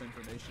useless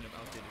information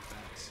about outdated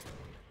facts.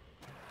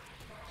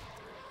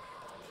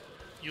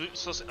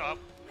 Useless up.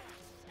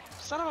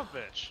 Son of a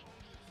bitch.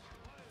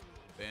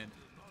 Banned.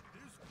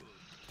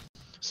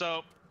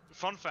 So,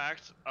 fun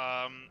fact,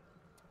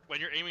 when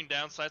you're aiming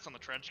down sights on the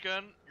trench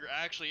gun, you're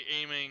actually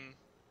aiming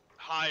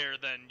higher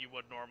than you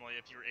would normally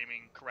if you were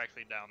aiming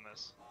correctly down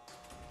this.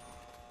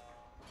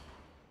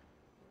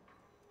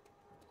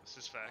 This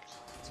is fact.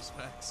 This is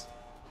facts.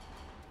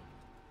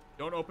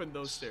 Don't open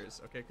those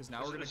stairs, okay? Because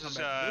now we're gonna come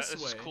back this way.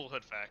 This is cool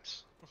hood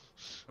facts.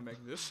 Come back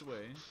this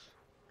way.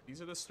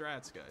 These are the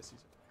strats, guys.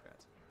 These are the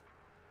strats.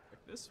 Back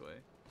this way.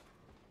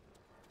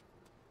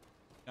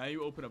 Now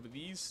you open up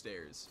these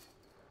stairs.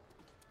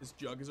 This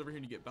jug is over here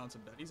and you get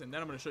bouncing betties. And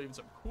then I'm gonna show you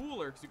something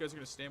cooler because you guys are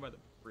gonna stand by the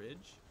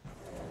bridge.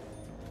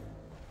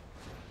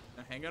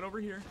 Now hang out over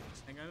here.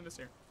 Just hang out in this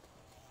area.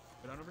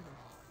 Get on over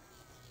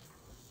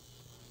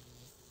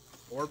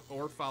here.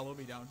 Or follow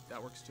me down.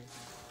 That works too.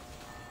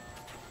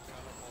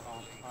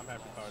 I'm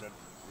happy about it.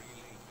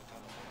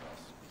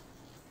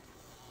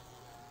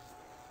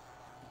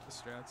 The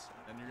strats.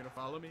 And then you're gonna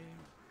follow me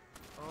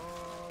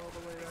all the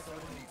way back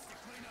over here.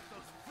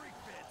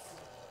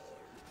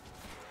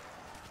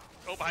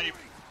 Oh, behind you.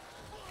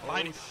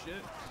 Behind you. Oh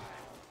shit.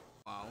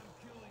 Wow.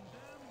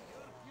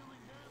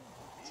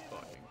 It's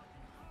fucking.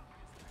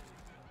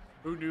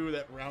 Who knew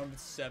that round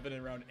 7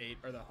 and round 8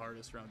 are the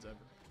hardest rounds ever?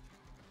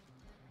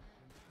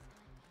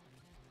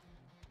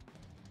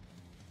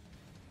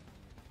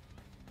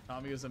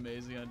 Tommy was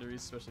amazing on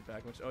Dori's especially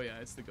pack much. Oh yeah,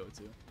 it's the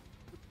go-to.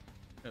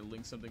 Gonna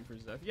link something for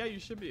Zeph. Yeah, you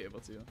should be able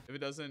to. If it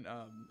doesn't,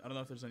 I don't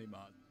know if there's any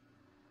mod.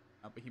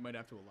 But he might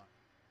have to allow.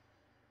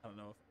 I don't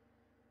know if.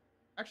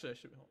 Actually, I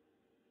should be home.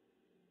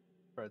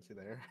 Predz, you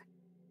there?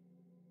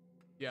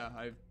 Yeah,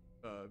 I've.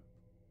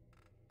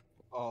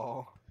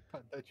 Oh, I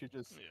thought you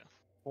just. Yeah.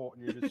 Fought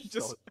and you're just,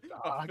 just so a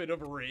dark. fit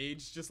of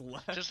rage, just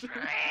left. Just. I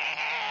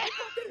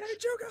fucking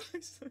hate you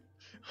guys.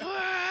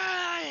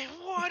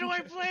 Why do I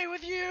play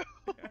with you?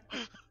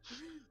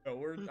 No,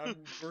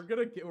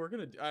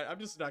 I'm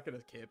just not gonna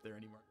camp there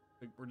anymore.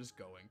 We're just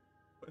going.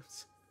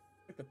 It's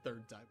like the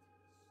 3rd time.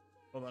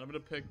 Hold on, I'm gonna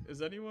pick.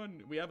 Is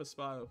anyone? We have a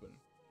spot open.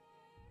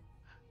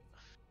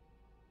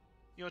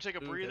 You want to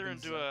take a breather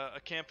and do a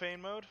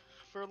campaign mode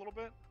for a little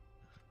bit?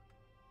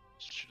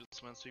 Shoot at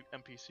some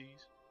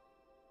NPCs.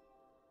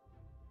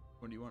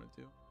 When do you want it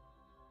to?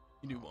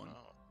 You do one. No.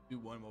 Do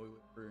one while we wait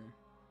for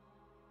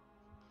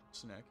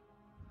snack.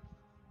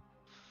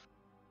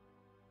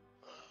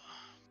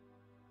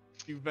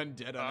 Do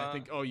Vendetta. And I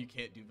think. Oh, you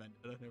can't do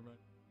Vendetta. Never mind.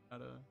 Not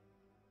a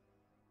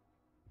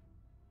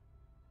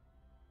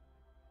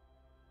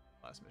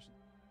last mission.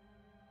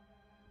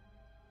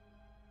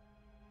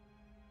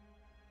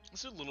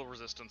 Let's do Little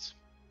Resistance.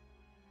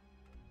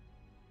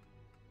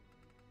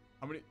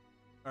 How many?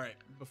 All right.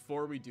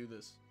 Before we do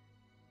this,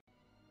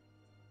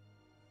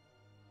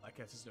 Black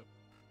Cats is no.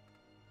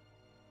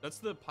 That's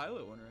the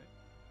pilot one, right?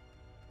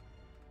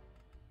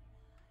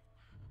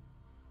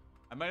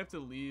 I might have to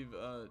leave.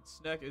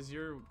 Snack, is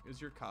your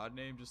COD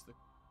name just the?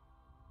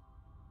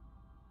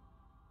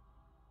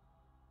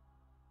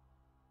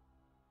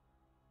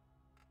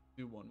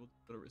 Do one. We'll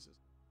go to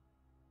resist.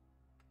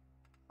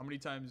 How many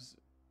times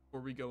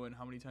before we go in?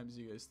 How many times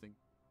do you guys think?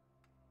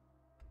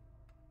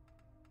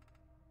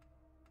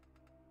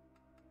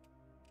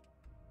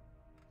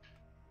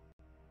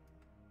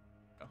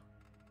 Oh.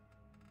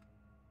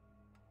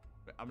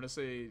 I'm gonna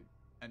say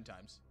 10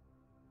 times.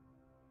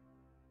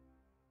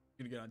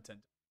 I'm gonna get on 10.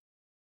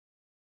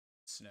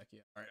 Snack, yeah.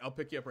 All right, I'll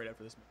pick you up right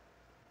after this. Go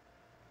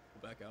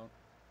back out.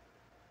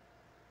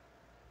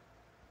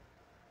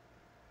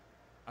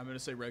 I'm gonna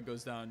say red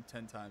goes down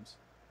 10 times.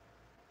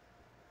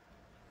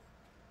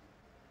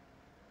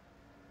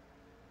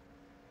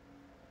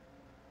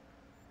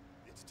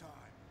 It's time.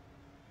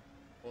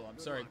 Well, I'm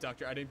sorry,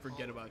 Doctor. I didn't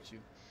forget about you.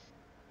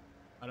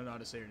 I don't know how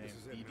to say your name. This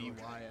is it,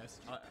 EDYS.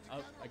 I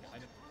Through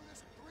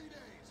this in 3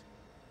 days.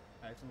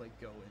 have to like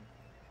go in.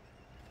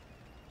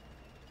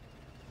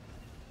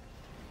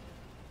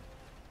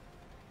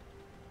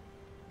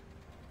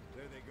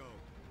 There they go.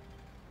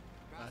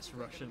 Fast Bastards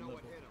Russian know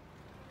what level. hit 'em.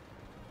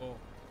 Oh,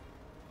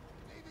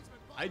 Navy's been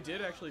I bombing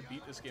did around actually the beat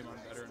island this for game 2 on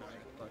days better than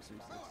straight. Xbox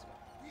Series Miller, 6.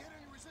 we hit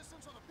any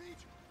resistance on the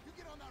beach, you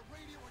get on that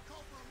radio and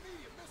call for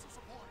immediate missile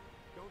support.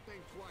 Don't think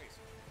twice.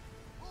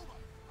 Booba,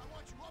 I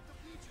want you up the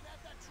beach and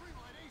at that tree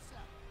line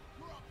ASAP.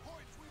 You're on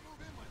point as we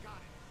move inland.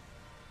 Got it.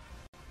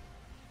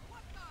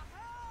 What the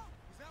hell?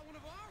 Is that one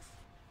of ours?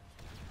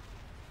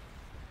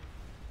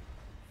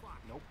 Fuck.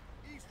 Nope.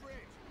 East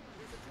Ridge.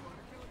 There's a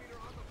 200-kilometer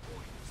on the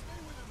point. Stay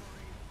with him,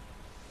 Marine.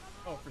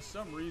 Oh, for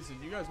some reason,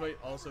 you guys might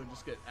also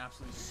just get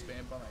absolutely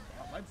spammed by my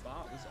bot. My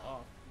bot was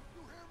off.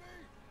 You hear me?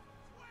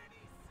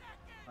 20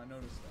 seconds. I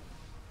noticed that.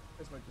 You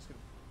guys might just get.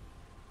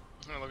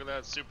 Oh, look at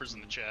that. Super's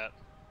in the chat.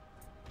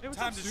 Hey, what's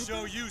Time up, to Super?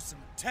 show you some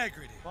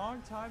integrity.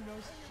 Long time no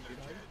see. We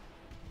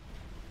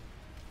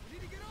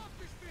need to get off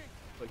this thing.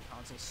 Play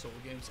console soul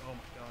games. Oh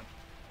my god.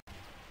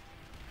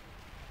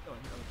 Oh, no.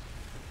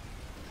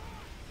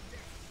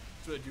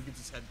 So that dude gets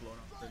his head blown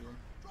off. Drive the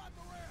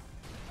ramp.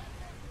 That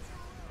tank can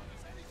zero in on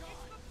us anytime.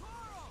 It's the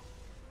Coral.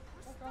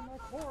 Look on my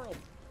coral.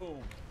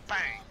 Boom.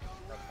 Bang!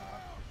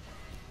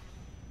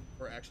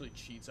 Or actually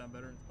cheats on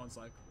better. One's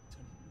like.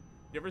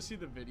 You ever see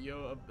the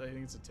video of, I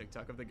think it's a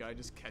TikTok of the guy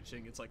just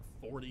catching, it's like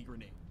 40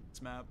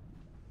 grenades map?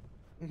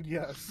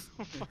 Yes.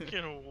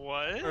 Fucking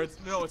what? Or it's,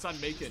 no, it's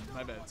on Macon.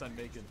 My bad, it's on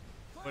Macon.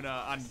 When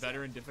on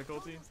veteran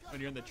difficulty,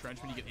 when you're in the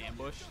trench, when you get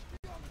ambushed,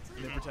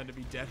 and they pretend to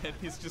be dead, and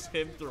it's just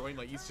him throwing,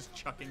 like, he's just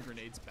chucking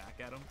grenades back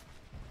at him.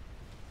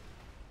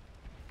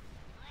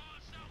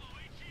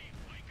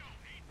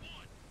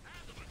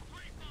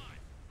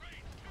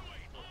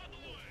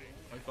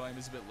 My volume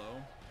is a bit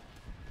low.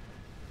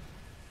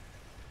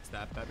 Is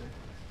that better?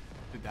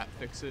 Did that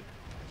fix it?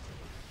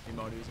 The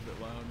audio is a bit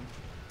loud.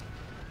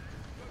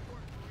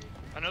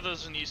 I know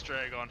there's an Easter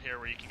egg on here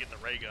where you can get the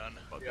ray gun.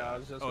 Yeah, I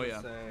was just Oh gonna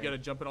yeah, say. you gotta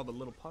jump in all the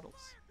little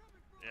puddles.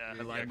 Yeah.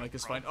 The you line gotta mic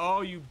is run. fine.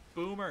 Oh, you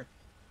boomer!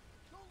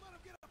 Don't let him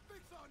get a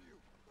fix on you.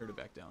 Turn it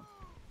back down.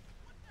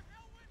 What the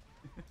hell went?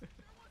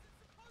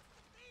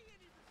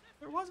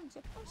 There wasn't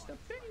supposed to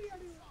be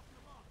any.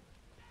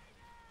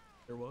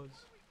 There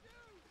was.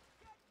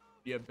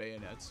 You have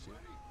bayonets too.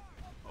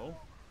 Oh.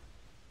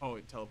 Oh,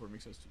 wait, teleport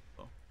makes sense too.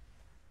 Oh.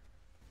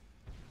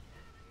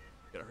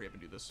 Gotta hurry up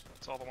and do this.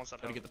 It's all the ones that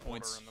Gotta have get the water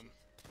points. in them.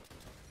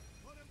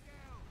 Put him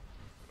down.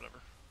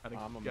 Whatever.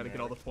 Gotta get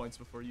all the points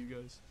before you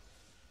guys.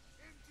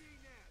 MG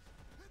net.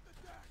 Hit the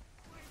deck.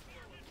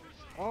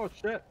 Oh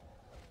shit.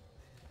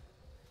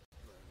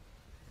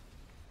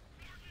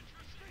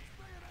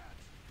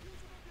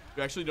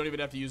 You actually don't even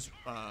have to use. Pick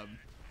it up.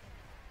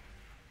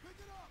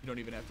 You don't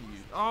even have to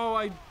use.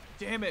 Oh,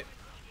 damn it!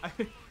 I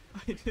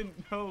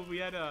didn't know we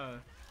had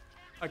a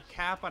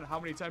cap on how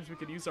many times we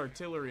could use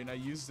artillery, and I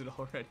used it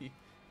already.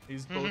 I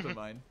used both of mine.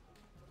 We're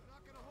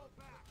not gonna hold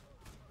back.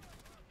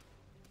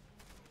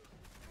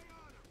 Hang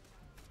on him.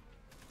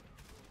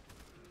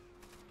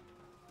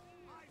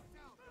 Eyes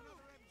south.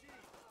 Another MG.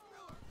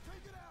 Miller,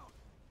 take it out.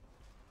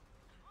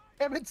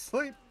 Damn it,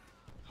 sleep.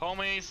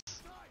 Homies,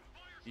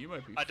 You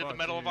might be. I did the fucked,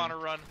 Medal of dude. Honor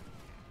run.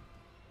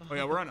 Oh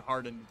yeah, we're on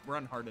hardened. We're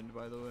on hardened,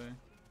 by the way.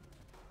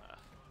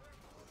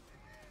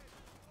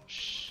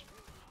 Shh.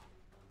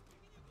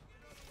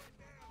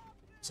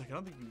 It's like I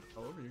don't think you can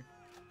fall over here.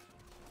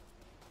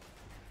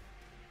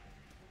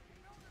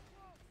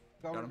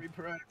 Gotta him. be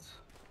Predz.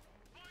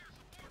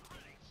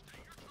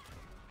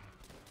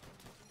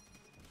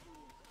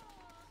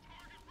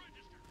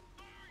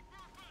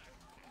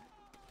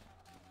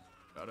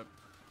 about it.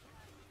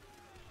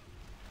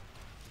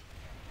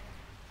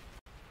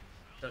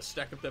 Gotta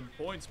stack up them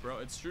points, bro.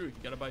 It's true. You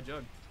gotta buy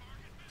Jug.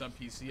 It's on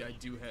PC. I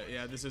do have.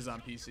 Yeah, this is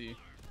on PC.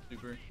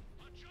 Super.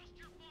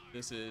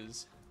 This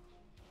is.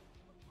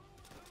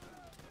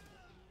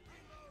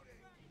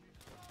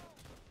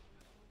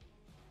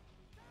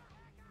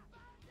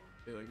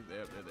 They like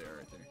there they are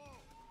right there.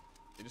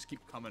 They just keep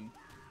coming.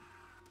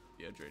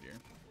 The edge right here.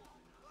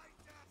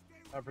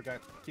 I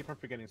forgot. Keep on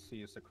forgetting to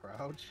use the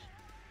crouch.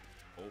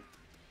 Oh.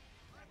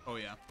 Oh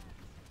yeah.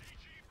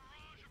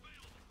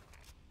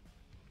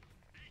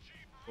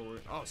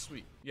 Oh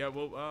sweet. Yeah,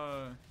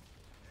 well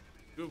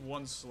you have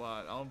one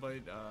slot. I'll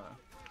invite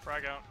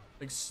Frag out.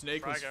 like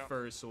Snake Frag was out.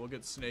 first, so we'll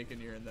get Snake in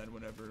here, and then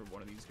whenever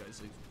one of these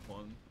guys leaves with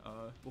one,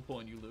 we'll pull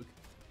in you, Luke.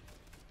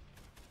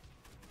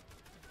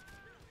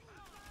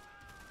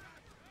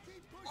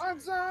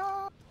 What's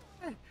up?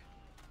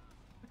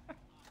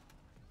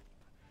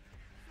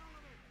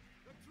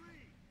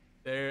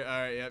 There,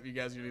 alright, yep, you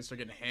guys are gonna start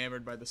getting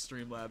hammered by the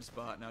Streamlabs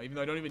bot now, even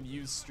though I don't even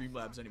use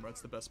Streamlabs anymore.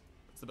 That's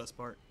the best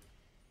part.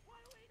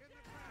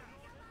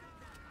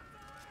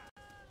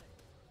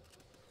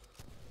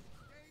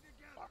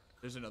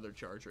 There's another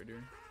charge right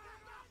here.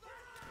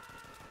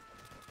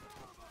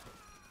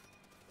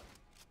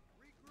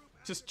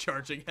 Just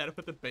charging at him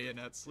with the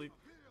bayonet sleep.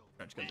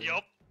 Trench gun.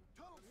 Yup.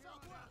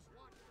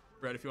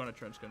 Brad, if you want a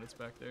trench gun, it's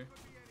back there.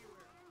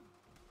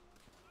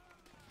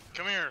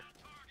 Come here.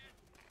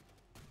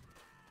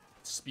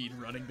 Speed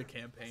running the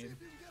campaign.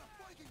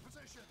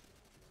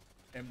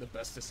 I'm the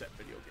bestest at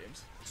video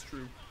games. It's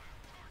true.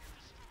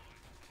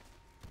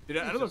 Dude,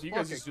 I don't know if you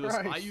guys used to do this.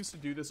 I used to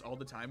do this all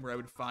the time where I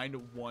would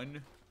find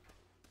one.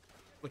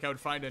 Like, I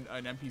would find an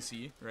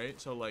NPC, right?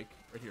 So, like,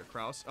 right here,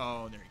 Kraus.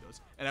 Oh, and there he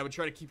goes. And I would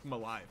try to keep him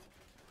alive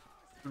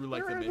through,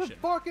 like, the mission.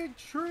 Fucking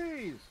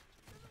trees!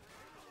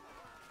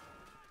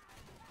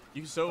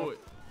 So,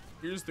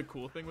 here's the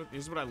cool thing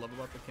here's what I love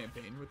about the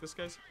campaign with this,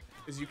 guys.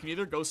 Is you can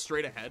either go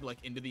straight ahead, like,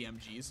 into the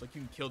MGs. Like, you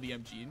can kill the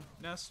MG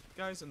nest,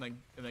 guys, and then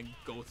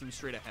go through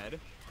straight ahead.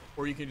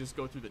 Or you can just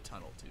go through the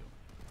tunnel, too.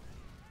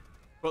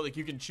 But, like,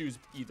 you can choose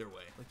either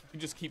way. Like, you can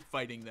just keep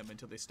fighting them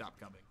until they stop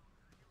coming.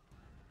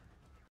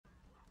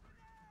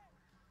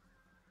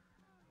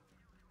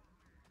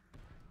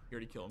 He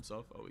already killed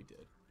himself? Oh, he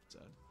did.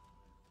 Sad.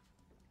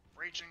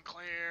 Reach and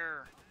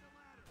clear.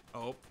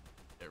 Oh,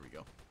 there we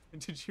go.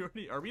 Did you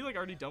already? Are we like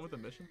already done with the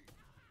mission?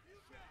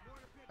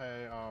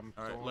 Hey, All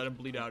right, let him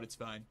bleed out. It's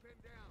fine.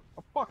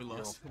 Oh, fuck We you.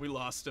 lost. We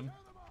lost him.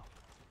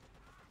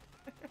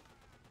 I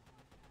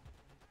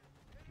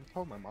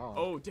told my mom.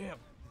 Oh damn.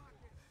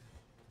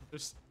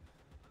 There's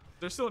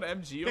still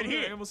an MG over Then there.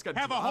 here, I almost got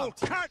have a whole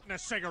dropped. carton of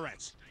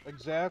cigarettes.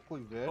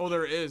 Exactly, bitch. Oh,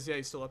 there is. Yeah,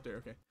 he's still up there.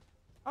 Okay.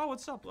 Oh,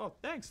 what's up? Oh,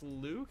 thanks,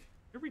 Luke.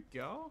 Here we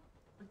go.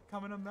 You're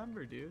becoming a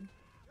member, dude.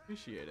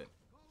 Appreciate it.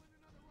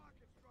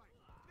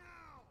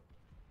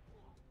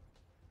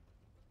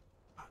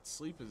 God,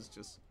 sleep is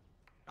just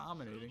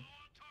dominating.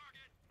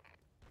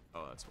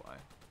 Oh, that's why.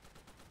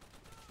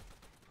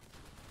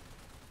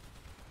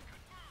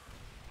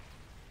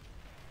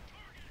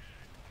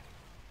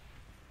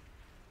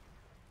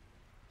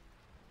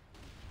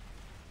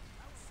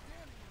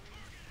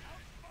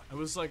 I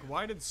was like,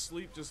 why did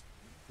sleep just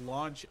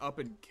launch up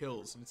and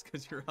kills? And it's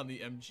because you're on the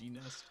MG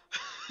nest.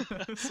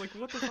 It's like,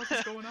 what the fuck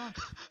is going on?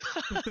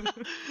 Like,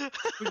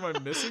 am I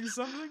missing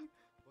something?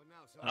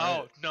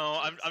 Oh no,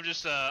 I'm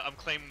just I'm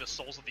claiming the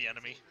souls of the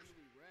enemy.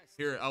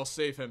 Here, I'll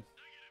save him.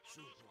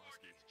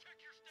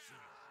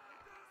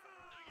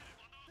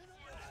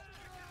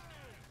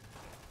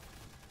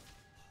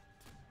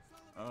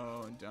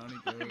 Oh, and down he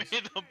I goes.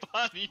 made the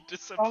body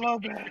disappear.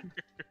 Sullivan!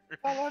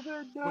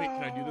 Sullivan, no! Wait,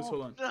 can I do this?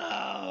 Hold on.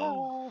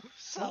 No,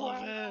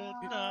 Sullivan,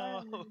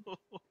 no.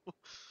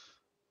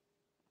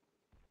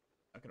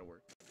 Not gonna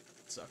work.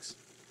 It sucks.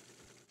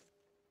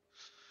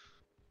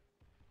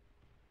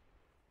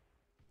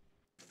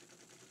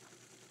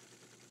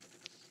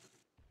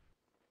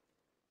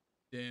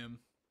 Damn.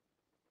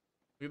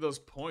 Look at those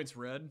points,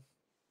 Red.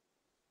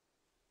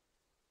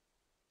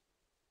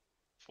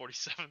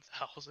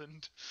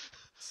 47,000.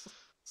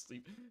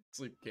 Sleep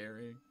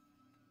carrying.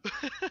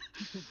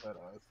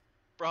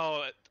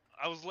 Bro,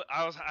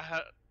 I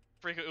had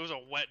freaking. It was a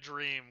wet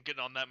dream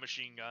getting on that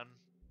machine gun.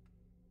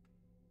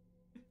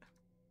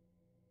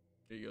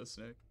 Here you go,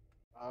 Snake.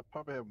 I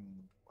probably have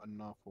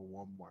enough for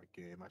one more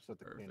game. I just have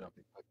to clean up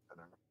the quick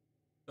center.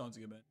 Sounds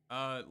good,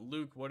 man.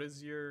 Luke, what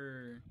is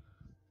your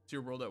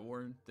World at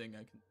War thing? I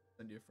can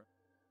send you a friend.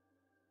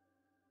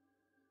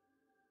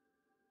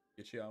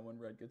 Get you on when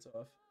Red gets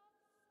off.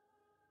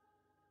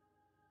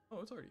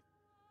 Oh, it's already.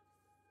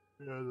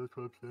 Yeah, that's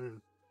what I'm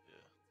saying. Yeah.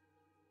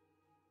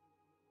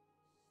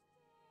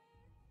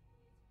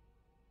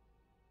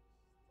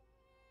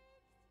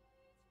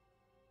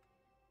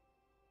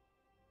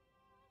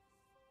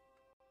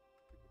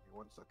 Give me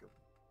 1 second.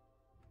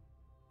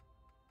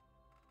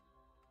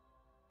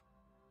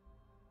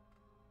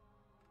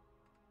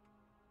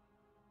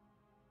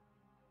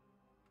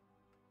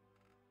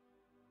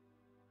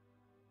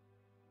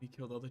 He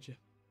killed all the gym.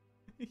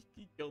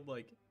 He killed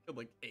like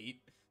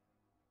 8.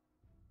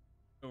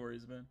 No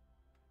worries, man.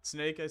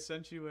 Snake, I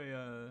sent you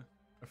a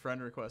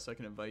friend request. I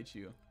can invite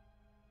you.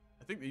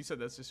 I think you said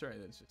that's just right.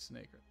 That's just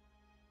Snake, right?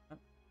 Huh?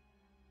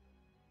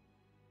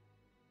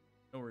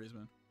 No worries,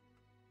 man.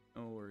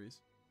 No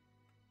worries.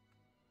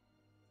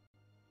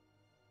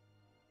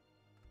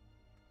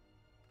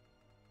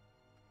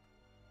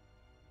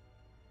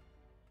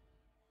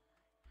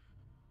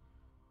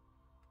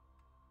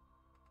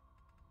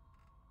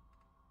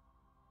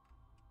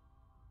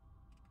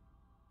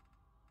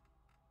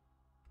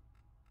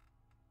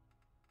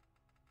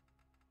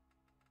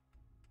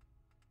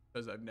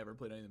 Because I've never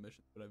played any of the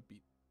missions, but I've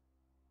beat.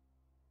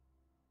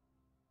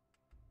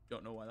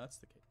 Don't know why that's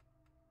the case.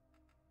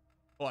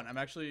 Hold on,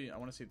 I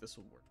want to see if this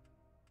will work.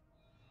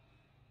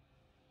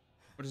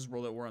 We'll just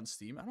roll that war on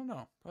Steam. I don't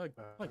know, probably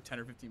like 10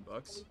 or 15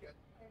 bucks.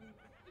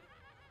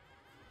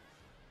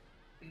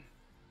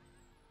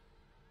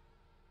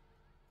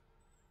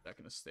 That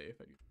gonna stay if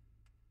I do.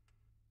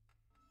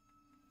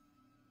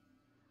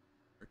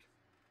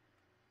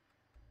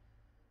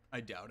 I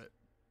doubt it.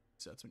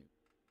 So that's when you.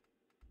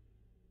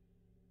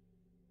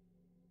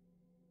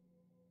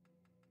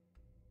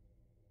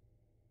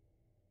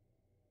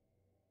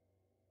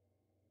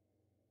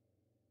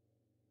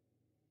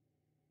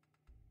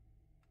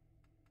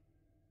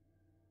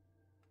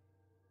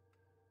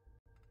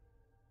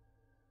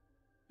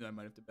 I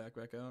might have to back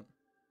out.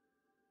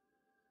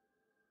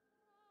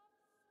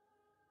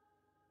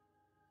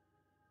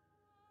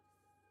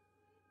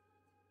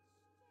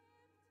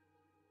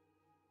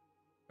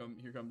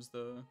 Here comes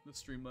the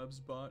Streamlabs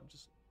bot,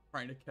 just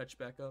trying to catch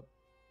back up.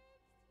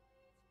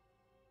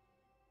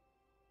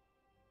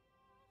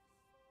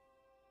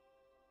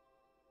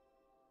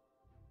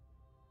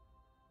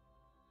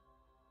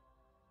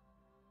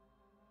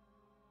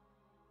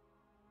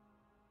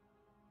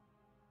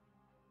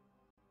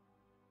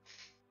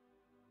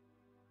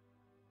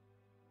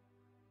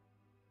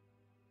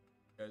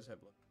 You guys have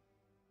luck.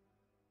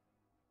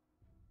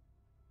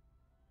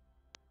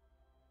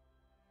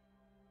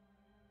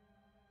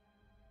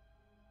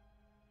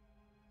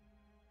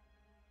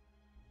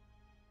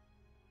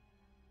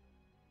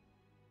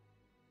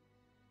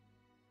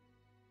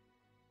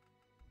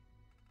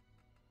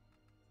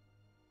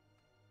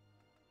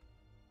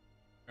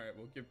 All right,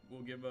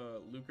 we'll give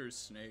Luker's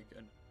Snake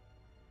and.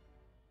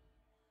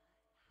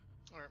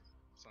 All right,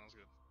 sounds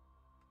good.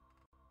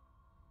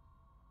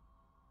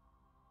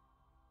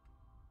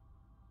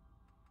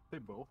 They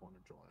both want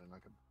to join, and I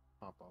can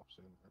hop off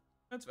soon.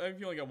 That's. I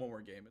only got one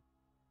more game.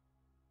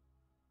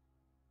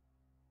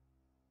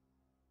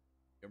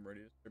 I'm ready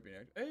to start being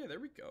active. Hey,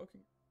 there we go.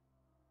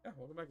 Yeah,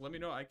 welcome back. Let me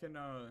know. I can.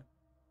 I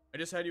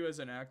just had you as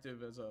an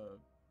active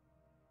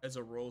as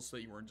a role so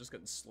that you weren't just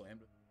getting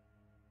slammed.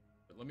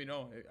 But let me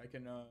know. I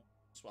can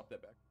swap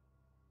that back.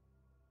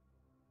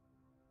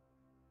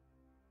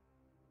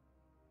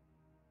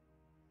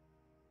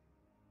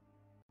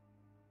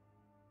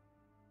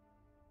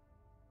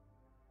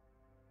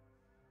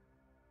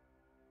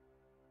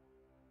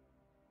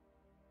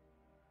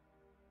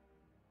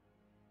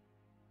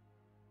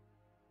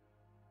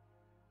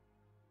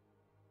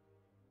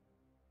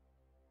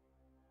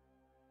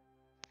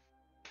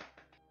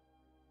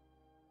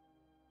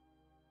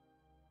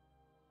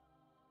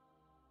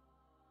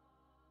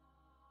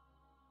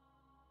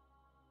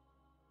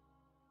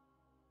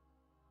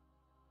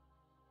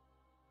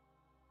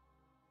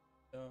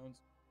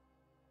 Downs.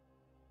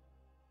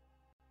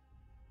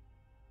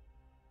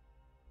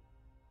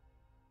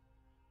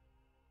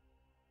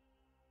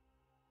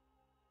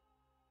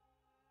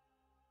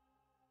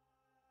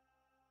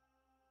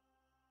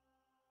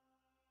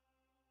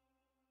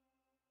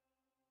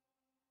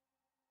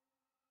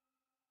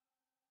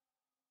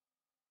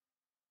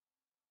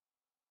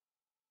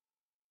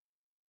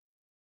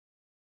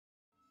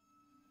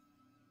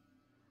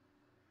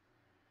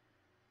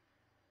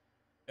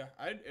 Yeah,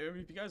 I mean,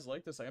 if you guys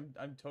like this,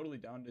 I'm totally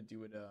down to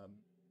do it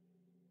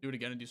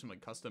again and do some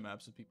like custom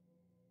maps with people.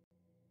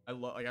 I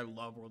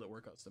love World at War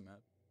custom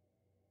maps.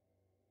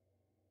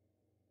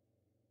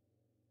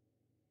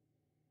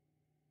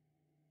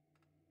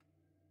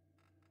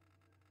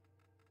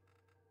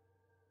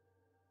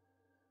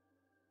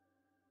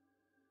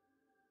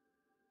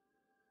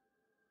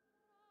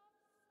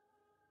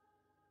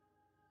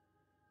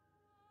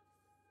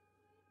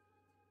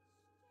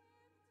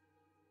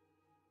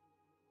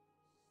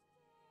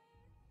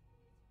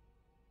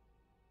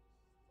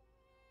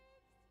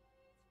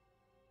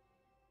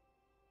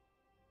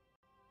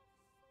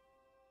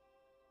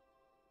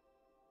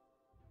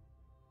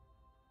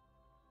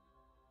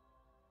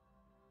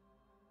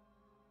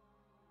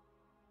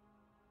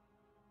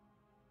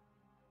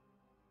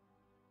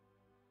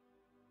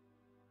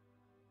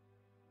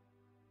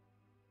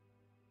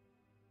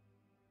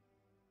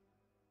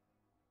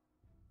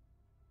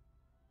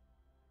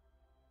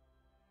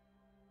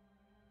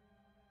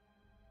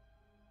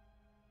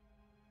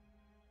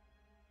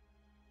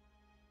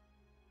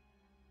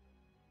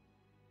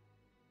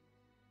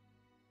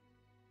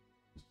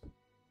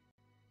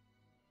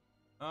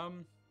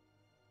 All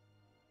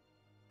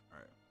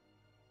right.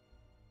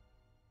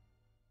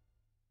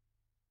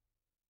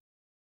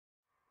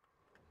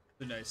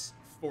 A nice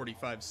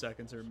 45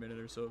 seconds or a minute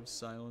or so of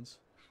silence.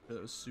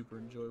 That was super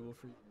enjoyable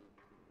for you.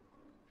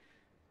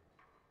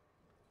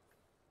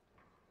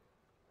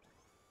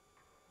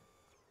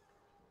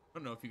 I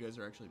don't know if you guys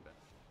are actually back.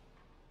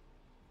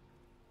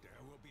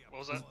 What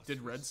was that?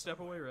 Did Red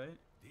step away, right?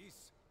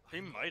 He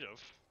might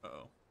have.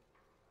 Uh-oh.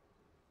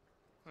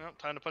 Well,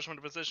 time to push him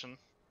into position.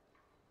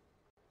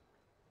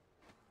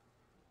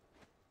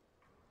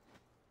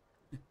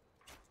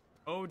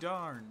 Oh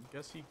darn,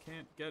 guess he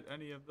can't get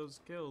any of those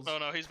kills. Oh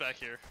no, he's back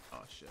here.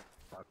 Oh shit.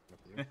 Fuck with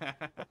you.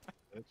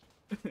 Bitch.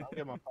 I'll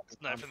get my fucking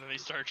Knife, and then he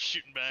starts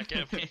shooting back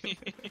at me.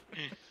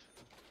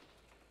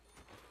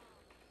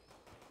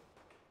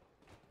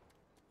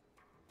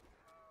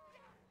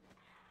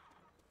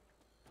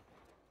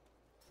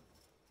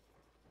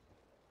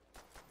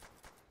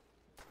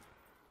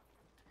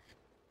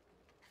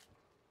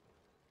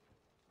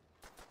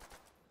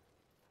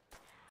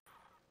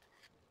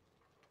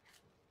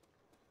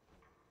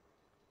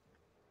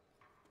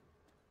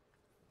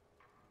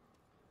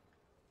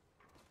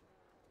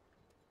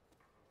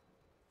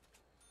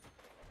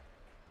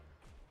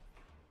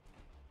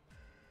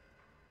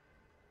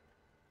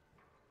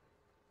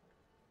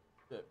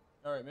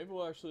 All right, maybe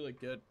we'll actually like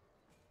get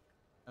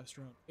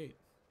Astronaut 8.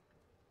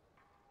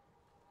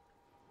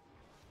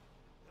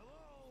 Hello?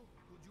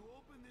 Could you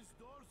open this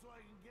door so I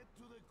can get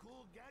to the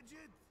cool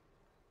gadget?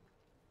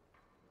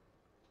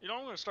 You know what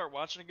I'm gonna start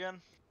watching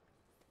again?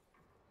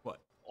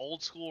 What?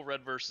 Old school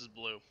Red versus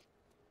Blue.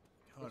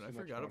 God, I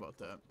forgot about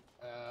that.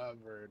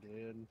 Ever,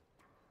 dude.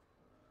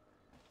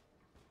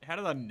 I had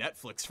it on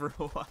Netflix for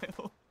a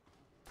while.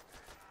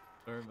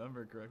 If I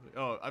remember correctly.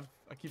 Oh, I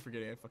keep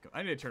forgetting.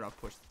 I need to turn off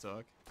push to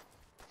talk.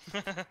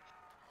 Let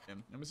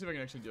me see if I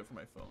can actually do it from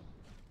my phone.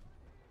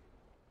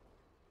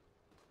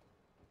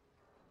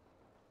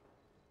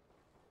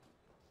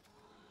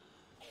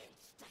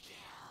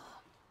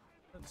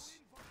 Let's...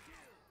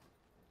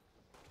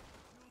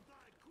 You'll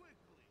die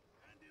quickly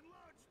and in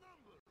large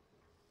numbers.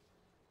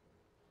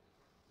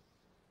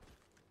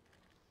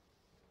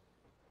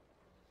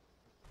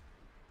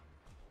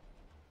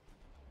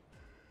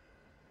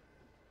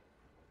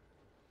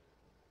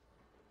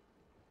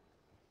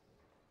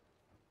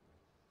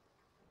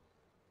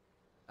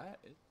 That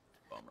is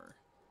a bummer.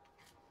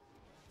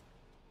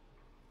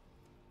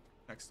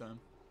 Next time.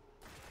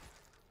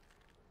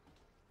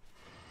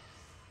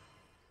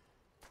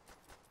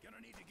 Gonna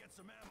need to get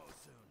some ammo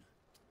soon.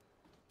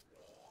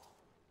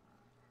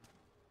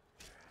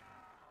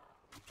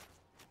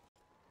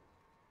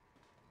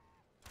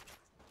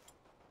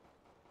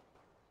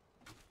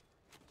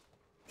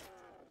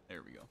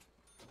 There we go.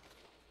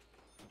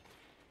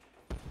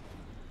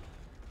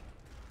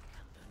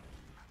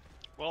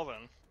 Well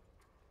then,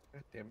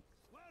 God damn it.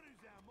 Where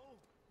is ammo?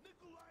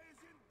 Nikolai is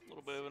in a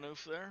little bit of an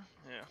oof there.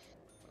 Yeah,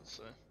 let's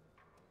see.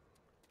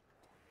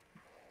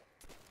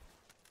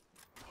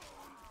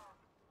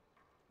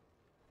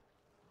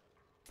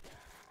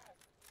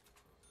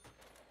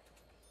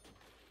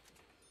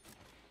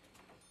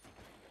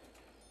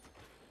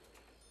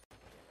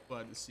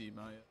 Glad to see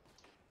my.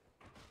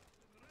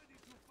 ready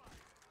to fight.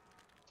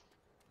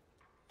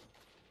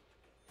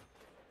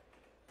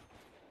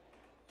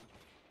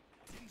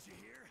 Didn't you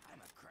hear? I'm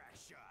a crack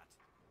shot.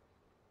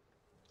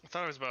 I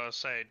thought I was about to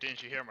say,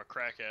 didn't you hear I'm a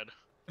crackhead?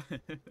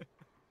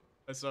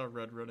 I saw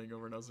Red running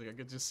over and I was like, I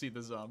could just see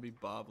the zombie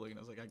bobbling and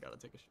I was like, I gotta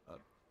take a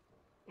shot.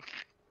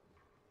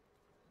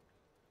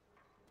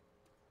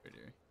 Right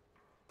here.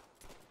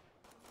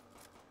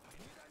 I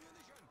need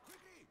ammunition,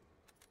 quickly!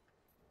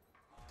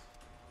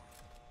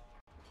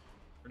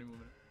 Pretty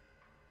moving.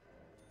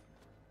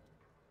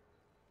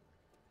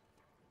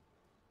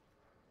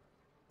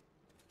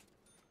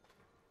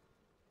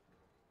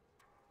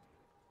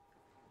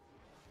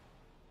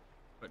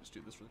 I just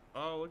do this for.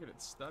 Oh, look at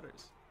it,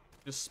 stutters.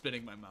 Just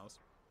spinning my mouse.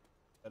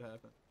 That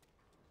happened.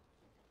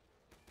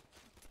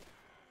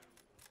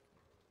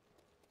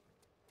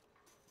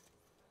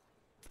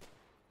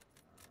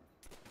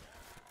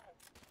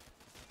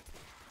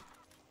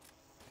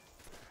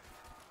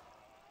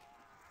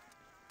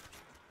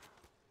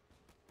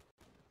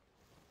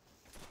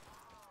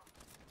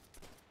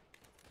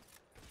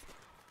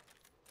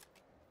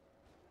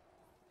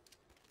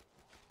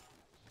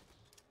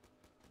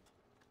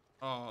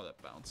 Oh,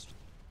 that bounced.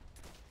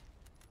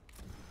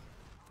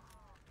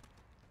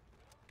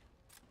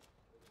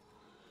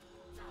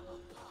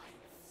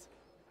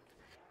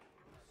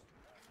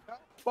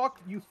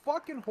 Fuck you,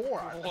 fucking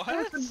whore!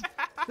 What?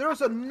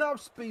 There's enough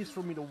space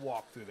for me to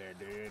walk through there,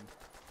 dude.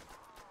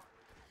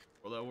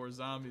 Well, that were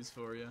zombies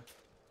for you.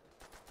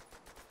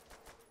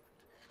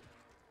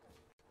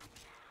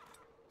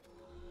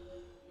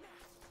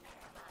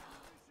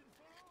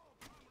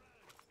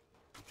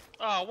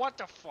 Oh, what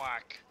the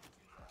fuck?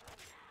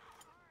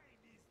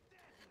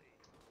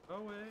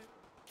 Oh wait.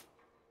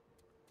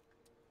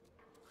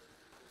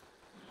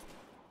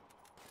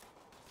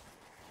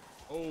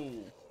 Oh.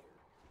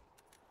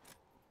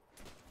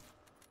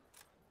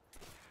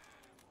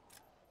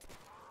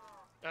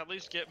 At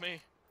least get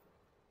me.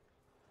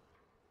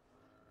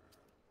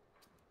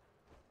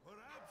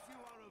 Perhaps you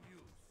are of use.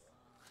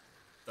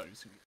 Thought he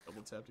was gonna get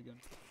double tapped again.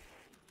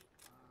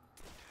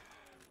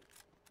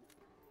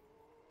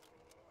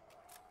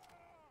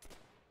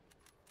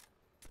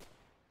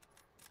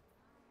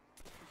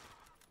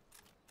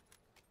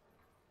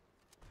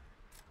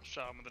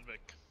 Shot him with the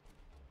Vic.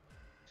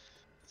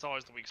 It's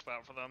always the weak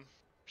spot for them,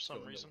 for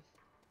some reason.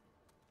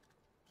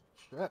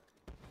 Shit.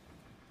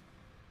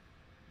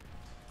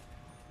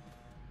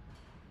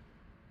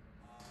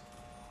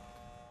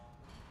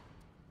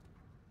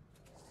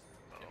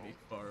 Get me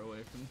far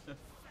away from them.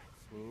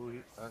 Ooh,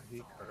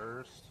 he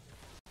cursed.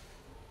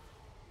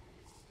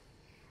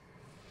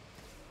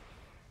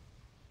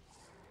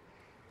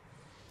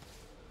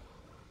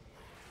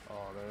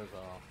 Oh, there's a...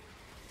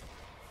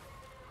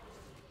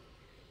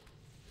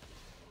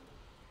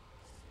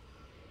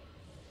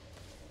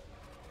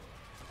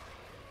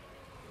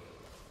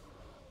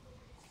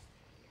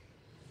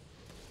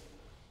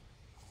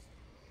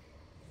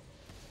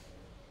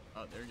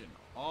 Oh, they're getting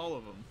all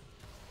of them.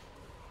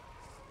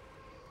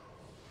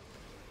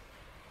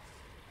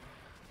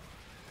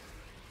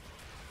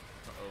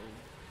 Uh-oh.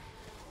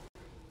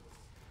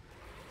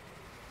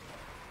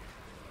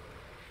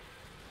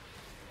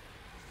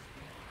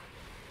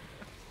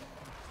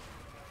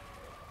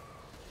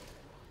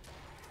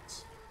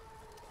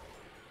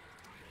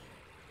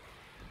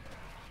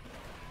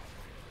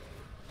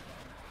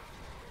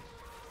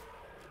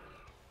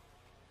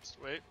 Just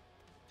wait.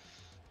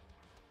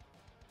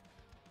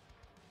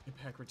 Get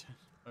back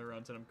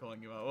around 10, I'm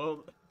calling you out.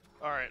 Well,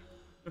 Alright.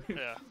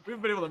 Yeah. we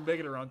haven't been able to make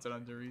it around 10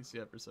 on Doris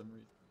yet for some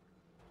reason.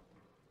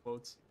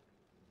 Quotes.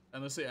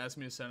 Unless they ask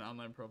me to send an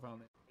online profile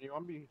name. You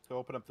want me to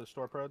open up the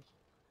store, Preds?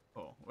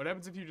 Oh, what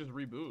happens if you just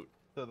reboot?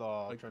 To the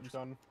Like, trench just-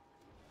 gun?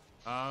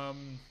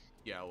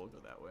 Yeah, we'll go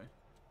that way.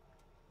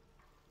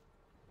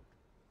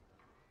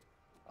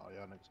 Oh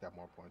yeah, niggas got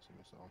more points than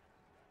me, so...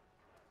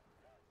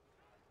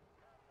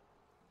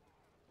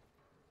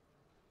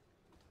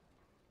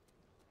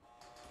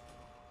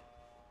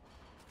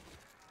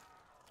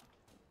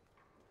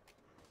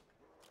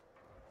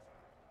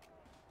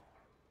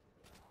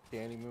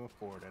 Can't even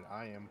afford it.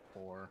 I am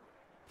poor.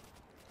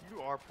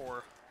 You are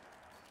poor.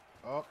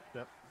 Oh,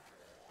 yep.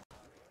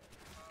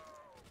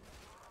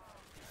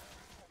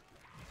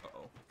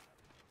 Uh-oh.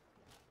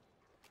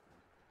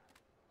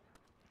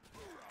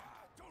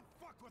 Don't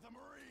fuck with a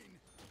Marine!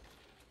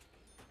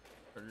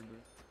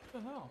 Reboot.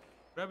 What the hell?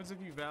 What happens if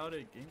you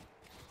validate game?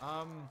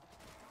 Trying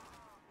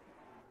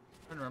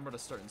to remember to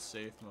start in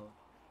safe mode.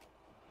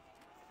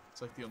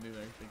 It's like the only thing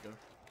I can think of.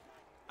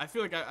 I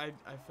feel like I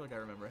feel like I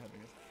remember having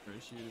a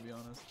issue, to be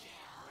honest.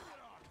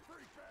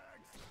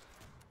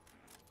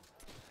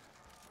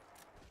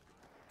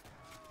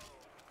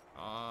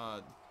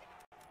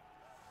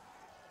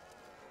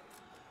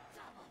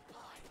 Double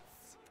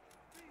points.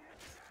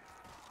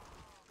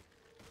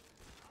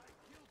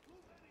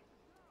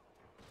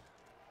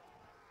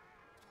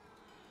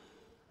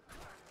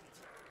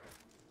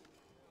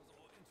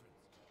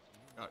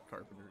 Got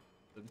Carpenter.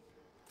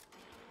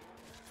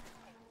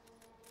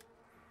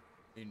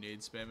 You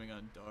nade spamming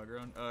on dog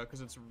round? Because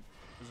this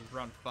is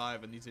round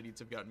 5 and these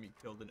idiots have gotten me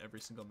killed in every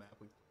single map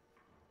we...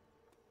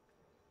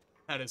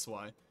 That is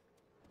why.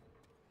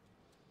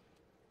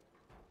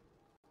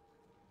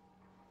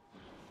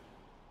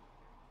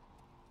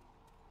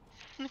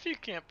 If you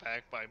can't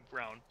pack by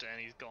round 10,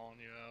 he's calling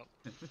you out.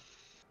 You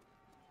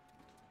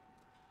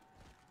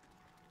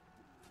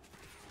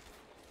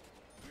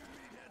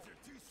meatheads are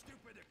too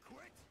stupid to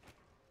quit?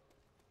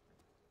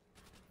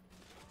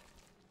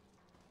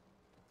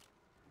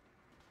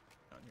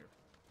 Down here.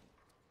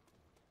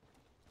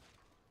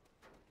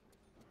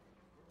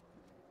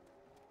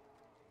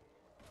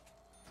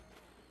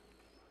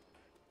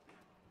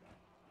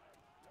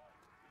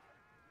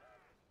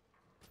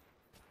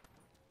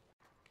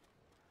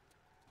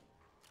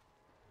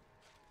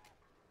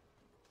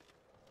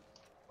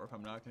 Or if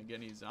I'm not gonna get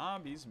any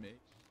zombies, mate.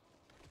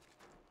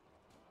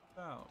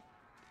 Oh.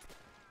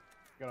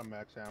 Got a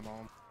max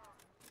ammo.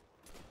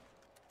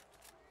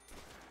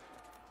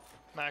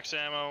 Max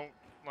ammo.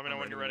 Let me know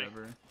when you're ready.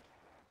 whenever.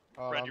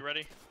 Red, you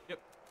ready? Yep.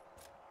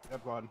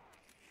 Yep, go ahead.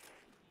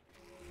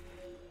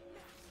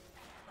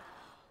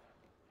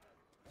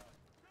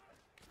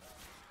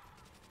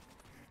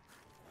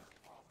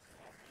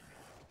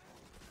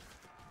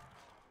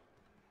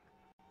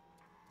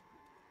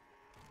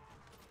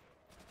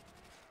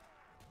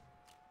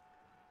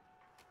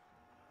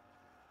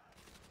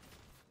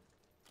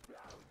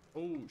 Oh,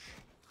 KIA,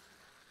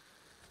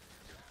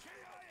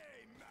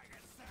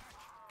 maggot sack!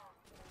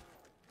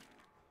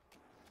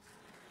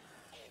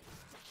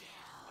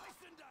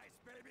 Slice and dice,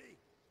 baby!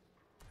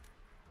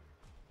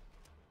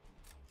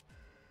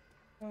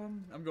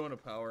 I'm going to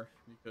power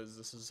because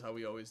this is how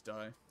we always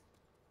die.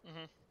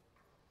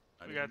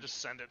 We gotta just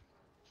send it.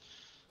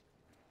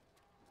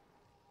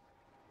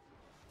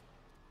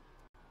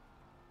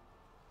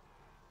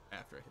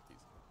 After I hit these.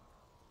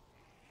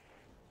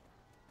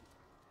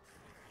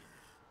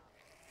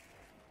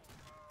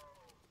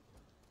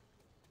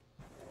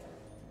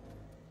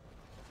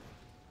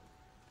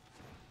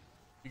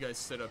 You guys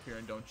sit up here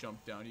and don't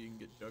jump down, you can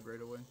get dug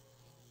right away.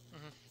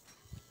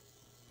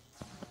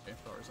 Okay,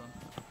 power's on.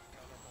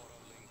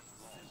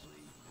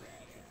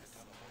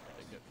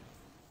 Take it.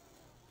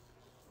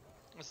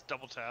 Let's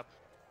double tap.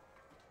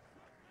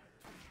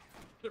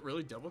 Is it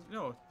really double?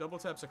 No, double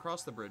taps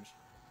across the bridge.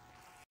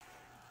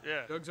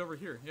 Yeah. Doug's over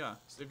here. Yeah,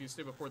 so if you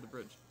stay before the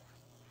bridge.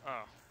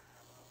 Oh.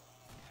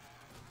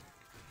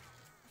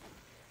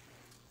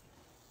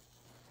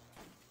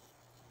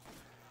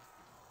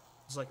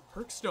 It's like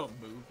perks don't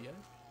move yet.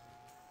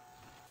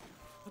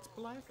 That's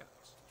Black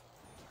Ops.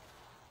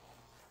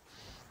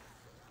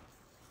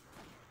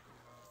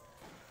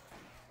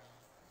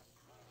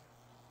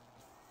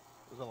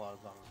 There's a lot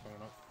of zombies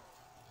coming up.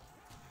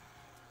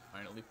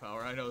 Finally,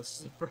 power. I know this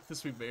is the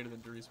furthest we've made it than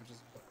Dries, which is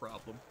a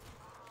problem.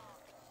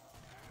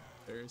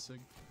 Embarrassing.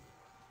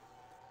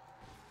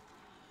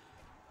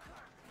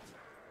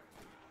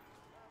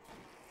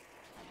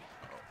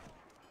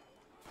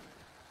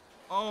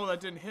 Oh, that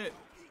didn't hit.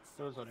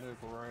 There's a nuke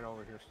right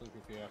over here, Sleepy,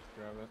 if you have to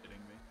grab it. Kidding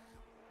me.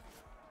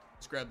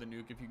 Just grab the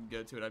nuke if you can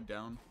get to it. I'm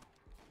down.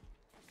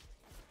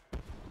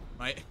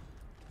 My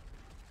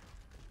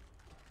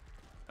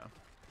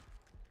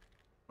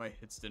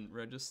hits didn't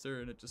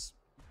register and it just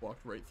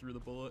walked right through the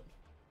bullet.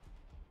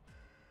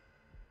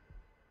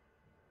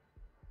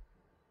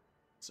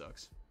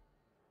 Sucks.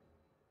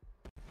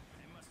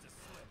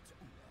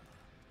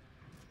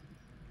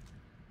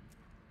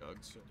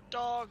 Dogs.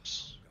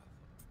 Dogs.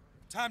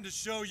 Time to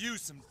show you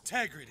some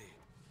integrity.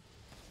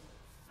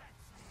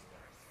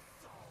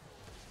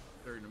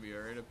 They're gonna be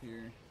right up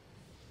here.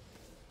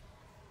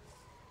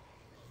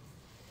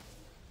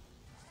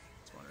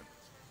 Spawner.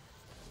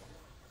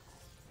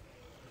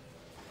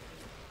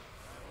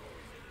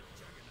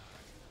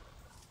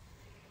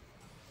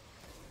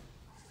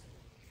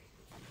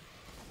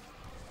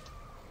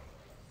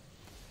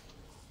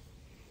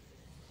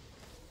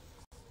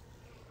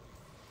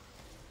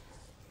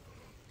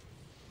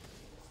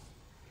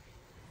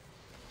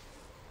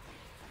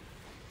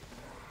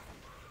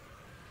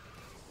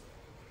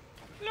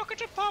 Look at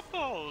the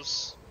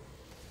puppos.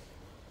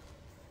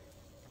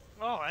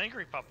 Oh,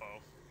 angry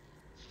puppo.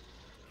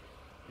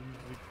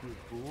 He's a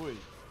good boy.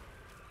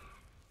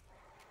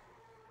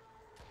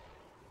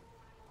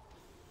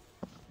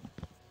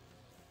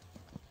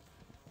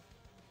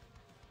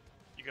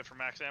 You good for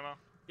max ammo?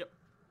 Yep.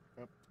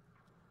 Yep.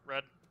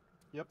 Red.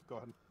 Yep, go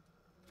ahead.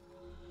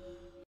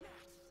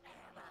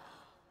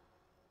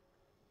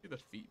 See the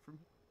feet from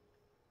here.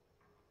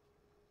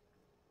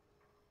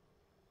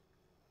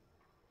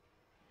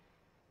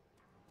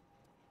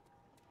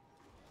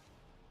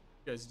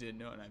 You guys didn't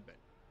know, and I bet.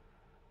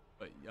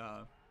 But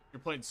you're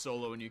playing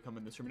solo and you come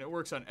in this room, and it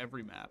works on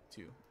every map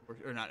too,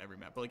 or not every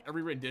map, but like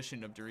every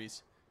rendition of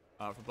Dries.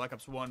 For Black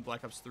Ops 1,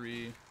 Black Ops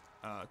 3,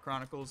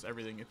 Chronicles,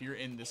 everything. If you're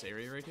in this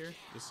area right here,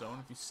 this zone,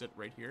 if you sit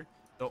right here,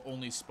 they'll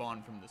only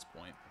spawn from this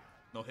point.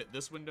 They'll hit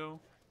this window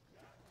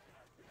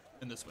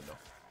and this window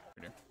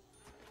right here.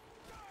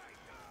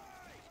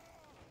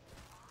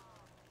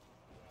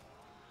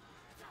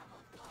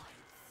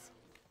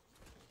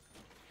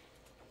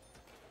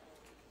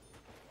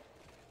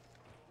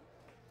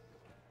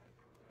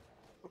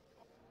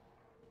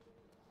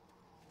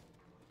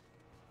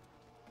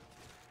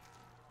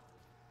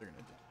 They're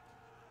gonna do.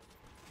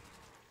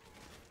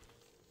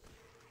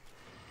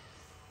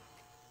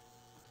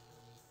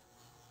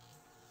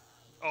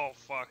 Oh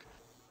fuck.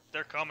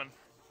 They're coming.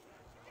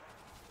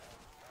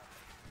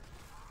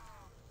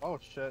 Oh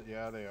shit,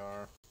 yeah, they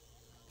are.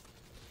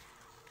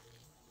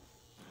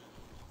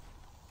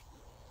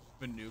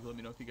 Have a nuke, let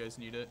me know if you guys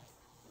need it.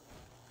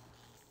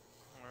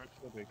 Alright.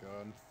 Should be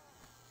good.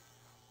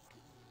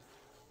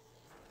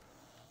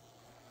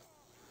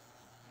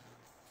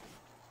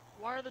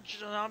 Why are the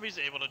zombies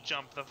able to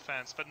jump the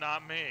fence, but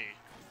not me?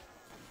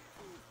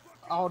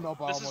 Oh no,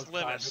 but I This is almost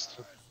died. Livist.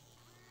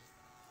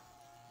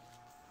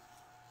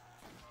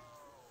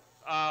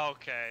 Oh,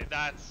 okay,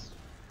 that's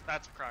a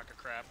crock of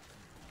crap.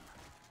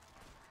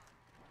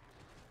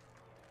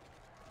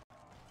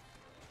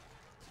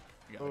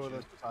 You got Oh, you.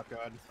 this is not good.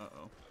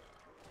 Uh-oh.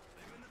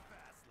 Living the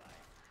fast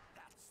life.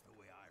 That's the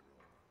way I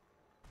roll.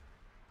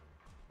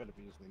 Could have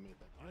easily made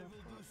that. I will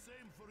do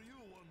same for you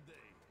one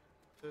day.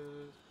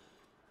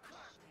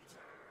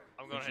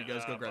 I'm Make gonna sure you hit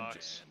guys go grab.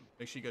 box.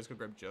 Make sure you guys go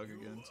grab Jug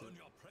again. Too. Earn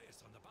your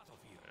place on the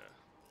battlefield.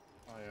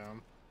 Yeah. I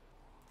am.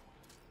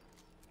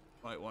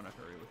 Might want to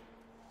hurry with.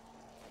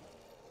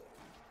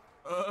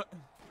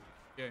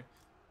 Okay,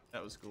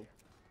 that was cool.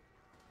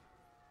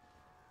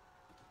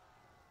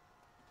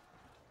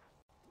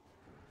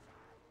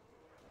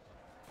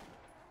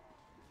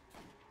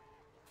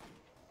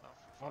 Oh,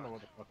 I don't know fuck.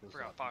 what the fuck is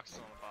Forgot that. box is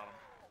on the bottom.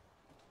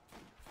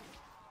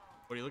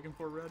 What are you looking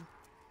for, Red?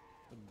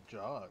 A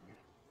jug.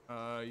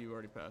 You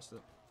already passed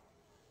it.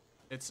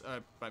 It's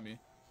by me,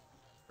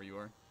 where you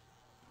are.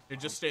 Here,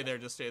 just stay there.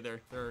 Just stay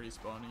there. They're already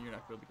spawning. You're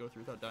not gonna be able to go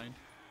through without dying.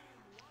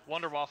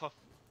 Wonder Waffle.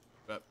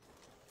 But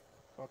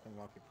Fucking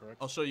lucky prick.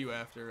 I'll show you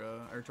after,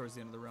 or towards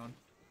the end of the round.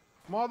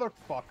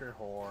 Motherfucker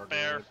whore.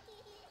 Bear. dude.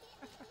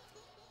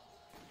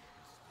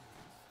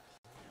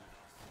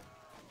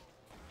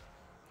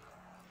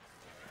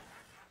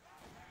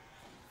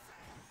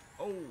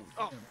 Oh.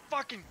 Oh, Damn.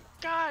 fucking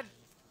God!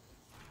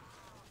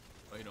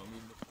 Oh, you don't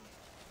need it.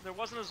 There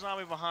wasn't a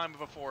zombie behind me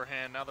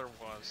beforehand, now there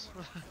was.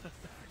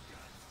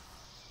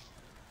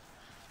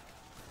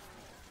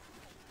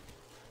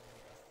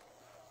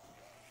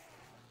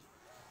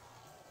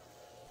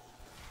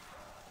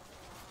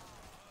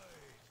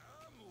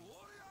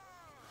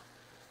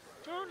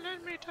 Don't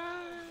let me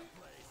die!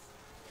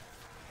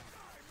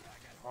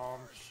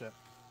 Shit.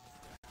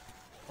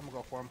 I'm gonna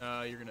go for him.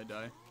 You're gonna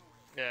die.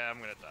 Yeah, I'm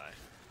gonna die.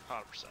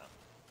 100%.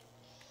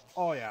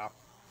 Oh, yeah.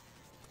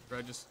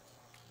 Bro, just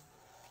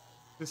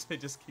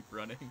keep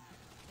running.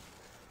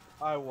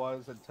 I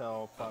was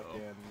until Uh-oh.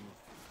 fucking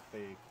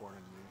they cornered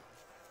me.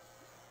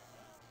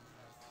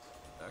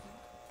 Back.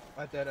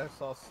 At that, I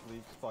saw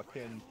Sleep's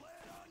fucking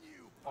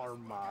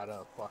armada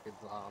of fucking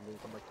zombies.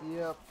 I'm like,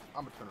 yep,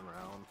 I'm gonna turn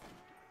around.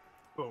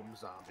 Boom,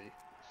 zombie.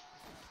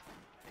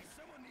 Hey,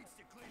 someone needs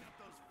to clean up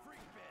those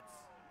freak bits.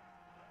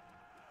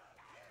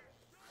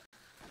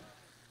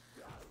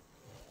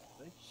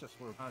 It's just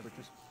we're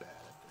just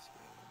bad at this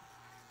game.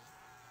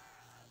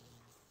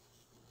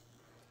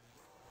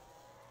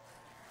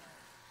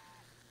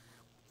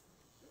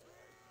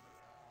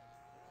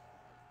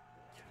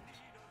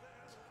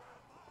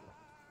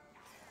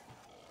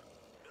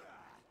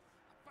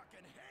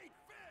 Fucking hate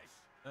fish.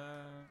 Not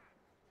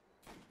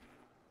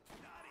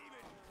even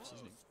What's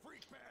his name? close,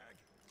 freak bag.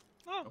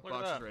 Oh, Oh, look box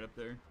at is that. right up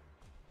there. You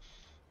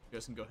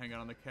guys can go hang out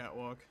on the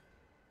catwalk.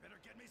 Better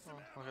get me some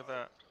Oh, look at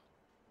that.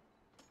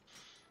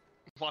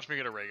 Watch me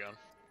get a ray gun.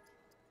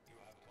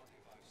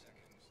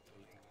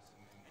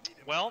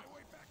 Well,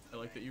 I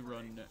like that you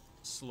run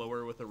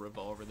slower with a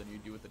revolver than you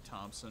do with a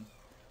Thompson.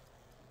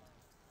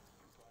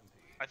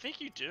 I think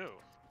you do.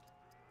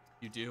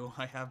 You do?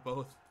 I have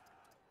both.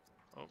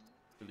 Oh,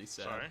 Really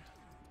sad. sorry.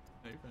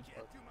 No, you're fine. do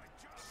my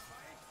job if I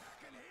ain't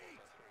packing heat.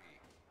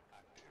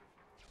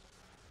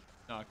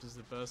 Noct is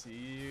the best.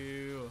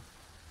 Ew.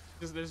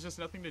 There's just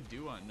nothing to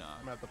do on I'm Noct.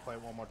 gonna have to play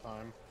it one more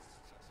time.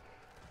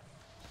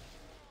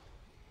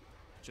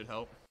 Should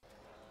help.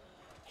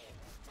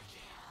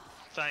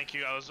 Thank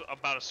you, I was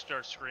about to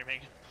start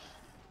screaming.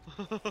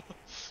 Skin maggot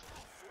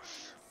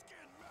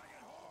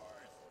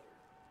whores.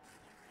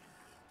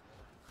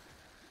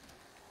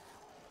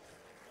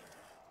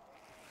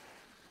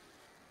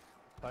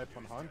 Type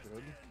 100.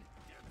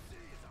 Dempsey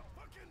is a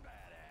fucking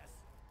badass.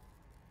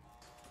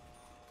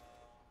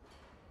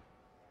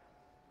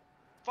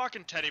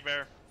 Fucking teddy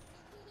bear.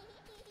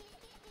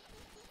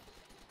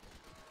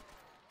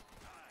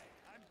 Hi,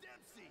 I'm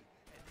Dempsey,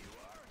 and you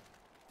are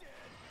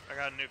dead. I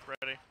got a nuke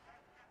ready.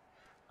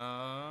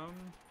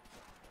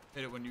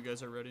 Hit it when you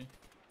guys are ready.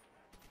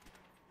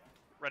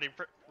 Ready,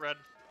 red.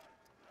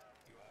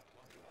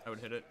 I would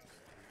hit it.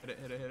 Hit it,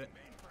 hit it, hit it.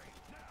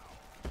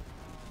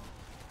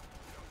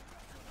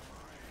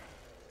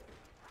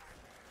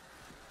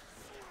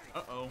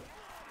 Uh-oh.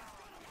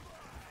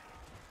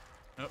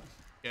 Oh,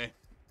 okay.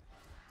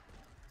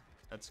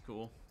 That's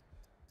cool.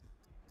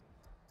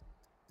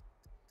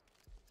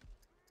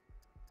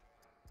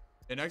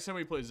 And next time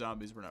we play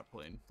zombies, we're not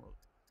playing.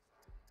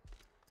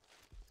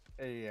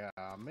 Yeah,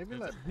 maybe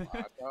let's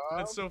fuck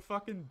That's up. so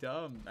fucking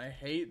dumb. I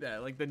hate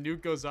that. Like, the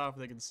nuke goes off,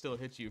 they can still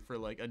hit you for,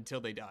 like, until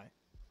they die.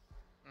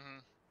 Mm-hmm.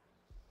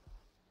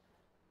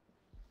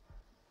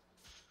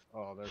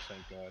 Oh, this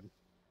ain't good.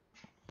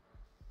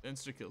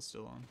 Insta-kill's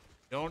still on.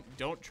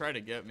 Don't try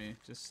to get me.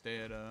 Just stay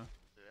at, Yeah.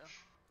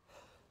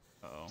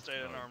 Uh-oh. Stay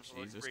in Oh, arm's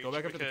Jesus. reach Go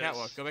back up to the because-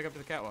 catwalk. Go back up to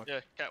the catwalk. Yeah,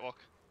 catwalk.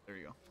 There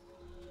you go.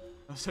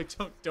 I was like,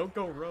 don't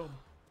go roam.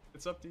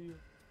 It's up to you.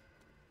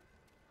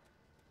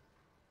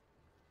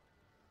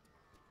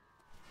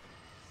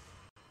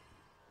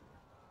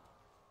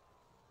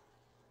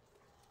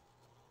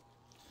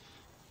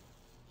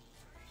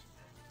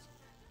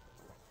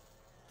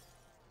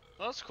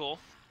 Well, that's cool.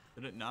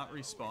 Did it not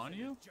respawn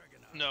you?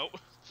 No.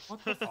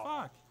 What the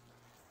fuck?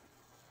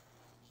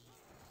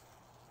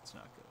 It's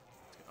not good.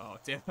 Oh,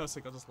 damn. I was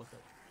like, I'll just look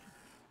up.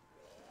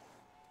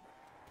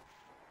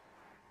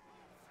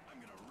 I'm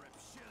gonna rip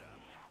shit up.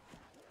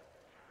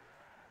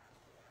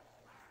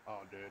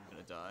 Oh, dude.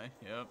 Gonna die.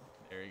 Yep.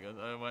 There he goes.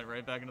 I went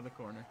right back into the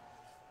corner.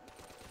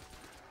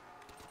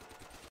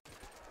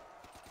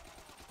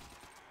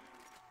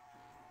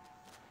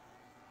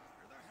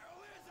 Where the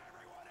hell is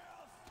everyone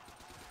else?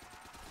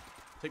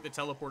 Take the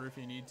teleporter if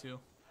you need to.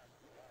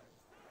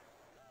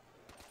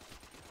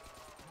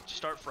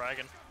 Start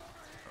fragging.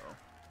 Uh-oh.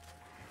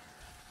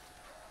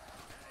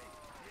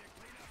 Need to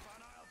clean up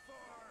on aisle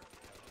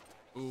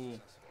 4. Ooh.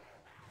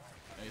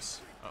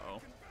 Nice. Uh-oh.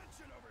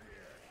 Convention over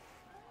here.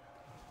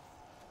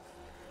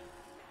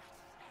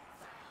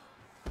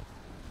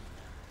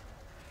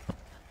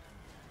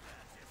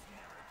 That just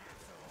never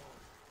gets old.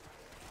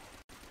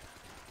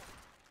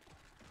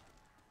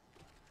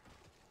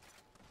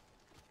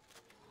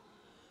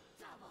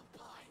 Double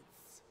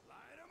points.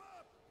 Light 'em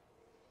up.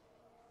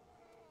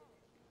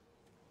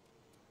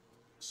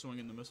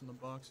 Swinging the miss in the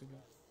box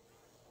again.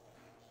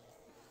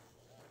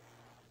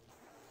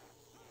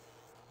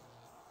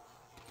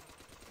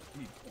 I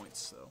need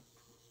points, though.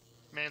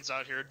 Man's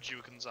out here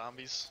juking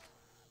zombies.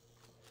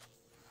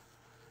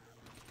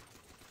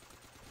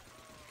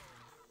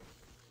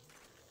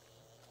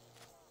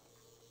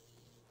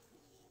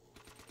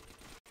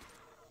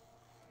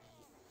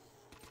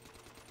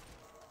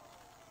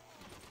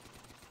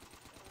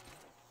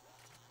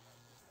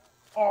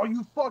 Are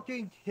you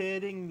fucking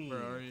kidding me?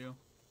 Where are you?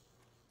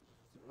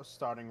 A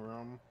starting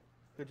room.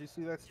 Did you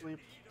see that, Sleep?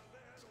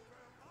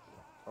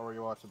 Or were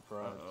you watching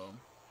Preds? Uh-oh.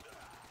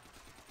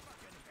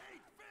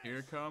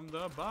 Here come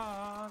the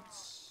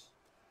bots.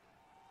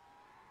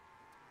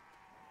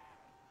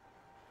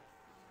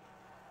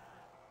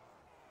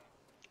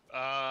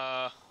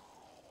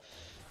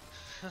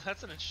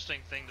 That's an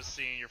interesting thing to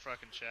see in your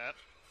fucking chat.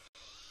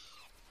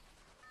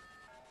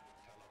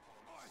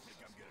 Oh, I think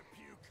I'm gonna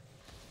puke.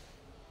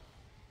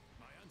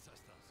 My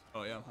ancestors.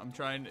 Oh yeah, I'm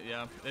trying to,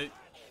 yeah.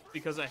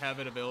 Because I have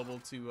it available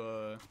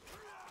to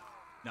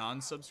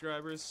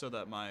non-subscribers so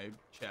that my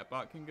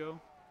chatbot can go.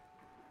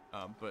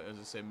 But as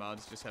I say,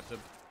 mods just have to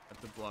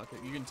block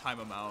it. You can time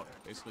them out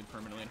basically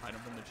permanently and hide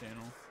them from the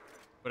channel.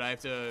 But I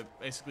have to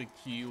basically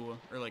queue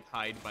or like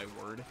hide by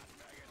word.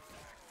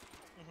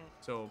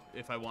 So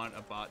if I want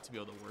a bot to be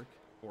able to work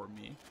for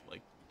me,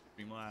 like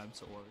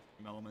Streamlabs or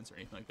Elements or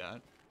anything like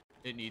that,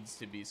 it needs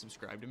to be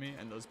subscribed to me,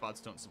 and those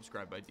bots don't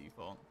subscribe by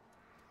default.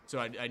 So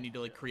I need to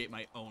like create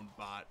my own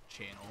bot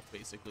channel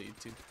basically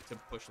to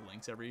push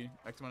links every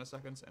X amount of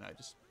seconds, and I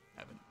just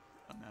haven't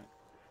done that.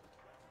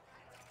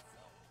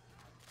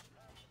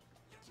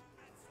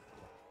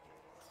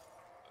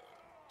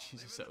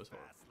 Jesus, that was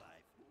horrible.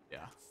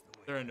 Yeah,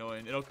 they're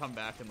annoying. It'll come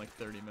back in like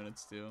 30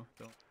 minutes too.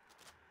 Don't.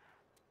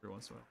 Every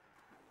once in a while.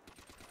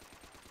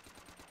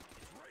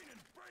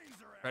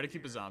 Try to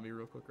keep a zombie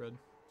real quick, Red.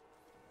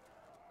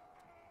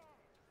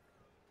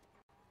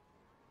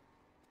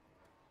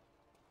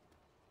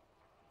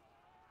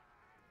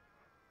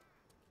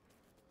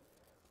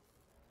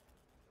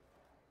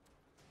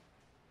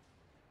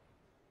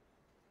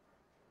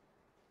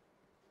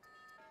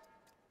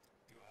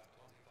 You have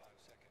 25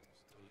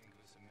 seconds to link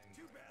with the main.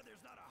 Too bad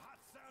there's not a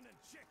hot sounding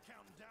chick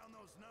counting down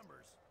those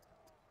numbers.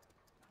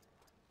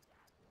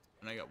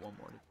 And I got one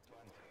more. 20.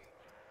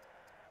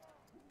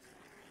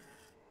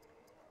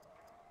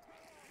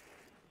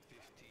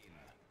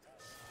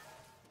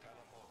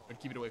 I'd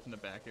keep it away from the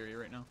back area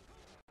right now.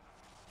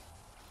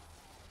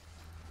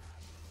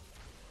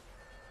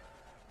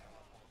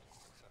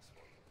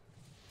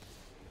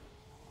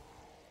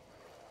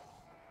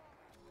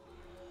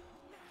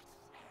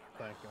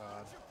 Thank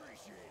God.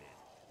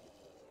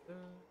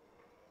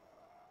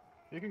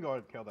 You can go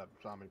ahead and kill that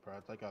zombie,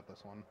 Preds. I got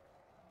this one.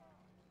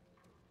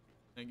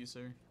 Thank you,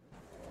 sir.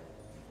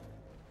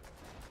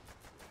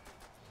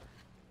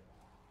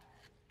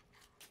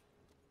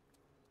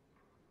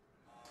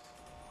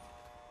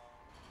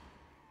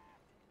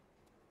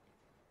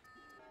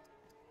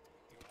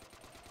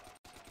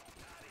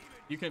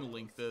 You can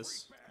link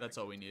this. That's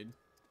all we need.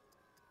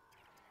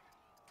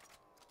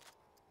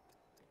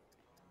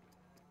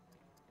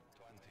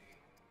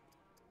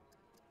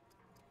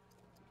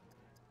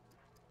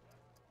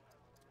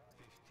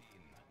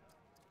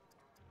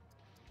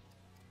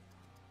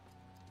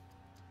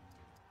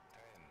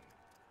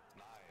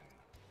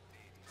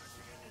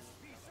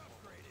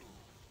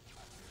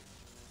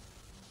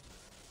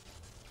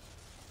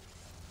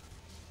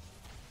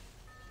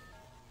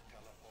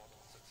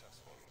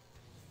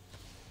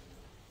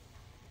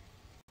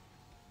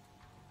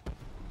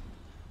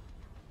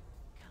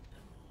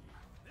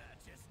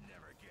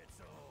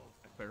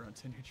 Fire on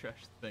tin your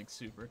trash. Thanks,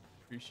 super.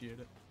 Appreciate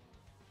it.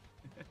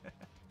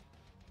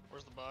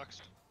 Where's the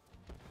box?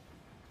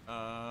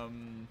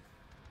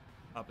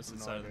 Opposite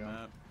No side of the idea.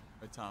 map.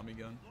 A Tommy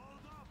gun.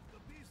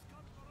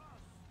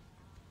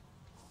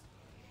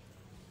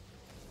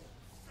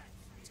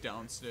 It's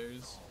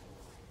downstairs.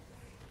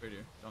 Right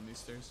here, down these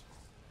stairs.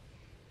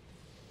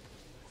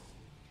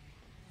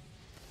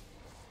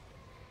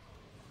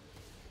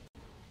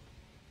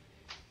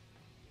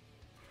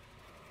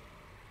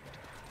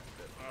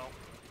 Well,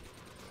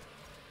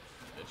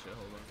 That shit,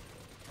 hold on.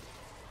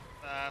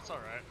 that's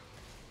alright.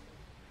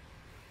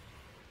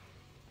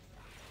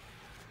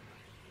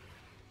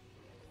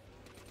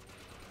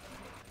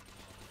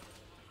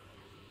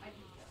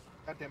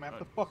 God damn, I have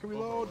to Alright, fucking both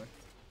our reload. way.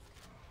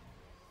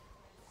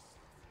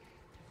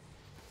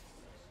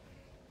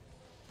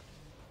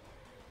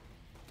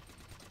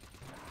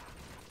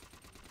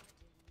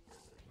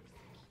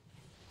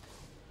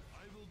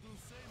 I will do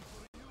same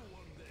for you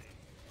one day.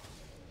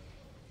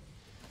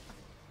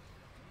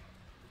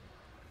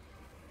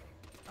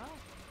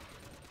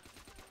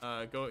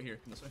 Go here,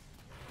 come this way.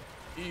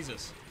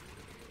 Jesus.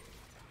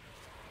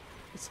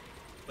 It's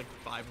like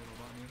 5 of them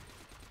on you.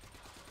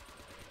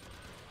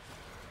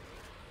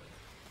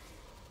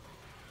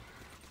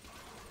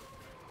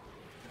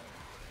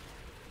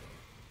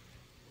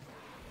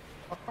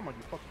 Oh, come on,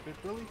 you fucking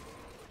bitch, really?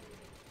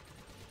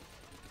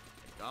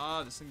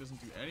 God, this thing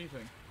doesn't do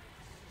anything.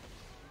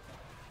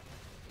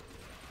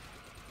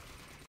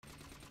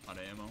 Out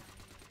of ammo.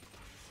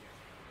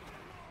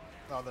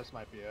 Oh, this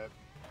might be it.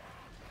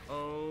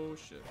 Oh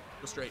shit.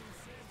 Go straight.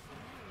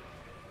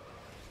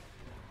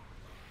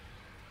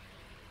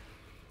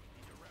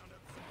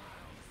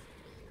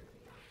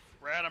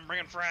 Red, I'm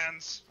bringing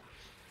friends.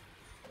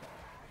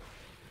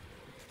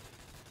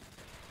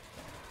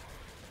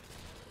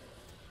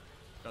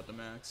 Got the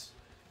max.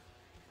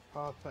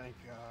 Oh, thank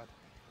God.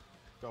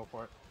 Go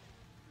for it.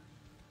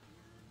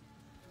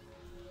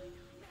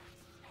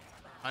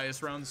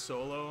 Highest round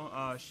solo.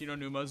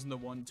 Shinonuma's in the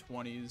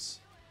 120s.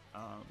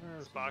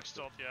 Box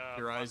stealth, yeah.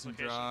 Dries box and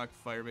location. Drak,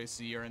 Firebase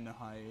C are in the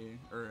high,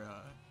 or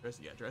Dress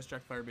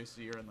Jack, Firebase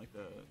C are in like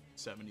the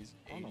 70s,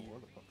 I don't know 80s. where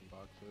the fucking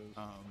box is.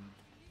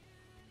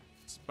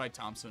 It's by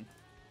Thompson.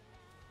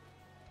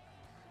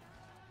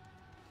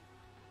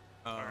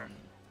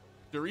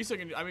 Darius,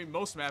 I mean,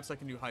 most maps I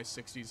can do high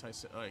 60s,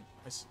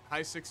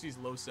 high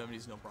 60s, low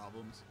 70s, no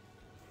problems.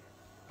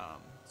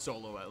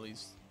 Solo at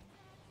least.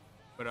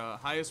 But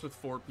highest with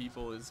 4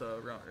 people is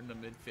around in the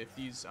mid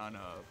 50s on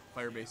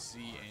Firebase C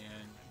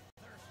and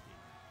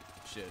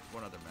shit,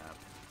 one other map.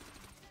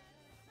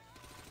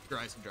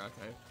 Dries and Drak.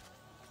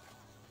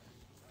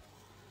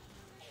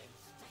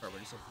 Carbine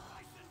yourself.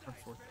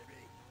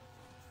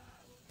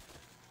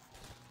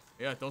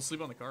 Yeah, don't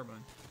sleep on the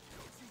carbine.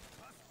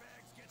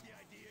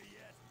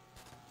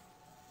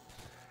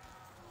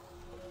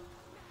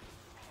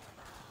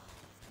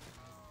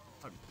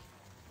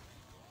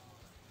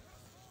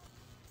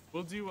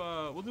 We'll do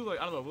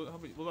like, I don't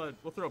know,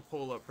 we'll throw a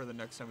poll up for the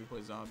next time we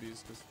play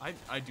zombies, because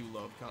I do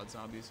love COD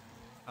zombies.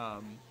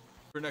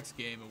 For next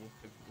game, and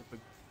we'll pick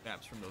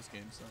maps from those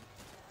games,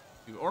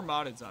 so. Or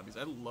modded zombies.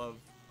 I love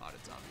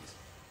modded zombies.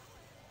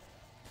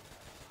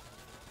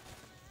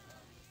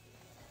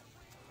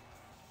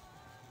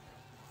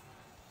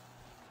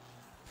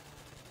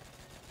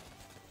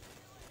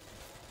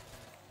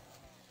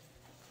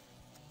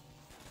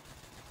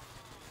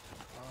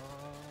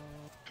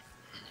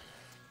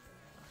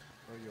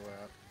 Where you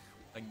at?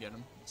 I can get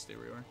him. Stay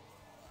where you are.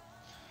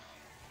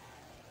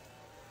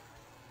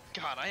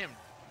 God, I am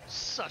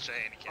such a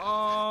handicap.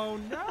 Oh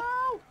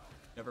no!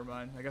 Never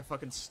mind. I got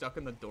fucking stuck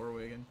in the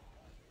doorway again.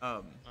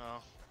 Oh.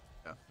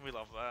 Yeah. We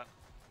love that.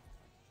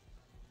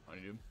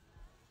 Funny dude.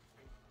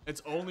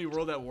 It's only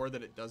World at War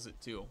that it does it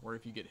too, where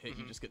if you get hit,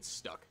 you just get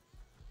stuck.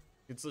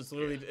 It's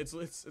literally it's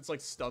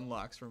like stun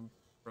locks from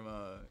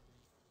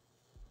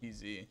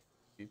EZ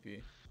PP.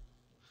 Yeah.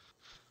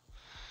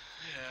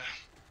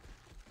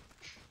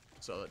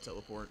 Saw that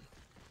teleport.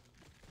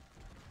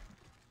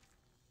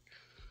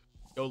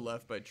 Go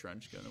left by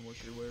trench gun and work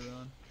your way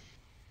around.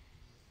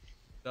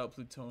 Without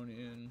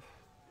plutonian,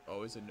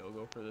 always a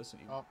no-go for this.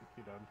 And Oh,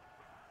 you done.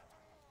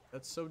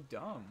 That's so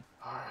dumb.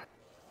 Alright.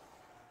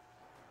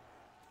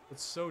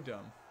 That's so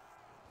dumb.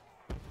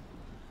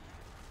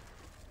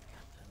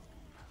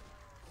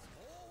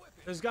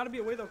 There's got to be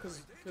a way though,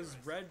 because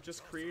Red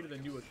just created a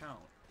new account.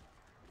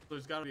 So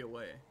there's got to be a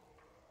way.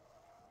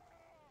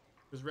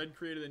 Because Red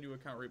created a new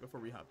account right before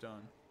we hopped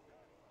on.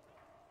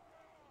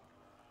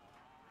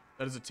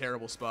 That is a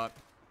terrible spot.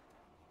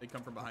 They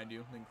come from behind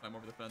you. They can climb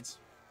over the fence.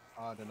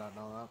 Oh, I did not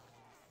know that.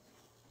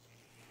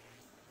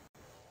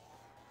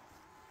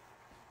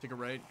 Take a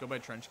right, go by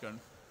trench gun,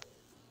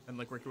 and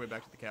like work your way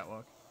back to the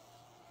catwalk.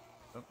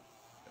 Oh. Okay.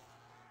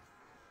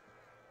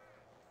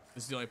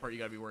 This is the only part you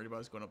gotta be worried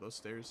about is going up those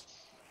stairs.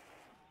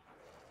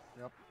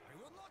 Yep.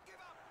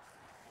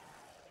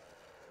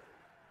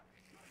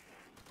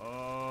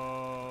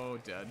 Oh,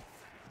 dead.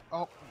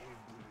 Oh,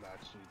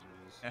 that's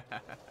Jesus.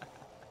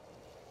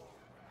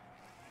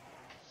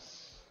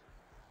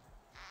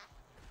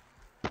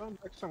 Well,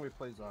 next time we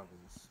play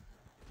zombies,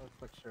 let's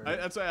make sure.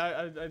 That's why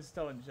I was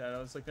telling Chad. I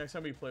was like, next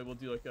time we play, we'll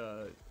do like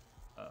a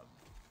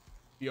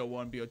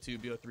BO1, BO2,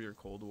 BO3, or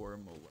Cold War,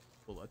 and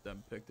we'll let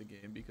them pick the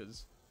game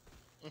because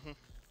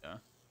yeah,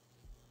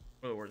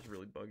 Cold War is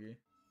really buggy.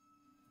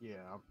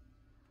 Yeah,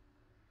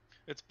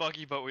 It's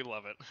buggy, but we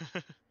love it.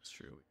 It's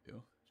true, we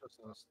do.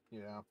 just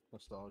yeah,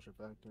 nostalgia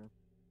factor.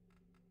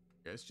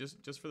 Guys,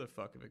 just for the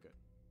fuck of it, good.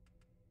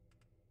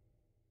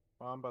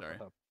 Well, I'm about Sorry.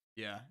 to have.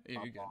 Yeah,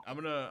 you're good.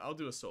 I'll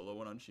do a solo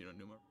one on Shino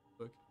Numa real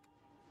quick.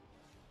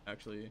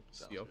 Actually,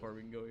 see how far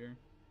we can go here.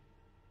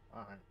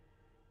 All right.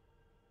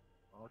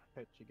 I'll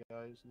catch you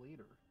guys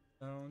later.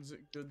 Sounds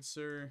good,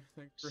 sir.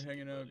 Thanks for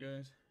hanging out,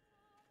 guys.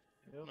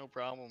 Yep. No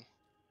problem.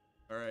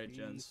 All right, Peace.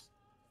 gents.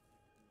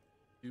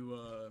 Do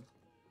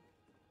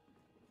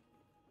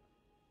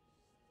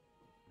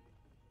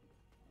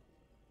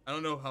I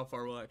don't know how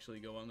far we'll actually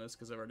go on this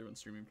because I've already been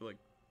streaming for like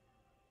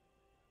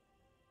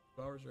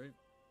 2 hours, right?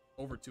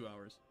 Over 2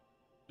 hours.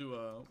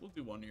 We'll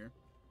do one here.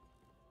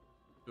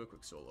 Do a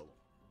quick solo.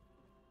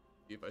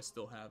 See if I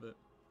still have it.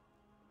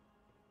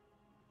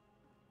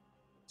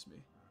 It's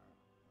me.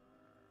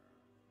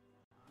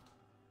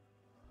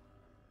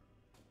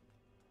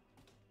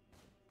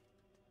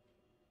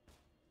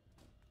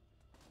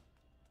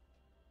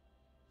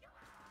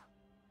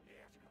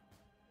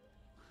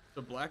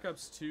 So Black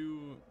Ops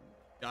 2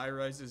 Die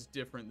Rise is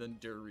different than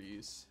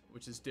Darius,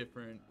 which is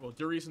different. Well,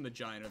 Darius and the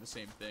Giant are the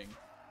same thing,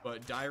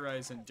 but Die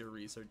Rise and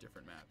Darius are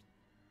different maps.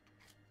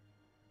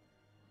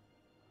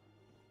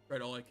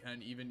 Tried all I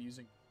can, even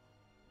using.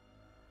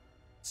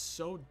 It's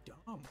so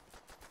dumb.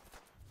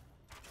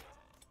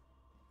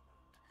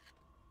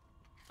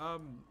 I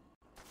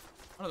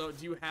don't know.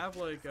 Do you have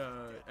like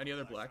any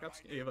other Black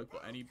Ops? Do you have like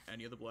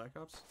any other Black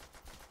Ops?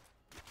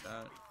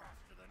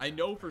 I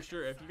know for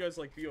sure if you guys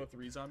like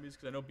BO3 zombies,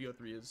 because I know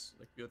BO3 is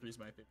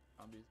my favorite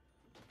zombies.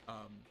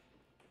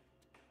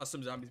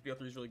 Custom zombies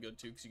BO3 is really good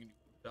too because you can do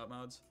dot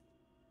mods.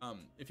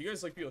 If you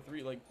guys like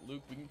BO3, like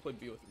Luke, we can play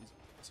BO3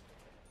 zombies.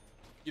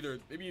 Either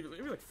maybe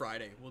like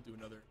Friday we'll do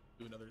another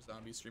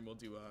zombie stream. We'll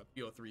do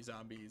BO3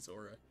 zombies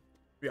or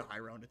be a high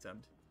round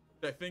attempt.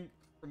 I think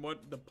from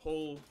what the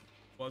poll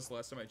was the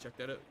last time I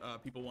checked at it,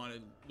 people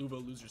wanted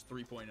Luvo Losers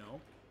 3.0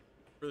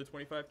 for the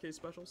 25k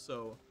special.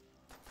 So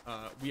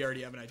we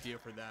already have an idea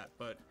for that.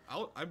 But I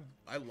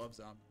love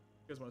zombies.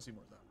 If you guys want to see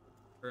more zombies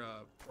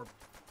or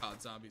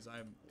COD zombies, I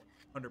am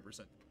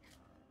 100%.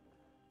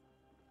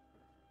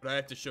 But I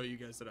have to show you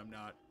guys that I'm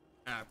not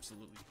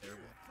absolutely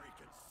terrible.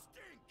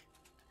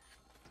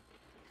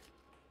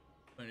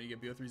 I need to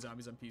get BO3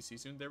 zombies on PC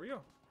soon. There we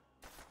go.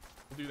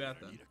 We'll do that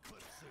then.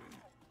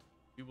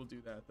 We will do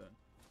that then.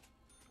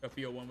 Got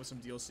BO1 with some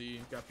DLC.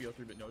 Got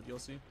BO3 but no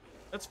DLC.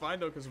 That's fine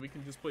though, because we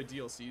can just play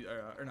DLC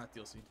or not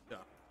DLC.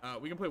 Yeah.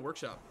 We can play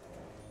Workshop.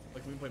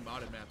 Like we can play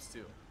modded maps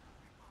too.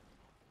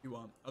 If you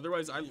want.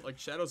 Otherwise, I like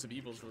Shadows of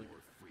Evil is really good.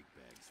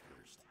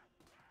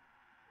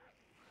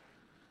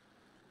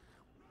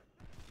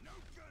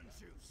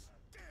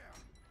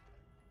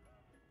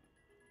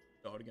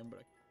 Go out again,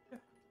 but yeah.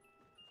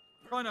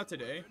 Probably not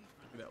today.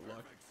 Look at that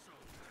luck.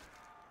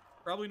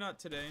 Probably not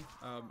today.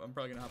 I'm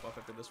probably gonna hop off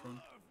after this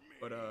one,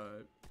 but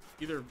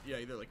either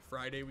like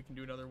Friday we can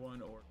do another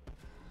one or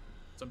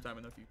sometime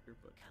in the future.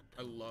 But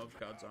I love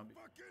COD Zombie.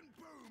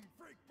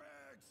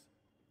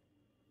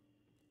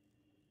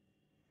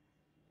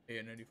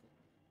 Hey, 94.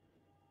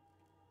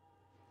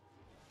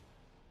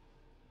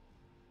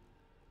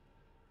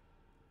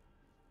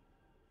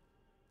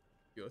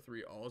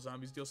 BO3 all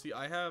zombies DLC.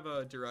 I have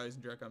Derize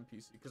and Drek on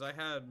PC because I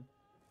had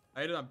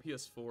it on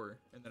PS4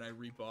 and then I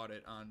rebought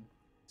it on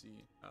PC.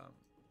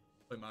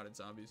 Play modded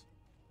zombies.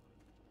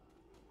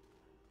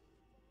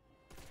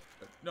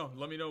 But no,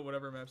 let me know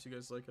whatever maps you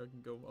guys like. I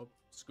can go. I'll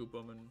scoop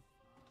them and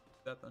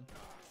that then. Oh,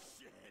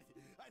 shit.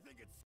 I think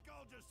its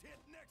skull just hit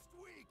next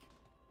week.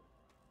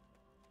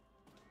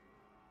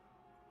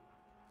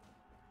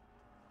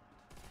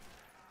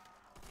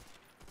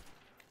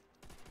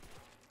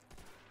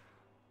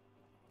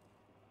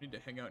 Need to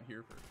hang out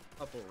here for a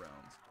couple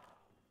rounds.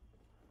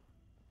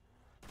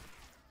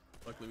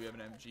 Luckily we have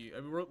an MG. I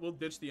mean, we'll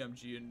ditch the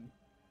MG in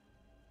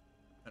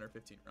 10 or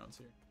 15 rounds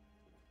here.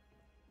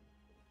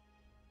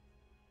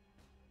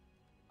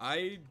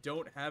 I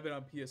don't have it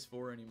on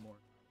PS4 anymore.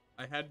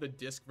 I had the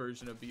disc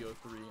version of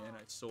BO3 and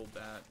I sold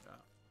that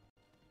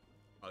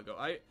a while ago.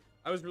 I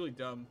was really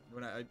dumb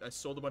when I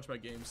sold a bunch of my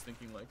games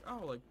thinking like,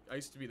 oh, like I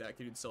used to be that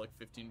kid who'd sell like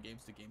 15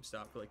 games to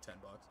GameStop for like $10.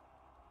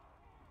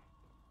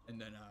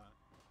 And then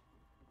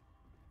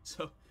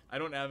so I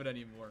don't have it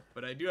anymore,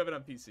 but I do have it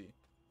on PC.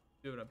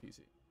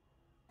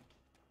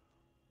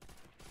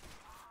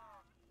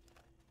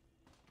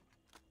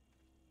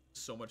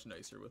 So much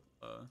nicer with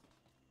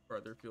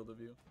farther field of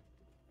view.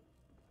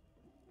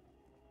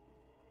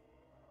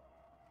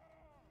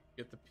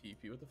 Get the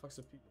PP. What the fuck's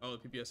the PP? Oh,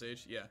 the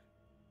PPSH. Yeah.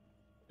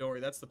 Don't worry.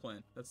 That's the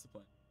plan.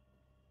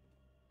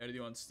 Gotta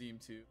do on Steam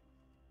too.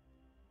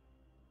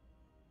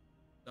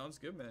 Sounds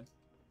good, man.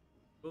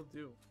 Will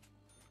do.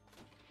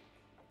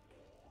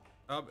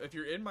 If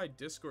you're in my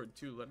Discord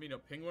too, let me know.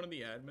 Ping one of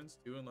the admins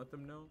too and let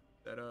them know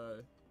that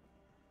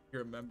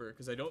you're a member,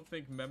 because I don't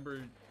think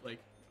member like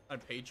on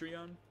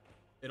Patreon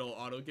it'll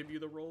auto give you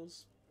the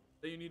roles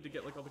that you need to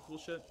get like all the cool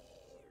shit.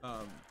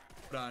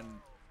 But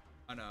on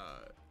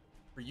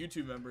for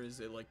YouTube members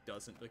it like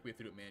doesn't, like we have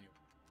to do it manually.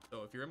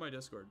 So if you're in my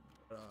Discord,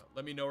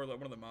 let me know or let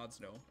one of the mods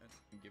know and I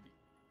can give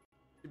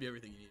you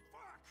everything you need.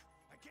 Fuck!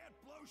 I can't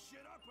blow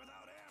shit up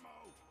without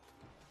ammo.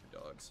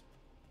 Dogs.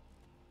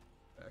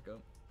 Back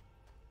up.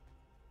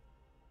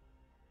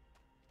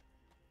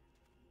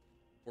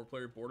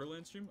 4-player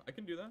Borderlands stream? I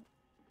can do that.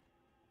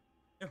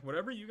 Yeah,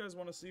 whatever you guys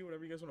want to see,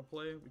 whatever you guys want to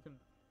play, we can.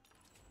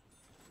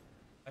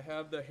 I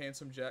have the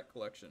Handsome Jack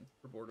collection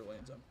for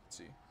Borderlands on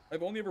PC.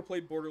 I've only ever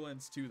played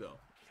Borderlands 2 though.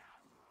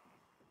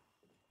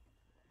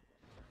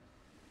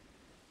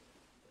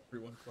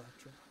 Everyone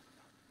claptrap.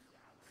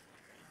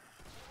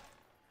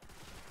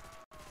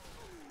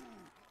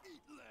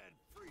 Eat lead,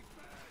 freak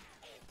bag.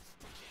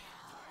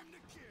 Time to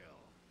kill.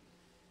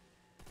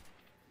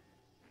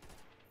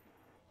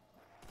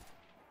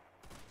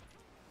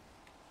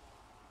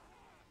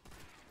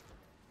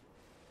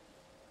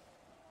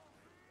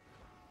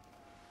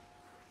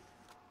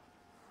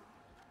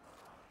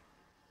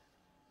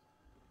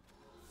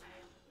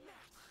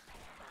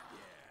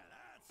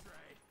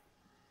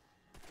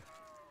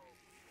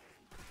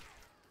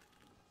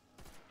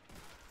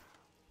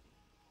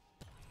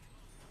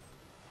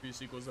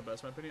 Pre-sequel is the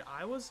best in my opinion.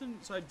 I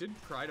wasn't, so I did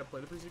try to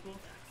play the pre-sequel.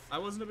 I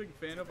wasn't a big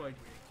fan of, like,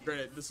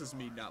 granted, this is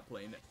me not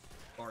playing it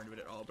far into it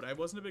at all, but I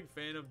wasn't a big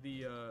fan of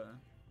the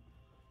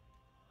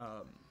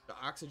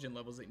oxygen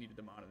levels that you needed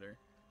to monitor.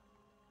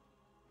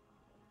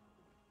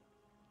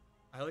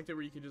 I liked it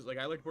where you could just, like,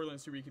 I liked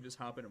Borderlands 2 where you could just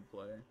hop in and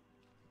play.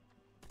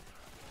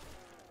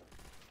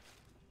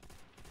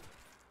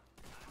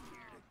 I'm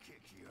here to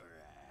kick your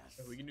ass.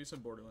 Yeah, we can do some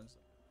Borderlands,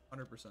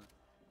 100%.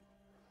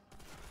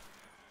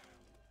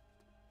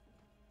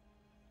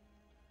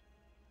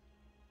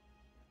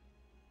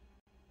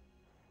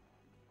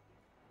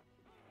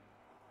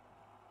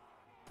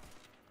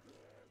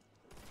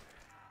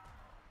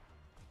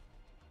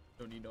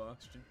 Don't need no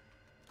oxygen.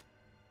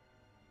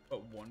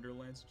 But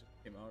Wonderlands just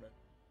came out.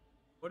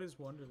 What is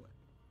Wonderland?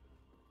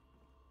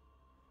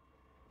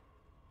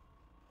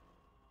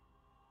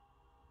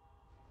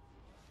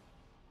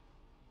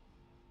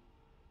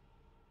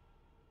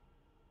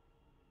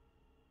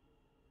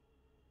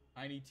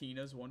 Tiny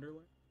Tina's Wonderland?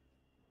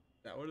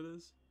 Is that what it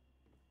is?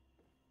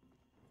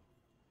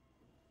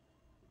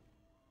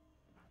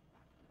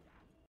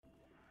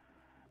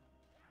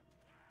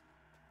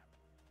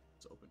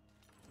 It's open.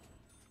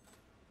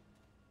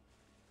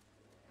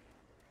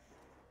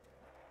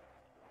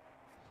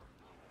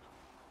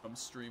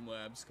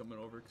 Streamlabs coming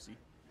over because you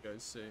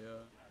guys say,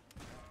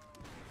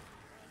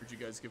 heard you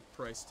guys give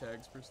price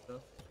tags for stuff.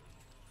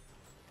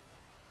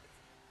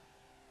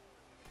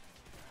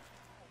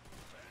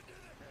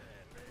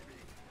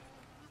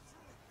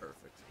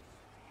 Perfect.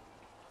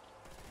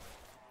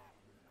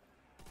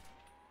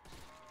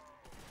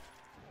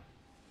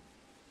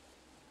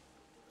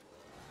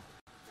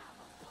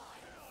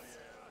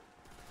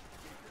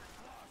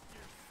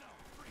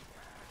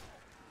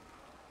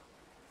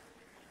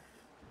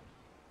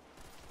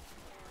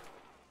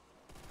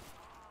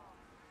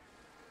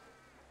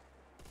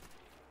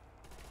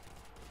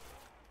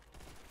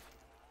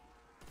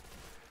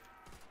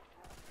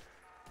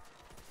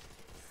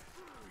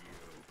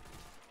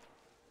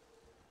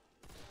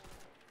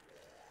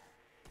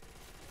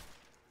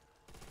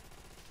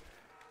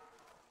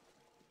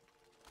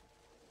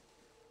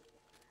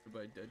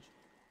 By Dead.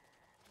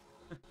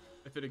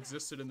 If it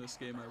existed in this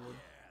game, I would.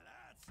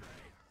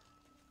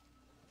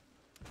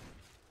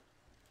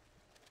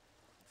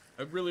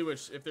 I really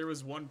wish if there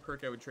was one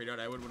perk I would trade out,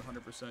 I would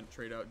 100%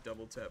 trade out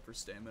double tap for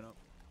stamina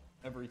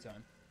every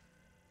time.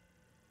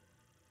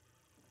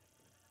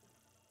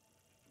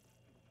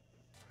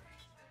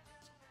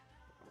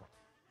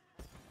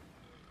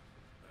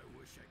 I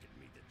wish I could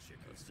meet the chick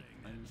who's saying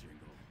that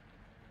jingle.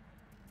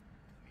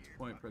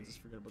 Point, Preds,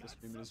 just forget about the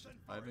stream. It is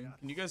just vibing.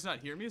 Can you guys not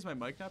hear me? Is my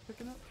mic not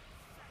picking up?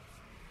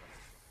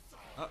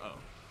 Uh-oh.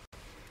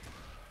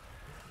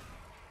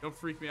 Don't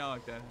freak me out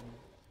like that.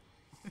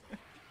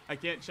 I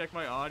can't check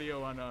my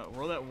audio on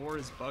World at War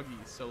is buggy,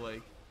 so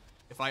like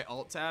if I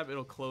alt tab,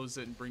 it'll close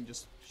it and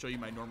show you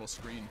my normal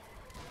screen.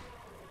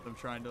 I'm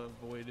trying to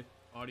avoid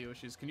audio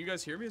issues. Can you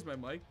guys hear me? Is my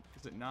mic?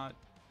 Is it not?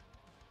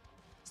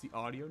 Is the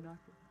audio not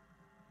good?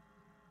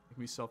 Make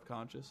me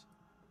self-conscious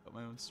about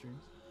my own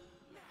streams.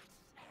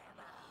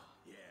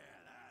 Yeah,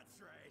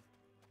 that's right.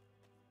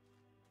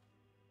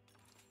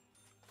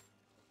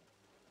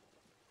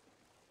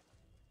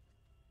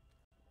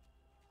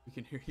 We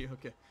can hear you.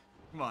 Okay.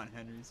 Come on,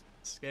 Henry's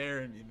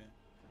scaring me, man.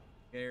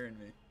 Scaring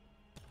me.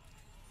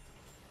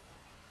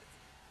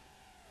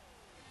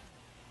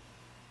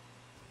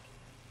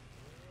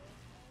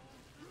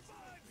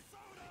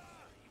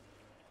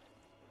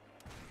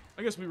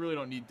 I guess we really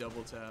don't need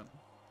double tap.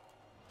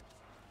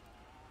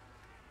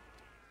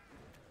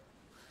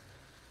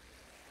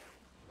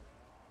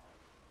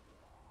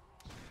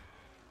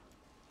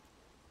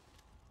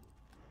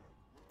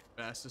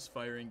 Fastest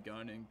firing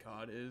gun in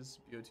COD is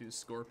BO2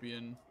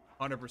 Scorpion.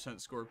 100%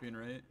 Scorpion,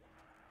 right?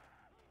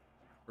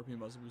 Scorpion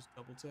muzzle boost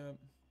double tap.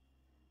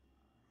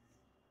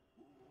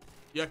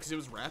 Yeah, because it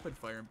was rapid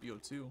fire in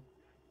BO2.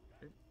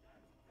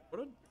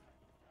 What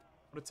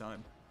a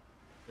time.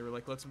 They were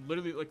like, let's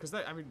literally, like, because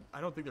that, I mean,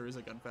 I don't think there is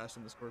a gun faster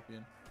than the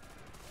Scorpion.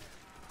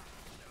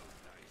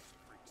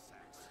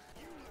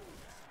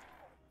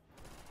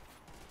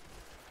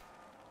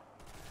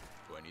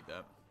 Do I need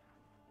that?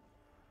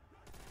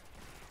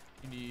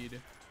 You need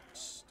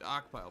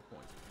stockpile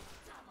points.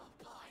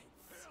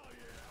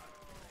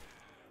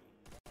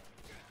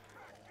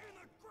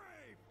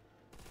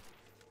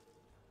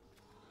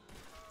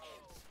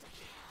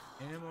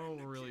 Ammo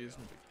really isn't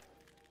big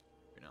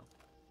right now.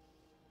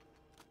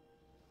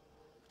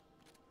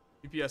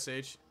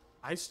 PPSH.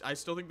 I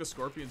still think the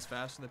Scorpion's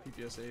faster than the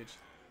PPSH.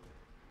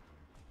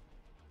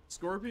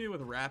 Scorpion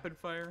with rapid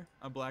fire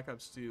on Black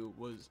Ops 2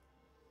 was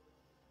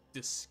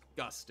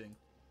disgusting.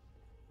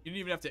 You didn't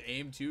even have to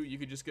aim too. You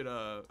could just get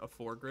a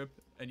foregrip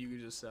and you could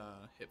just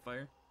hit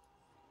fire.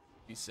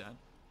 Be set.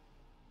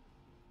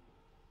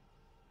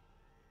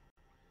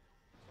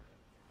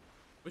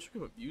 Wish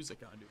we could put music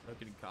on it without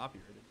getting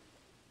copyrighted.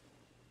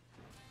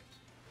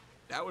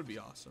 That would be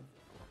awesome.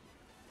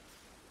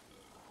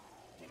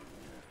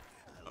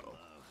 Uh-oh.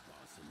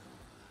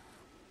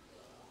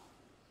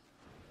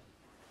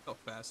 How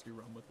fast you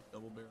run with a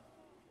double barrel.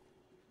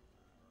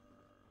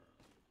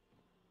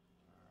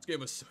 This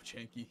game was so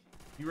janky.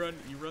 You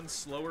run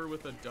slower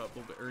with a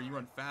double, or you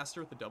run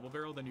faster with a double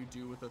barrel than you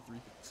do with a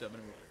 357.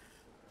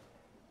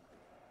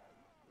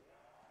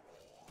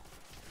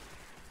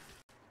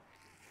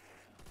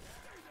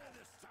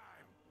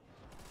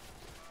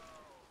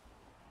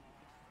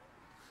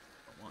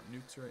 Don't want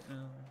nukes right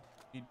now.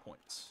 Need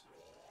points.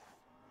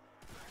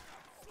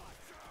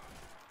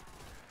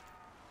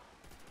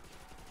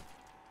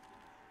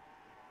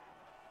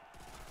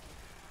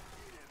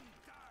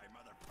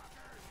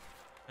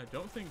 I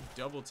don't think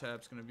double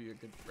tap's gonna be a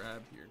good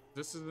grab here.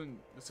 This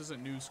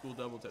isn't new school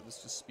double tap.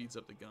 This just speeds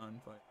up the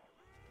gunfight.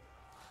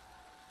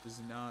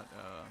 does not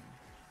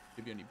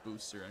give you any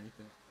boosts or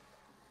anything.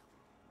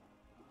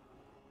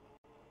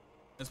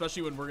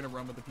 Especially when we're gonna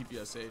run with the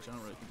PPSH, I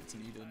don't really think it's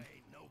needed.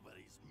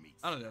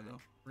 I don't know though.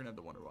 We're gonna have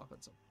the Wonder Waff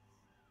at some.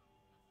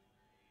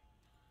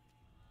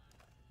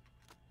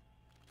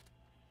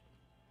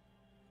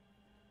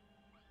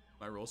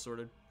 My roll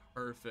sorted.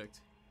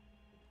 Perfect.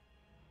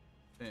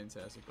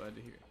 Fantastic. Glad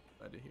to hear.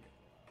 Glad to hear.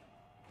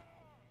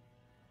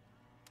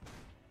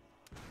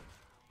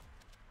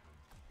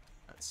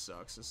 That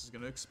sucks. This is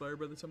gonna expire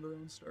by the time the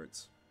round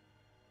starts.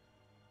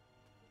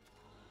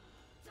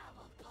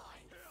 Double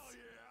points. Hell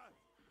yeah!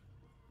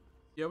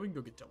 Yeah, we can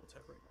go get double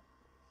tap right now.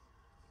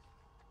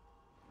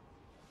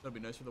 That'd be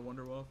nice for the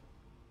Wonder Waff.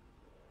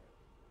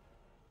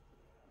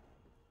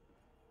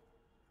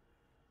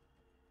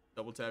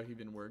 Double tap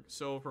even work.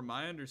 So from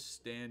my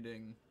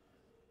understanding,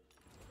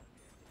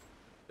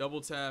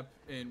 double tap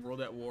in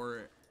World at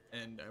War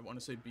and I want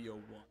to say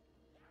BO1.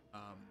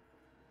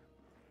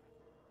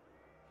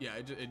 Yeah,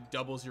 it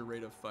doubles your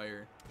rate of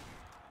fire.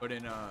 But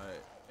in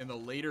the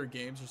later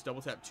games, there's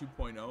double tap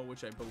 2.0,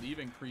 which I believe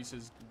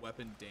increases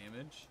weapon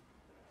damage.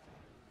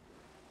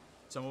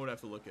 Someone would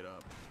have to look it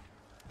up.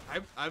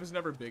 I was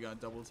never big on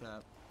double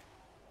tap.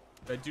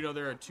 I do know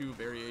there are 2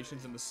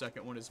 variations, and the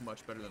second one is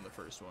much better than the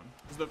first one.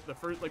 Because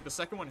the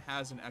second one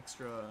has an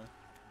extra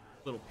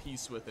little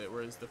piece with it,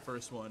 whereas the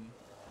first one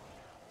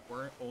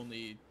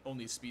only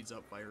speeds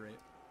up fire rate.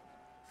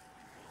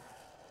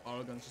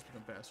 Auto guns just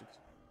become faster.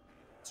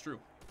 It's true.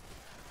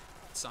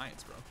 It's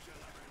science, bro.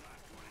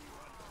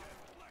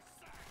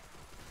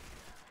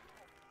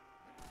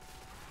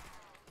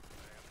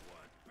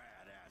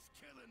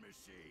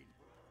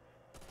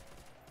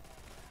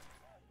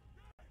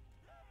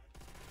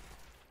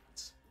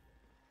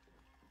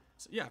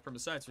 So, yeah, from a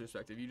science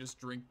perspective, you just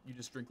drink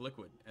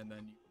liquid and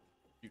then you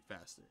shoot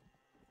faster.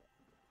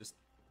 Just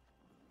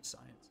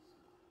science.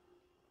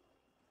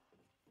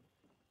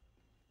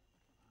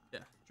 Yeah,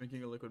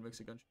 drinking a liquid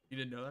makes a gun. You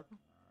didn't know that, bro?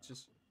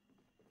 It's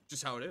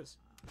just how it is.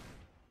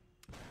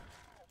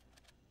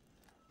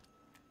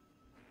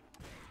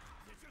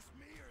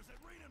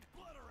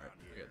 Alright,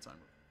 I got time.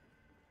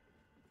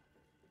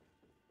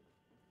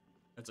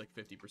 That's like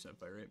 50%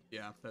 fire rate.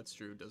 Yeah, that's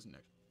true. It doesn't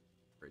actually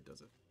rate,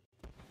 does it?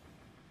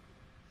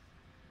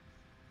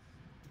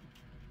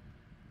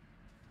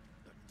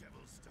 The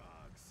Devil's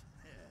Dogs.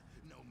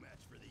 No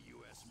match for the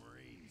U.S.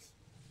 Marines.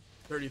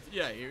 30.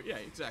 Yeah,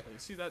 exactly.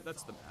 See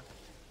that's the math.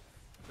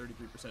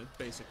 33%,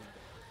 basically.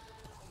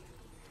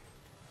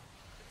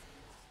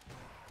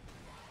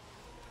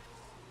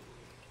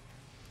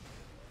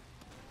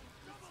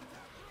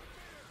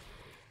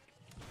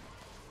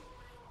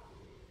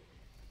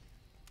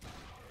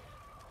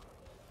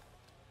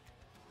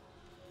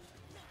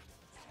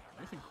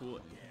 Anything cool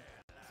in here?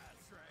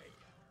 That's right.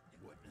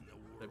 What in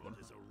the world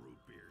is a root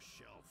beer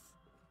shelf?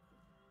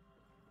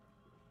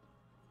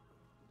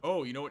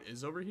 Oh, you know what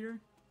is over here?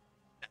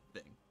 That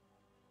thing.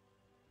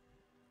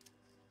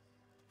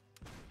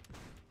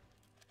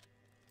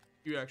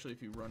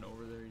 If you run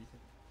over there, you can.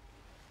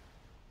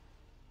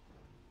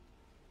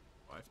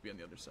 Oh, I have to be on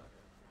the other side.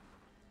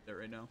 There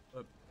right now.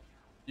 But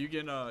you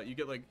get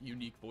like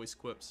unique voice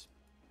clips.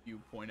 You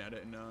point at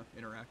it and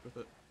interact with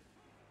it.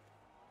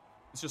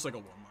 It's just like a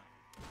one line.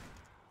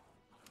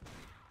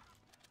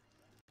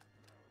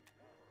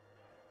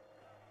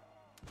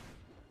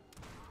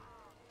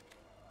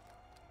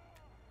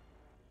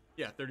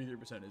 Yeah,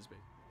 33% is big.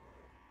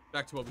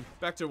 Back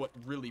to what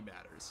really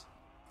matters.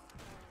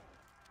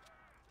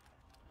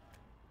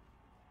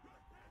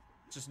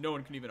 Just no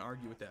one can even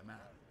argue with that math.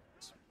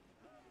 It's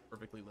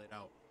perfectly laid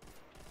out.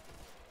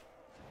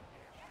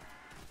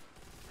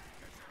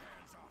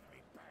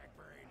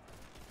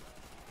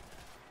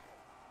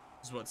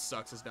 This is what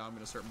sucks is now I'm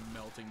gonna start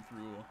melting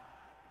through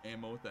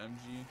ammo with the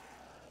MG.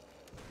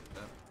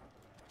 Yeah.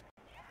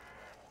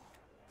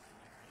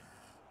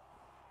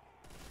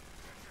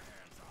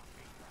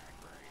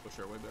 Push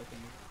our way back in.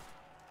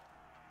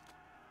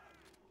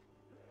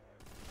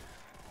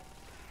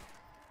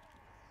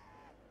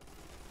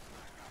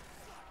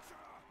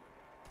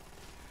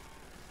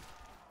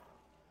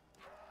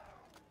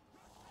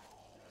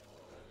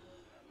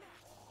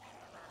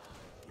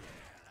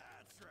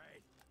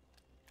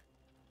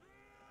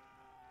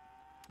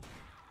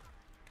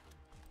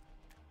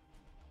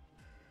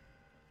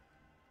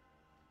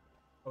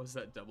 How is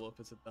that double if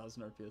it's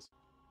 1,000 RPS?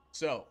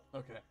 So,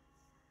 okay.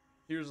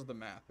 Here's the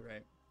math,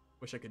 right?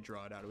 Wish I could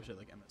draw it out. I wish I had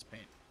like MS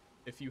Paint.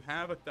 If you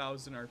have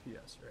 1,000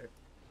 RPS, right?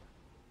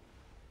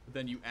 But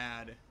then you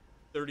add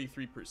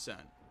 33%.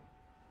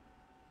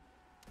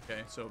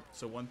 Okay, so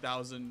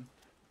 1,000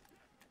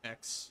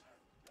 x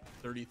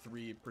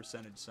 33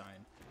 percentage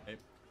sign, okay,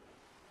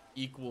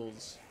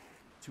 equals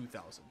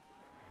 2,000.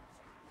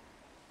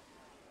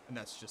 And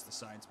that's just the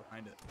science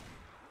behind it.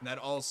 And that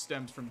all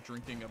stems from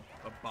drinking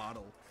a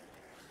bottle.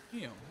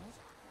 Damn, what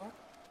the fuck?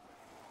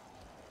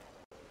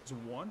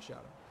 Just one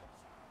shot.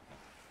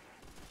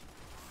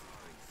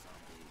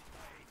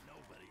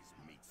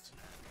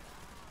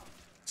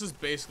 This is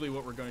basically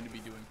what we're going to be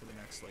doing for the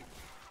next like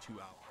 2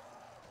 hours.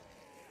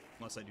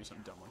 Unless I do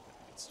something dumb like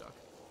that. get stuck.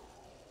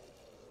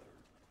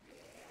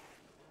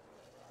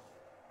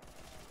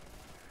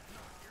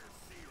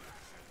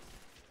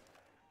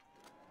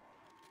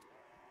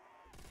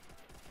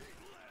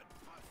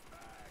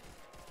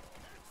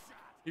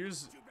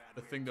 Here's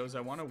the thing, though, is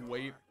I want to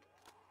wait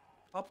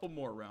a couple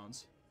more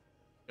rounds.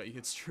 Yeah, you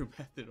hit true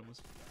method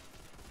almost.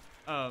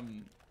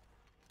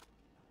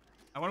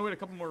 I want to wait a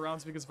couple more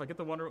rounds because if I get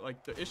the Wonder,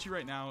 like, the issue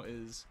right now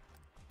is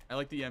I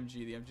like the MG.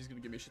 The MG is going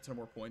to give me a shit ton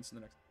more points in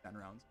the next 10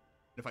 rounds.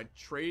 And if I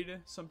trade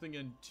something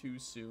in too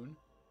soon,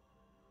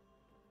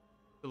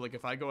 so like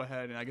if I go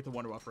ahead and I get the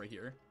Wonder Waff right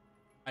here,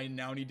 I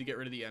now need to get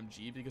rid of the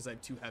MG because I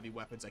have 2 heavy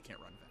weapons. I can't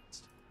run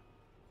fast.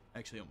 I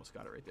actually almost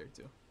got it right there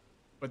too.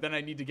 But then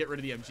I need to get rid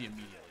of the MG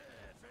immediately.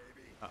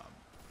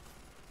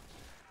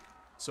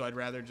 So I'd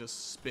rather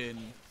just spin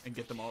and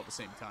get them all at the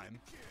same time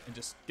and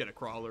just get a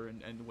crawler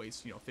and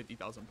waste, you know,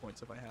 50,000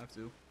 points if I have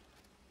to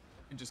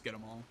and just get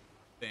them all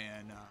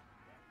than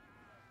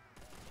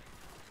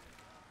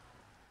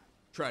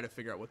try to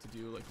figure out what to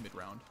do like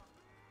mid-round.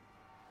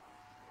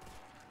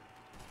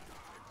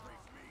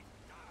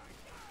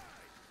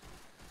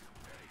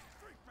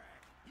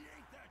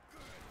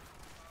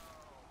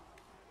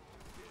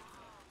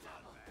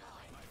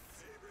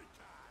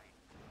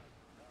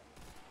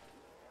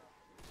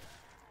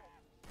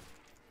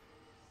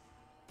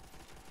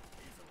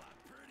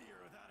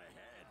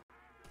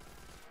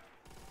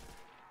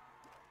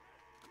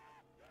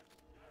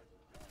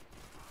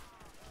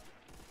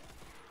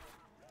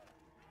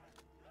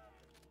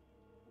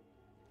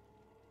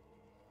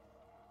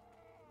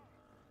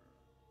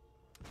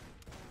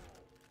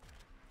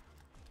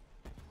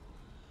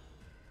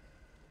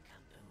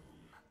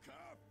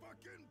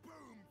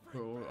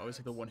 Bro, I always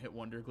like the one-hit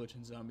wonder glitch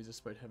in zombies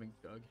despite having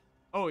Doug.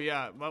 Oh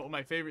yeah,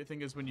 my favorite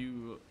thing is when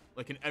you,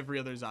 like in every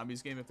other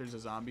zombies game, if there's a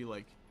zombie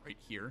like right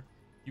here,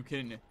 you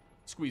can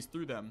squeeze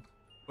through them,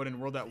 but in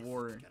World at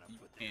War, you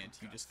can't.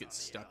 You just get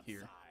stuck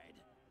here.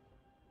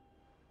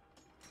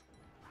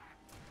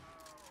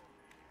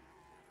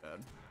 Bad.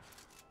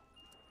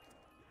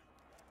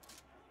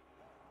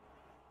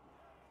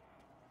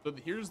 So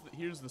here's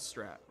the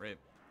strat, right?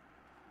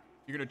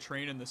 You're gonna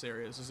train in this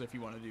area. This is if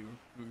you want to do,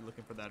 you're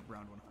looking for that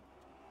round 100.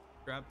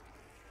 Grab,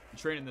 you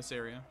train in this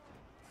area,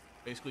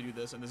 basically do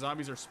this, and the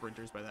zombies are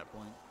sprinters by that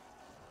point.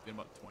 Get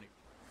about 20.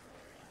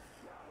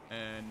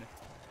 And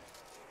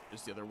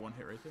there's the other one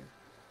hit right there.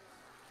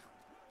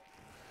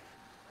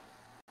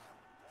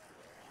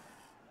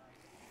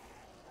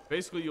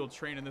 Basically, you'll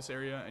train in this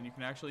area, and you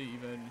can actually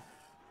even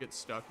get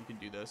stuck. You can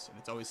do this, and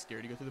it's always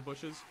scary to go through the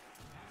bushes,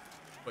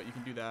 but you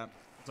can do that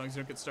as long as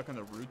you don't get stuck on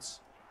the roots.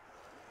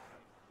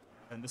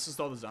 And this is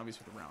all the zombies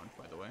for the round,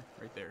 by the way,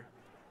 right there.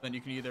 Then you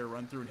can either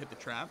run through and hit the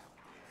trap,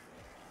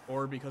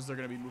 or because they're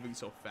going to be moving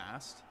so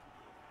fast,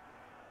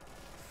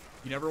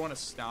 you never want to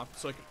stop.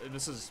 So like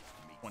this is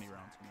 20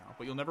 rounds from now,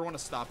 but you'll never want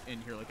to stop in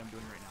here like I'm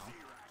doing right now.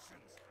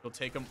 You'll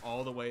take them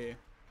all the way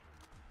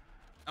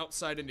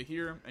outside into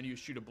here, and you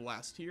shoot a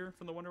blast here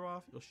from the Wonder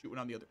Waff. You'll shoot one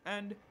on the other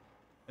end,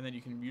 and then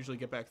you can usually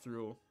get back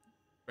through,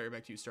 right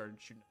back to you started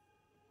shooting.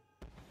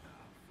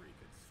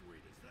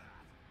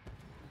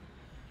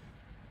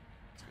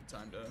 It's a good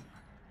time to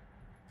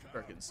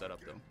start getting set up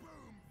though.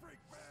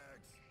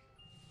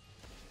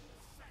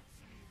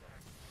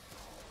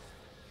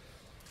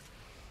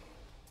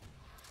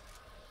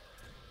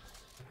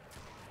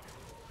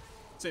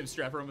 Same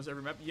strat for almost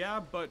every map. Yeah,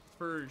 but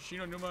for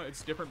Shinonuma,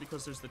 it's different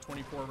because there's the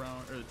 24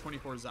 round or the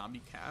 24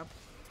 zombie cap,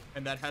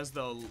 and that has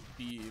the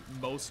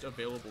most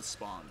available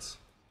spawns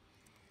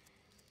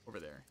over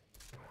there.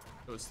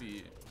 So it's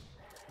you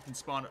can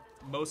spawn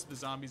most of the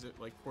zombies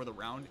like for the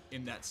round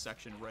in that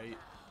section right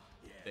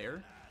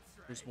there.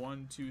 There's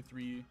 1, 2,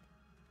 3,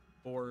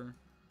 4,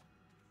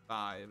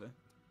 5,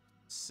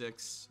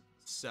 6,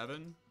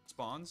 7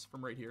 spawns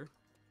from right here,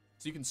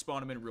 so you can spawn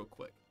them in real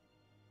quick.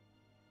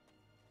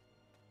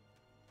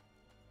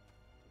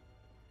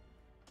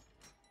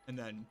 And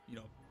then, you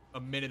know,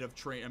 a minute of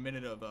training, and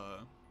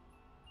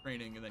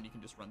then you can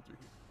just run through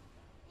here.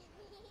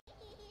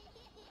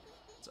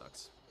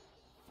 Sucks.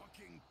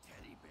 Fucking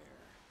teddy bear.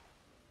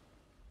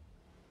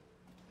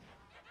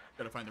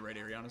 Gotta find the right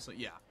area, honestly.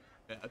 Yeah,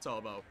 that's all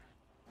about.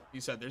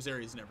 You said there's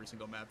areas in every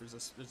single map.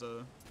 There's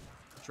a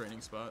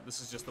training spot.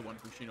 This is just the one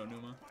for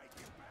Shinonuma.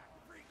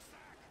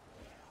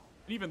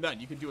 And even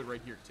then, you can do it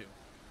right here too.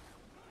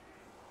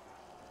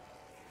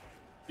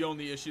 The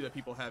only issue that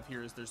people have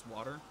here is there's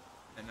water.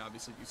 And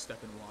obviously, if you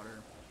step in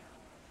water,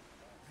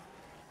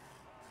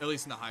 at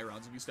least in the high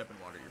rounds, if you step in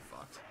water, you're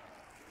fucked.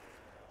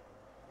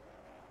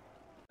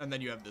 And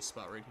then you have this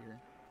spot right here.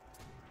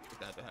 If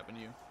that to happen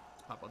to you,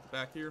 pop out the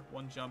back here,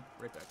 one jump,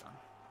 right back on.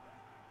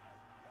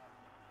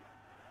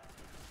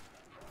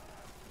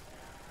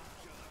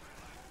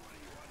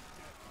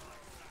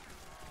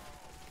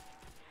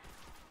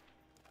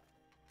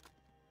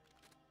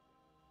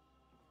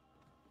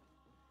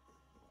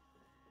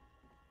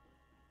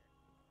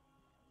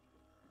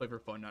 Play for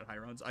fun, not high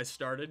rounds. I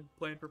started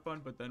playing for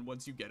fun, but then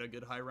once you get a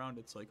good high round,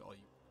 it's like all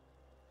you.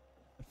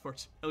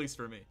 Unfortunately, at least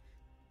for me.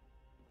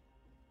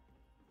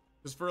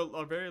 Because for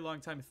a very long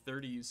time,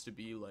 30 used to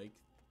be like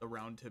the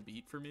round to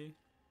beat for me,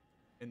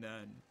 and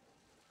then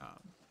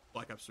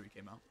Black Ops 3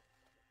 came out,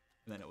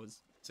 and then it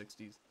was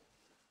 60s.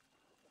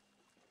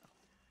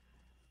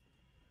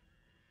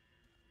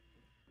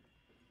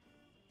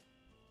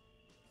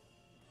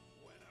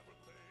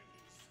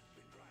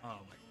 Oh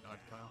my god,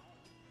 Kyle.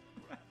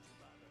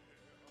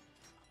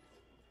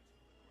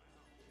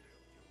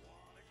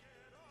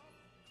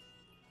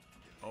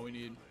 All we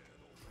need.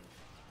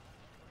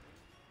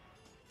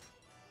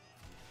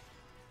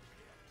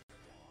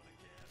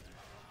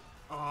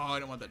 Oh, I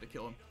don't want that to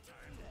kill him.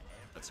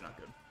 That's not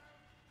good.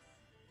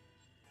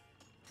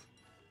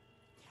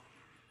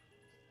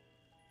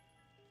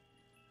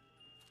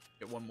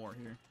 Get one more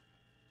here.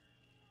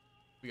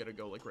 We gotta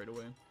go like right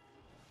away.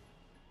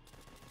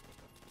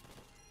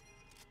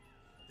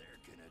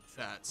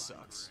 That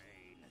sucks.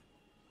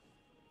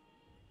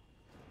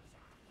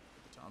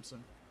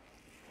 Thompson.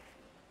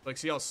 Like,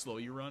 see how slow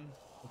you run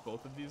with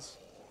both of these?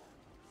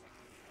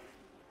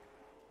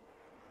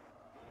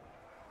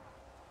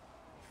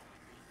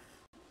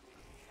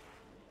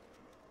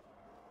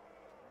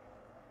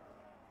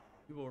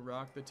 We will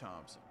rock the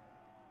Thompson.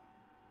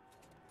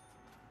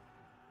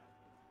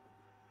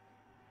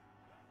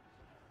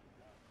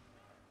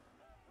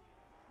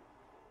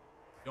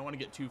 Don't want to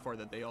get too far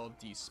that they all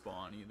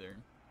despawn either.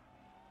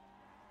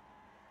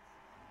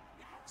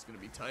 It's gonna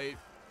be tight.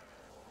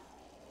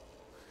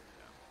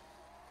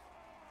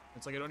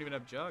 It's like I don't even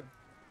have Jug.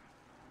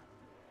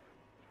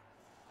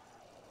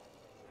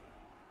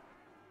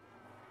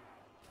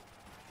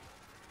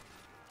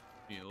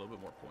 Need a little bit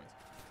more points.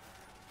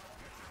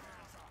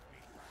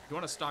 You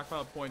want to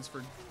stockpile points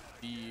for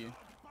the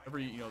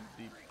every, you know,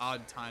 the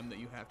odd time that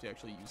you have to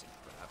actually use it.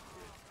 Crap.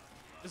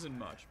 Isn't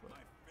much, but.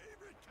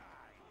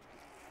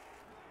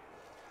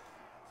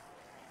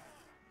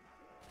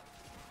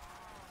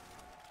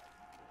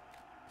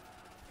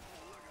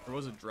 There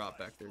was a drop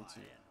back there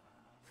too.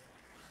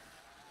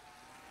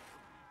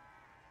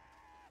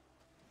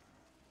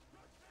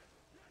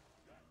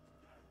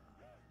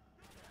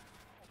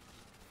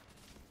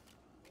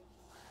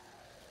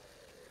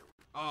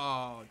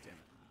 Oh, damn it.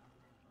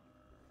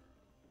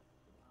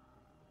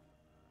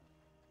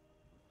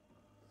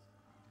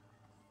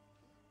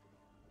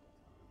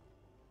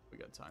 We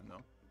got time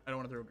though. I don't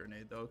want to throw a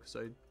grenade though, because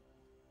I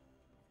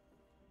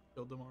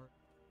killed them already.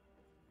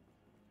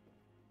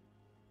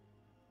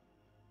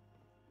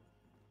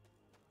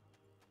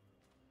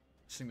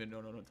 Sing the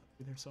no, don't touch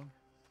me there song.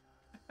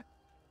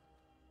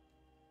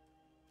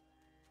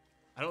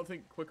 I don't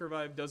think Quick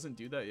Revive doesn't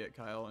do that yet,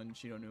 Kyle and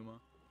Chino Numa.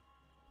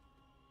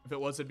 If it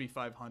was, it'd be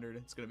 500.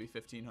 It's gonna be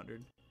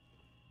 1500.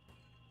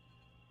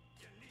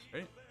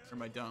 Right? Or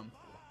am I dumb?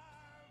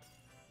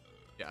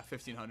 Yeah,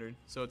 1500.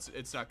 So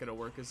it's not gonna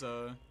work as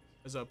a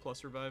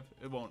plus revive.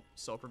 It won't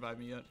self revive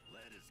me yet.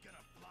 Lead is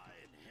gonna fly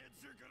and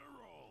heads are gonna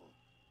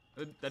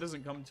roll. That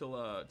doesn't come till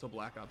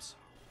Black Ops.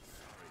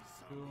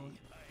 Sorry, I ain't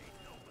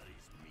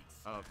nobody's meat.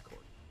 Of course.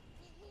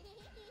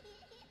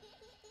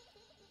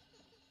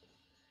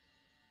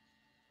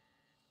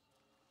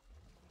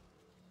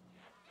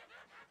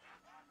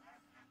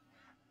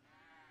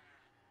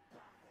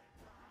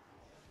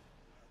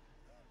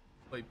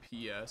 Play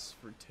PS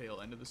for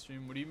tail end of the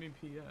stream. What do you mean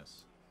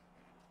PS?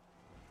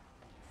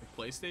 Like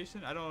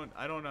PlayStation? I don't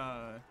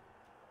have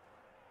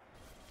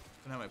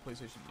my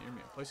PlayStation near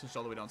me. PlayStation's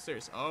all the way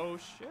downstairs. Oh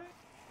shit.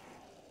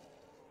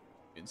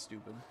 Being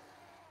stupid.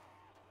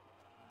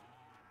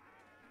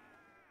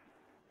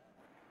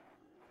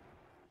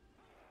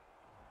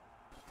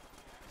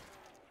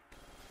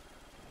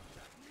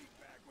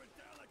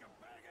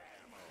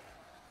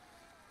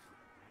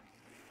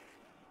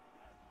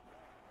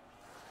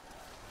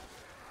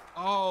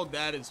 Oh,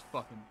 that is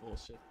fucking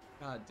bullshit.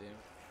 God damn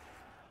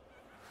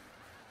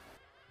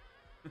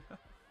it.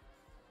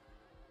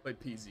 Play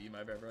PZ,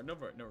 my bad, bro. No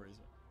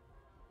reason.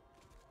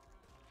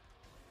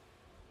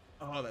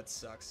 Oh, that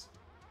sucks.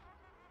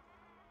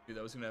 Dude,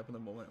 that was gonna happen the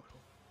moment I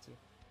went too.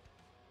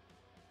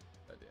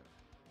 God damn it.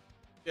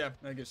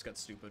 Yeah, I just got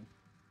stupid.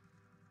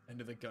 End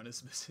of the gun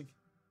is missing.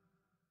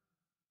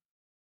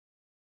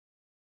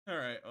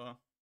 Alright, I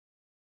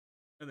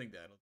think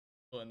that'll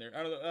go in there.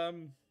 I don't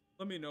know,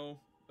 let me know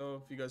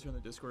though if you guys are in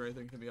the Discord or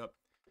anything, hit me up.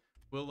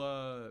 We'll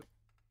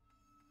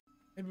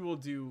maybe we'll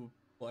do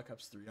Black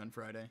Ops 3 on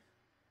Friday.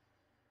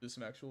 Do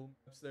some actual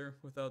maps there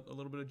without a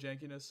little bit of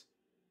jankiness.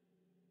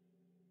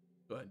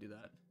 Go ahead and do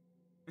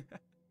that.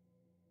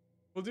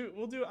 We'll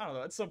do I don't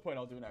know, at some point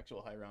I'll do an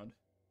actual high round.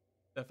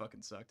 That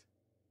fucking sucked.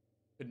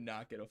 Could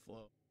not get a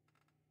flow.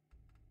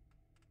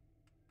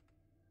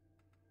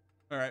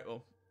 Alright,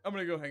 well, I'm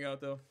gonna go hang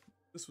out though.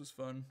 This was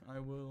fun. I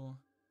will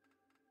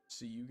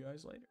see you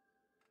guys later.